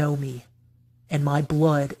y'all know me. And my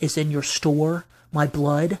blood is in your store. My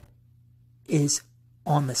blood is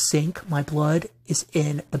on the sink. My blood is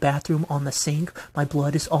in the bathroom on the sink. My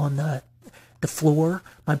blood is on the the floor.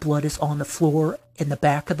 My blood is on the floor in the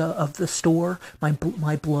back of the store. My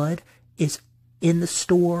blood is in the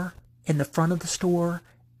store, in the front of the store.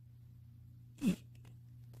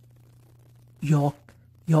 Y'all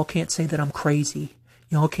can't say that I'm crazy.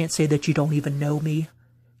 Y'all can't say that you don't even know me.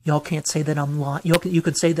 Y'all can't say that I'm lying. You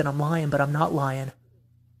can say that I'm lying, but I'm not lying.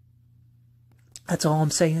 That's all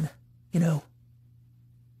I'm saying, you know.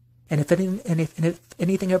 And if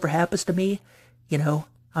anything ever happens to me, you know,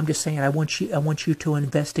 I'm just saying I want you to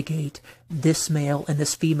investigate this male and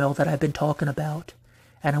this female that I've been talking about.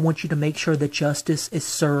 And I want you to make sure that justice is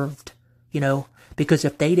served, you know, because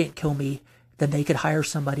if they didn't kill me, then they could hire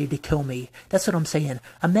somebody to kill me. That's what I'm saying.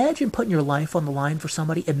 Imagine putting your life on the line for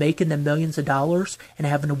somebody and making them millions of dollars and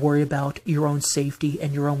having to worry about your own safety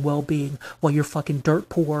and your own well-being while you're fucking dirt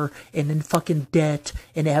poor and in fucking debt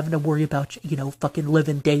and having to worry about, you know, fucking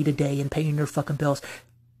living day to day and paying your fucking bills.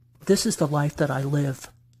 This is the life that I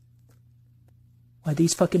live. Why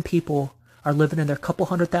these fucking people are living in their couple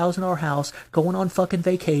 $100,000 house, going on fucking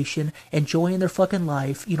vacation, enjoying their fucking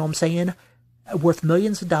life, you know what I'm saying? Worth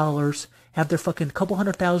millions of dollars, have their fucking couple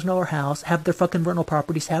 $100,000 house, have their fucking rental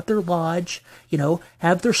properties, have their lodge, you know,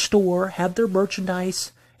 have their store, have their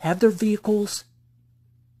merchandise, have their vehicles.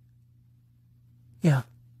 Yeah.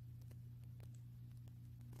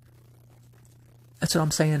 That's what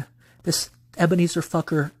I'm saying. This Ebenezer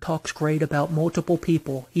fucker talks great about multiple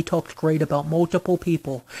people. He talks great about multiple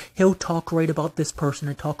people. He'll talk great about this person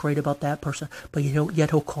and talk great about that person, but yet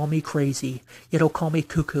he'll call me crazy. Yet he'll call me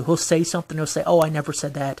cuckoo. He'll say something, he'll say, oh, I never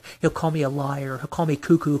said that. He'll call me a liar. He'll call me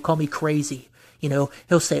cuckoo. He'll call me crazy. You know,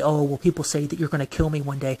 he'll say, oh, well, people say that you're going to kill me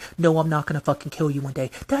one day. No, I'm not going to fucking kill you one day.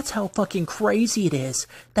 That's how fucking crazy it is.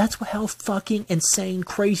 That's how fucking insane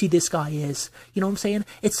crazy this guy is. You know what I'm saying?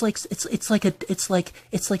 It's like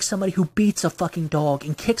somebody who beats a fucking dog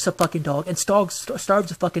and kicks a fucking dog and starves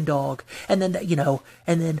a fucking dog. And then, you know,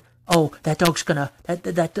 and then, oh, that dog's gonna,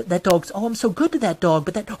 that dog's, oh, I'm so good to that dog,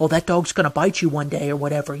 but that dog's gonna bite you one day or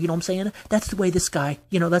whatever. You know what I'm saying? That's the way this guy,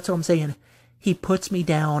 you know, that's what I'm saying. He puts me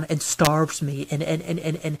down and starves me, and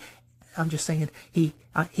I'm just saying, he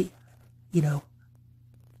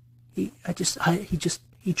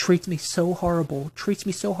treats me so horrible,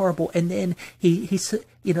 and then he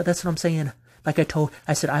you know, that's what I'm saying. Like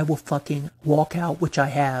I said, I will fucking walk out, which I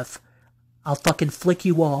have. I'll fucking flick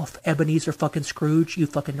you off, Ebenezer fucking Scrooge, you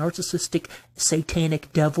fucking narcissistic,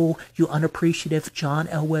 satanic devil, you unappreciative John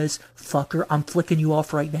Elwes fucker. I'm flicking you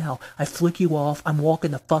off right now. I flick you off. I'm walking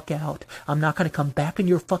the fuck out. I'm not going to come back in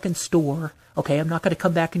your fucking store, okay? I'm not going to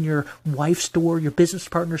come back in your wife's store, your business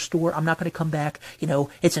partner's store. I'm not going to come back, you know,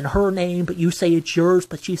 it's in her name, but you say it's yours,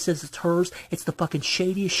 but she says it's hers. It's the fucking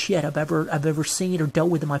shadiest shit I've ever seen or dealt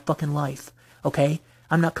with in my fucking life, okay?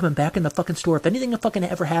 I'm not coming back in the fucking store. If anything fucking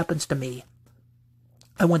ever happens to me,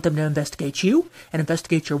 I want them to investigate you and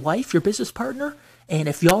investigate your wife, your business partner. And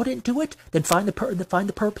if y'all didn't do it, then find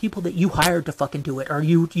the people that you hired to fucking do it, or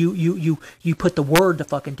you put the word to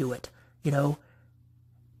fucking do it. You know,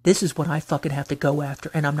 this is what I fucking have to go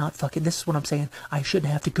after, and I'm not fucking. This is what I'm saying. I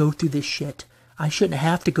shouldn't have to go through this shit. I shouldn't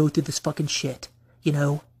have to go through this fucking shit. You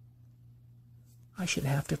know, I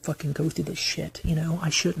shouldn't have to fucking go through this shit. You know, I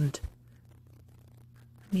shouldn't.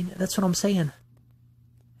 I mean, that's what I'm saying.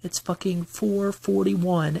 It's fucking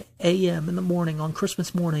 4:41 a.m. in the morning on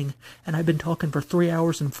Christmas morning, and I've been talking for 3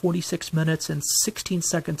 hours and 46 minutes and 16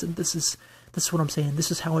 seconds, and this is what I'm saying.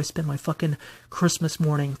 This is how I spend my fucking Christmas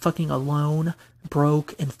morning, fucking alone,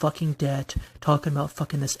 broke, in fucking debt, talking about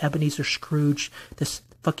fucking this Ebenezer Scrooge, this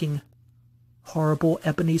fucking horrible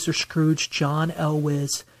Ebenezer Scrooge, John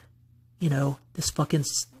Elwes, you know, this fucking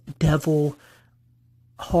devil,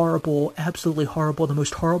 horrible, absolutely horrible, the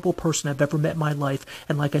most horrible person I've ever met in my life.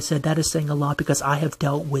 And like I said, that is saying a lot, because I have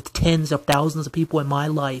dealt with tens of thousands of people in my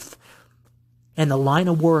life. And the line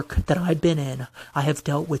of work that I've been in, I have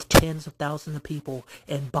dealt with tens of thousands of people.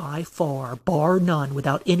 And by far, bar none,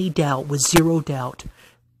 without any doubt, with zero doubt,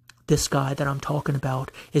 this guy that I'm talking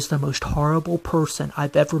about is the most horrible person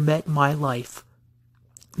I've ever met in my life.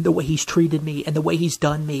 The way he's treated me and the way he's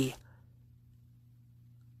done me.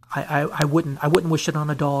 I wouldn't wish it on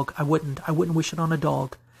a dog. I wouldn't wish it on a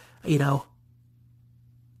dog. You know.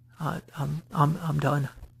 I'm done.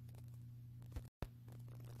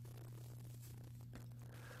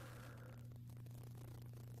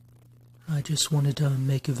 I just wanted to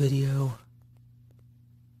make a video.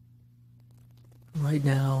 Right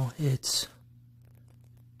now it's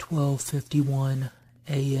 12:51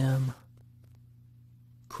 a.m.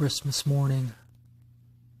 Christmas morning.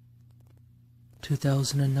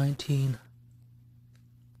 2019.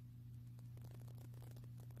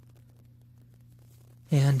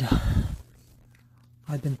 And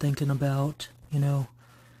I've been thinking about,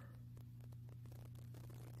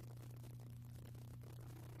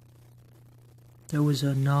 there was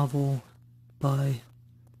a novel by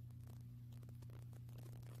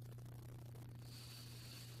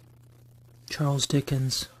Charles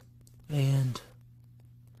Dickens, and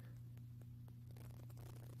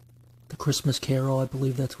The Christmas Carol, I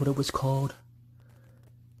believe that's what it was called.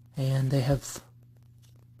 And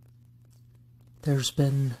there's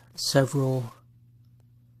been several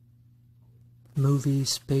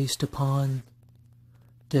movies based upon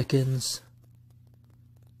Dickens'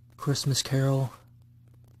 Christmas Carol,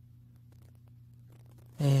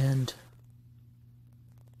 and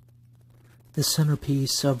the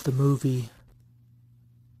centerpiece of the movie,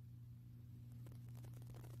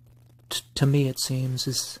 to me it seems,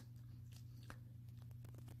 is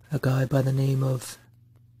a guy by the name of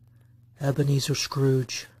Ebenezer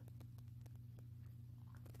Scrooge.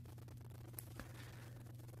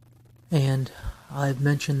 And I've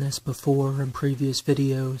mentioned this before in previous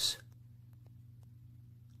videos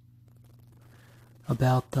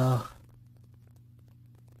about the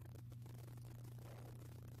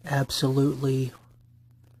absolutely,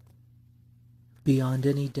 beyond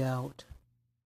any doubt,